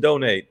watch and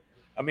donate.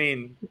 I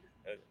mean,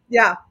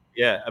 yeah.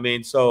 I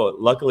mean, so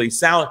luckily,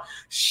 shout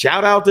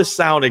out to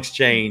Sound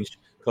Exchange,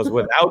 because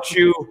without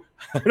you,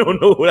 I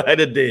don't know what I'd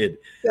have did.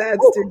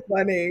 That's too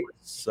funny.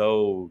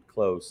 So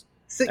close.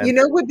 So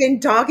we've been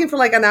talking for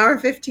like an hour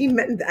and 15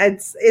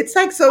 minutes. It's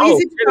like so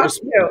easy to talk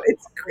to you.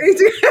 It's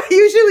crazy. I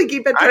usually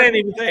keep it. I didn't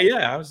even say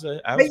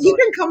but you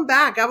can come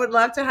back. I would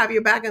love to have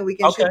you back, and we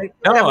can. Okay.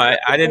 No, I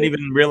didn't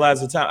even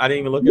realize the time. I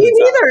didn't even look at the time.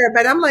 Me neither.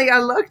 But I'm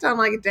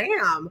like,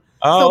 damn.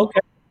 Oh, okay.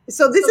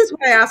 So this is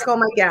what I ask all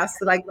my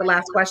guests, like the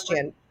last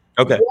question.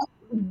 Okay.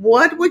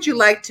 What would you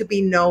like to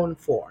be known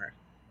for?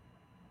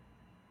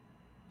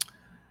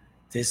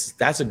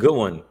 That's a good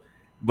one.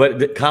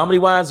 But comedy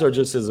wise, or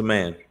just as a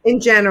man?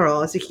 In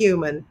general, as a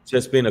human.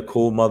 Just being a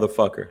cool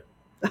motherfucker.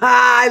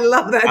 I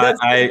love that.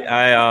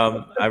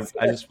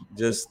 I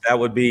just that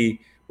would be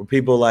where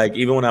people like,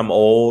 even when I'm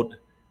old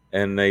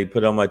and they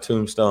put on my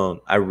tombstone,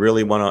 I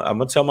really want to. I'm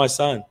gonna tell my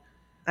son.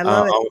 I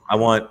love it. I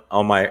want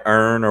on my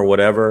urn or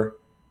whatever.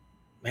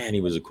 Man,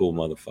 he was a cool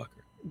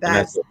motherfucker.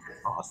 That's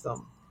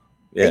awesome.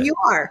 Yeah, and you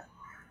are.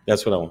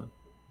 That's what I want.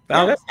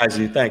 Oh, that's nice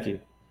of you. Thank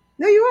you.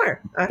 No, you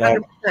are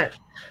 100%. I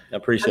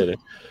appreciate it.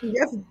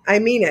 Yes, I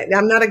mean it.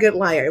 I'm not a good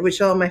liar. It would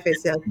show on my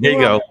face. Yeah. There you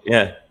go.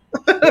 Yeah.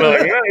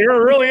 Well, yeah, you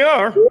really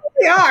are. You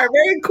really are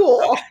very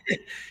cool.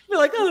 You're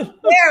like, oh,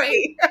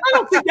 very. I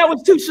don't think that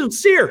was too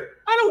sincere.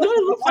 I don't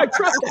know if I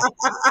trust it.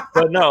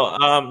 But no,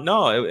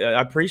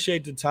 I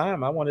appreciate the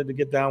time. I wanted to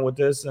get down with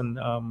this, and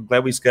I'm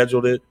glad we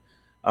scheduled it.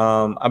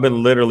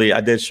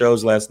 I did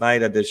shows last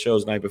night. I did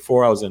shows the night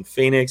before. I was in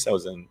Phoenix. I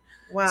was in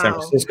San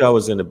Francisco. I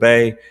was in the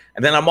Bay,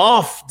 and then I'm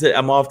off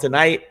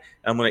tonight.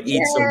 I'm going to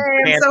eat some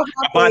Panda.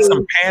 I bought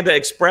some Panda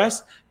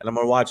Express, and I'm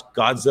going to watch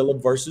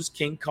Godzilla versus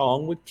King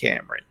Kong with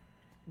Cameron.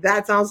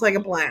 That sounds like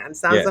a plan.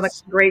 Sounds like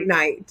a great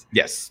night.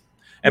 Yes.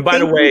 And by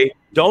the way,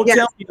 don't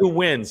tell me who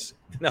wins.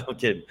 No, I'm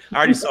kidding. I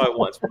already saw it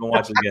once. We're going to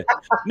watch it again.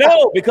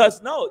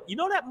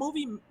 That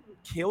movie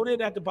killed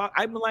it at the bottom.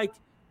 I'm like,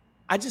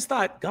 I just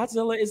thought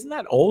Godzilla, isn't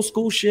that old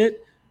school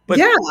shit? But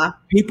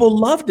people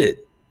loved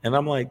it. And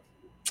I'm like,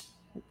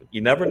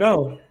 you never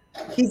know.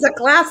 He's a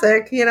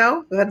classic,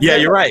 Godzilla. Yeah,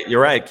 you're right.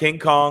 You're right. King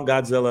Kong,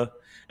 Godzilla.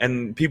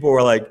 And people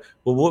were like,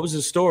 well, what was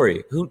the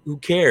story? Who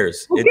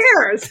cares? Who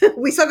cares?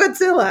 We saw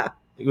Godzilla.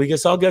 We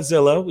saw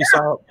Godzilla. We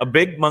saw a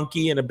big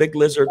monkey and a big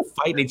lizard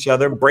fighting each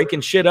other and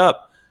breaking shit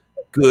up.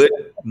 Good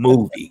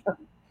movie.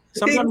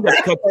 Sometimes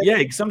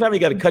you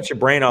got to cut your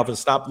brain off and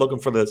stop looking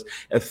for this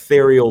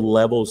ethereal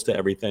levels to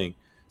everything.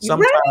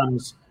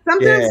 Sometimes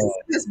Sometimes Yeah.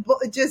 it's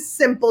just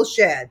simple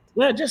shit.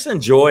 Yeah, just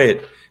enjoy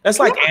it. That's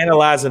like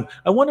analyzing.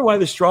 I wonder why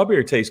the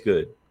strawberry tastes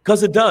good.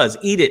 Because it does.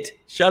 Eat it.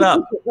 Shut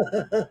up.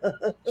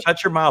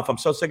 Shut your mouth. I'm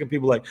so sick of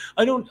people like,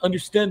 I don't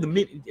understand the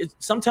meat.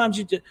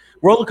 Sometimes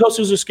roller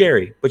coasters are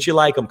scary, but you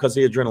like them because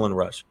the adrenaline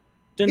rush.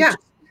 Then Yeah. just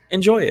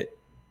enjoy it.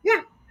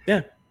 Yeah.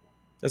 Yeah.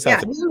 That's how I Yeah.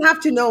 feel. You don't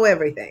have to know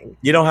everything.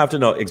 You don't have to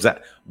know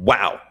exactly.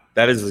 Wow.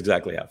 That is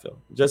exactly how I feel.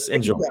 Just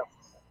enjoy it.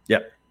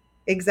 Yep.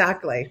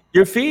 Exactly.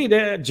 Your feed,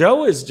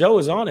 Joe is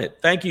on it.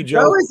 Thank you,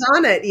 Joe. Joe is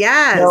on it.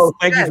 Yes. Joe,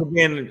 thank you for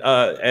being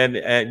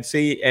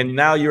and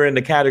now you're in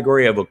the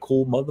category of a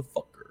cool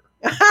motherfucker.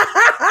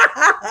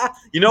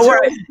 You know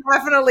what?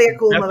 Definitely a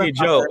cool motherfucker.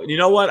 Joe. You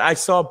know what? I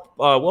saw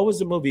what was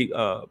the movie?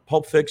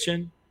 Pulp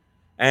Fiction,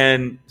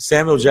 and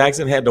Samuel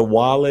Jackson had the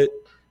wallet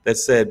that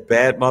said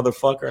 "bad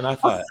motherfucker," and I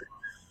thought,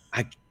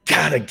 I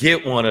gotta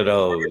get one of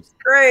those. That's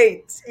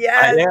great.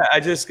 Yes. I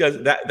just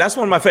because that's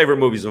one of my favorite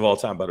movies of all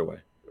time, by the way.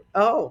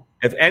 Oh.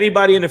 If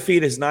anybody in the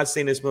feed has not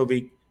seen this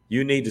movie,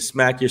 you need to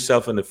smack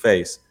yourself in the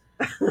face.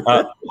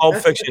 Pulp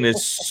Fiction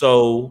is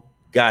so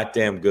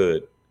goddamn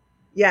good.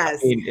 Yes.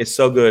 I mean, it's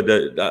so good.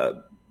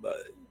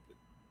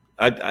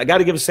 I got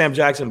to give it to Sam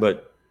Jackson,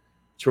 but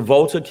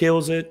Travolta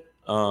kills it.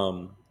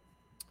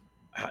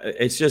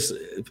 It's just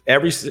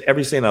every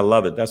scene. I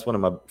love it. That's one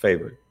of my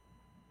favorite.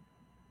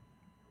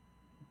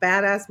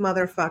 Badass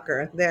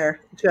motherfucker. There,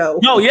 Joe.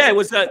 No, yeah, it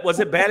was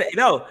it bad?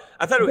 No,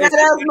 I thought it was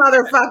badass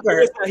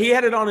motherfucker. He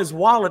had it on his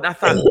wallet. I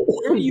thought,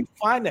 where do you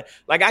find that?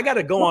 Like, I got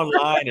to go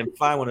online and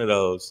find one of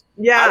those.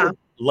 Yeah, I would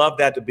love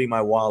that to be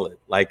my wallet.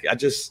 Like,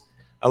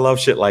 I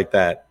love shit like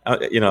that.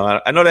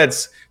 I know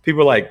that's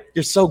people are like,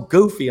 you're so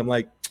goofy. I'm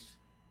like,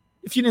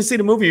 if you didn't see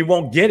the movie, you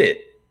won't get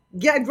it.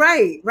 Yeah,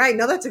 right.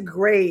 No, that's a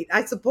great.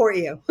 I support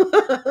you.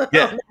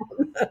 Yeah,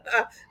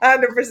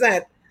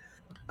 100%.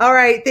 All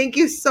right. Thank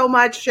you so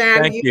much,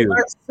 Shan. Thank you.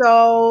 Are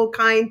so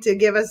kind to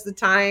give us the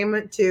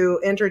time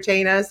to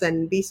entertain us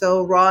and be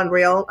so raw and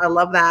real. I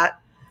love that.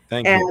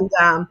 Thank you.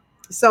 And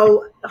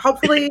so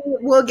hopefully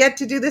we'll get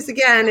to do this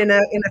again in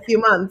a few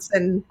months.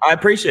 And I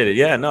appreciate it.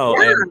 Yeah, no.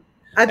 yeah,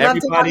 And I'd love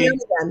to have you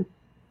again.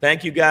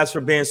 Thank you guys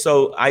for being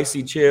so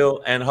icy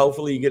chill. And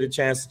hopefully you get a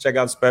chance to check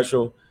out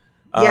special.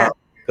 Yeah.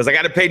 Because I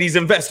got to pay these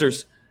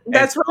investors.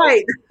 That's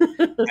right.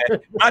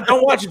 I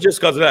don't watch it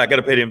just because of that. I got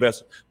to pay the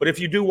investor. But if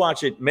you do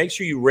watch it, make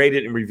sure you rate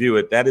it and review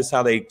it. That is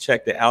how they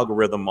check the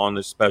algorithm on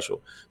this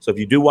special. So if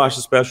you do watch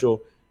the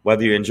special,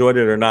 whether you enjoyed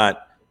it or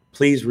not,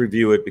 please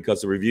review it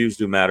because the reviews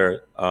do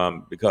matter.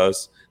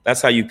 Because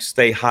that's how you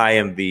stay high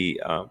in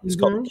the it's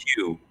called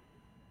queue.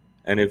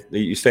 And if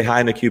you stay high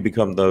in the queue,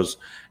 become those.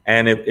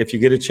 And if you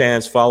get a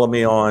chance, follow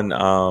me on.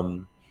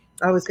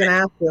 I was going to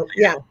ask you.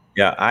 Yeah.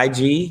 Yeah,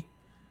 IG.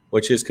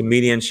 Which is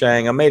Comedian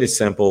Shang. I made it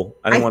simple.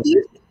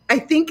 I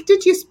think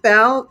did you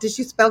spell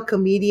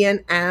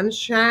comedian and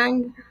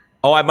Shang?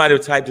 Oh, I might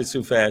have typed it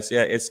too fast.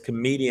 Yeah, it's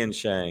Comedian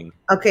Shang.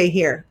 Okay,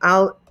 here.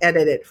 I'll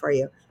edit it for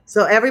you.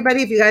 So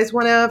everybody, if you guys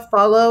want to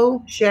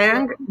follow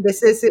Shang,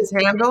 this is his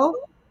handle.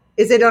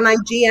 Is it on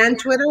IG and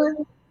Twitter?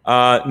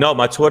 No,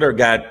 my Twitter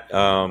got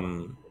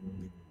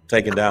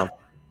taken down.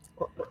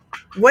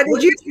 What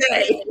did you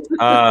say?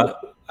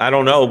 I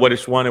don't know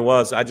which one it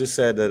was. I just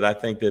said that I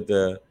think that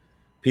the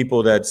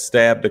people that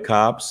stabbed the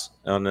cops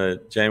on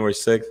the January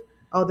 6th,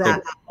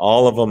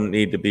 all of them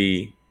need to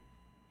be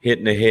hit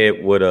in the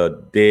head with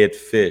a dead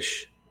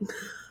fish.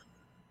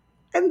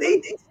 And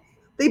they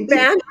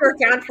banned your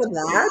account for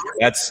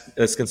that?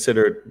 That's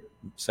considered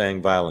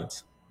saying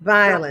violence.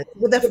 Violence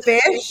with a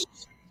fish?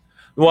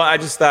 Well, I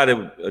just thought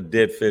a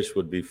dead fish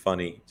would be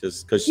funny,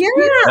 just because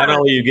not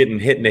only are you getting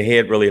hit in the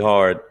head really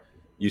hard,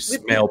 you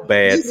smell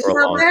bad for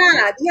a long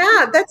time.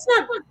 Yeah, that's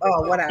not.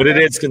 Oh, whatever. But it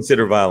is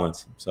considered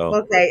violence. So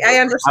okay, I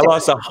understand. I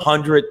lost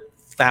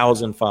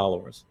 100,000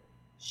 followers.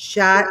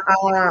 Shut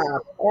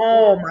up!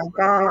 Oh my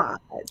god!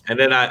 And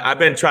then I've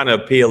been trying to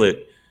appeal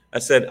it. I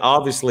said,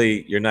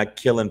 obviously, you're not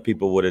killing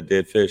people with a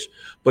dead fish,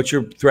 but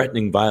you're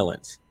threatening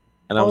violence.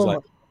 And I was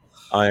like,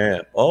 I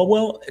am. Oh,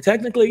 well,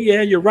 technically,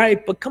 yeah, you're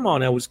right. But come on,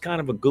 that was kind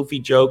of a goofy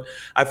joke.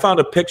 I found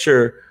a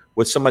picture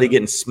with somebody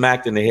getting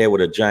smacked in the head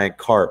with a giant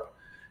carp.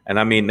 And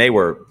I mean, they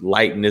were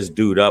lighting this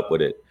dude up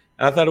with it.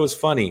 And I thought it was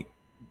funny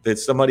that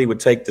somebody would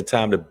take the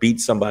time to beat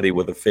somebody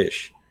with a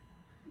fish.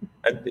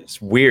 It's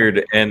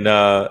weird. And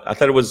I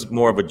thought it was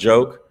more of a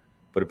joke,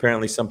 but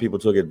apparently some people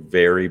took it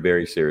very,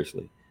 very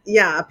seriously.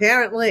 Yeah,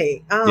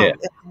 apparently. Yeah.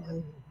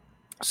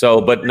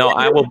 So, but no,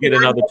 I will get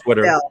another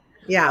Twitter.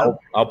 Yeah.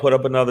 I'll put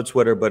up another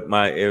Twitter, but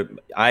my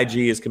IG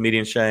is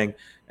Comedian Shang,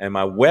 and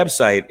my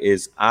website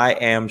is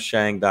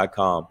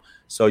iamshang.com.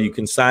 So you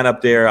can sign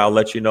up there. I'll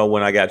let you know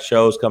when I got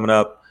shows coming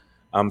up.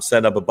 I'm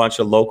setting up a bunch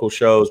of local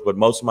shows, but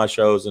most of my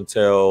shows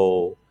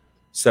until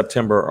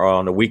September are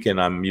on the weekend.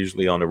 I'm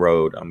usually on the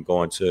road. I'm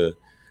going to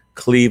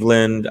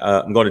Cleveland.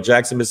 I'm going to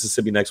Jackson,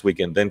 Mississippi next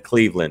weekend, then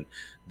Cleveland,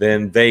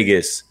 then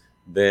Vegas,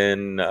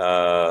 then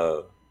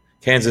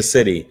Kansas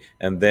City,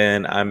 and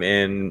then I'm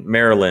in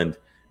Maryland,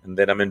 and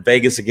then I'm in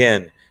Vegas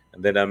again,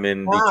 and then I'm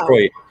in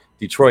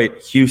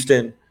Detroit,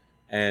 Houston,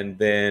 and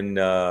then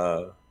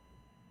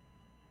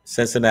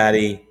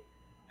Cincinnati,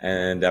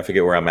 and I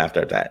forget where I'm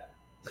after that.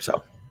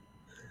 So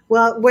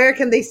Well, where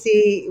can they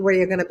see where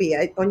you're going to be?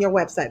 On your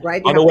website,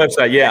 right? on the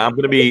website, yeah, I'm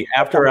going to be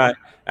after I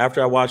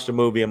watch the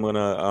movie. I'm going to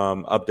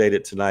update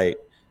it tonight.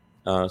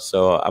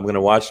 So I'm going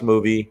to watch the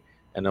movie,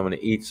 and I'm going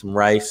to eat some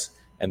rice,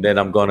 and then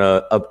I'm going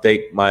to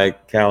update my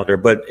calendar.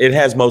 But it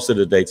has most of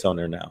the dates on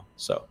there now.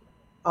 So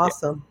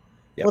awesome.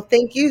 Yeah. Well,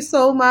 thank you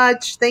so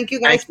much. Thank you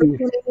guys for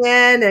tuning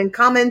in and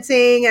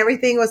commenting.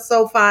 Everything was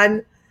so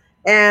fun.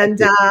 And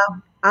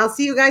I'll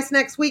see you guys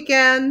next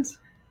weekend.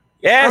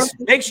 Yes,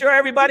 make sure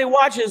everybody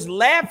watches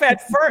Laugh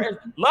at First,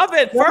 Love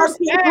at First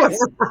Laugh.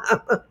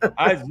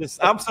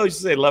 I'm so used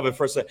to say Love at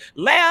First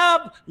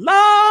Laugh.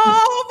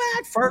 Love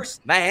at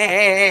First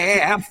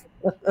Laugh.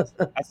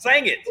 I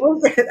sang it.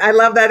 I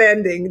love that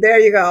ending. There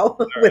you go.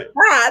 With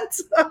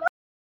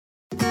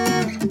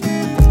that.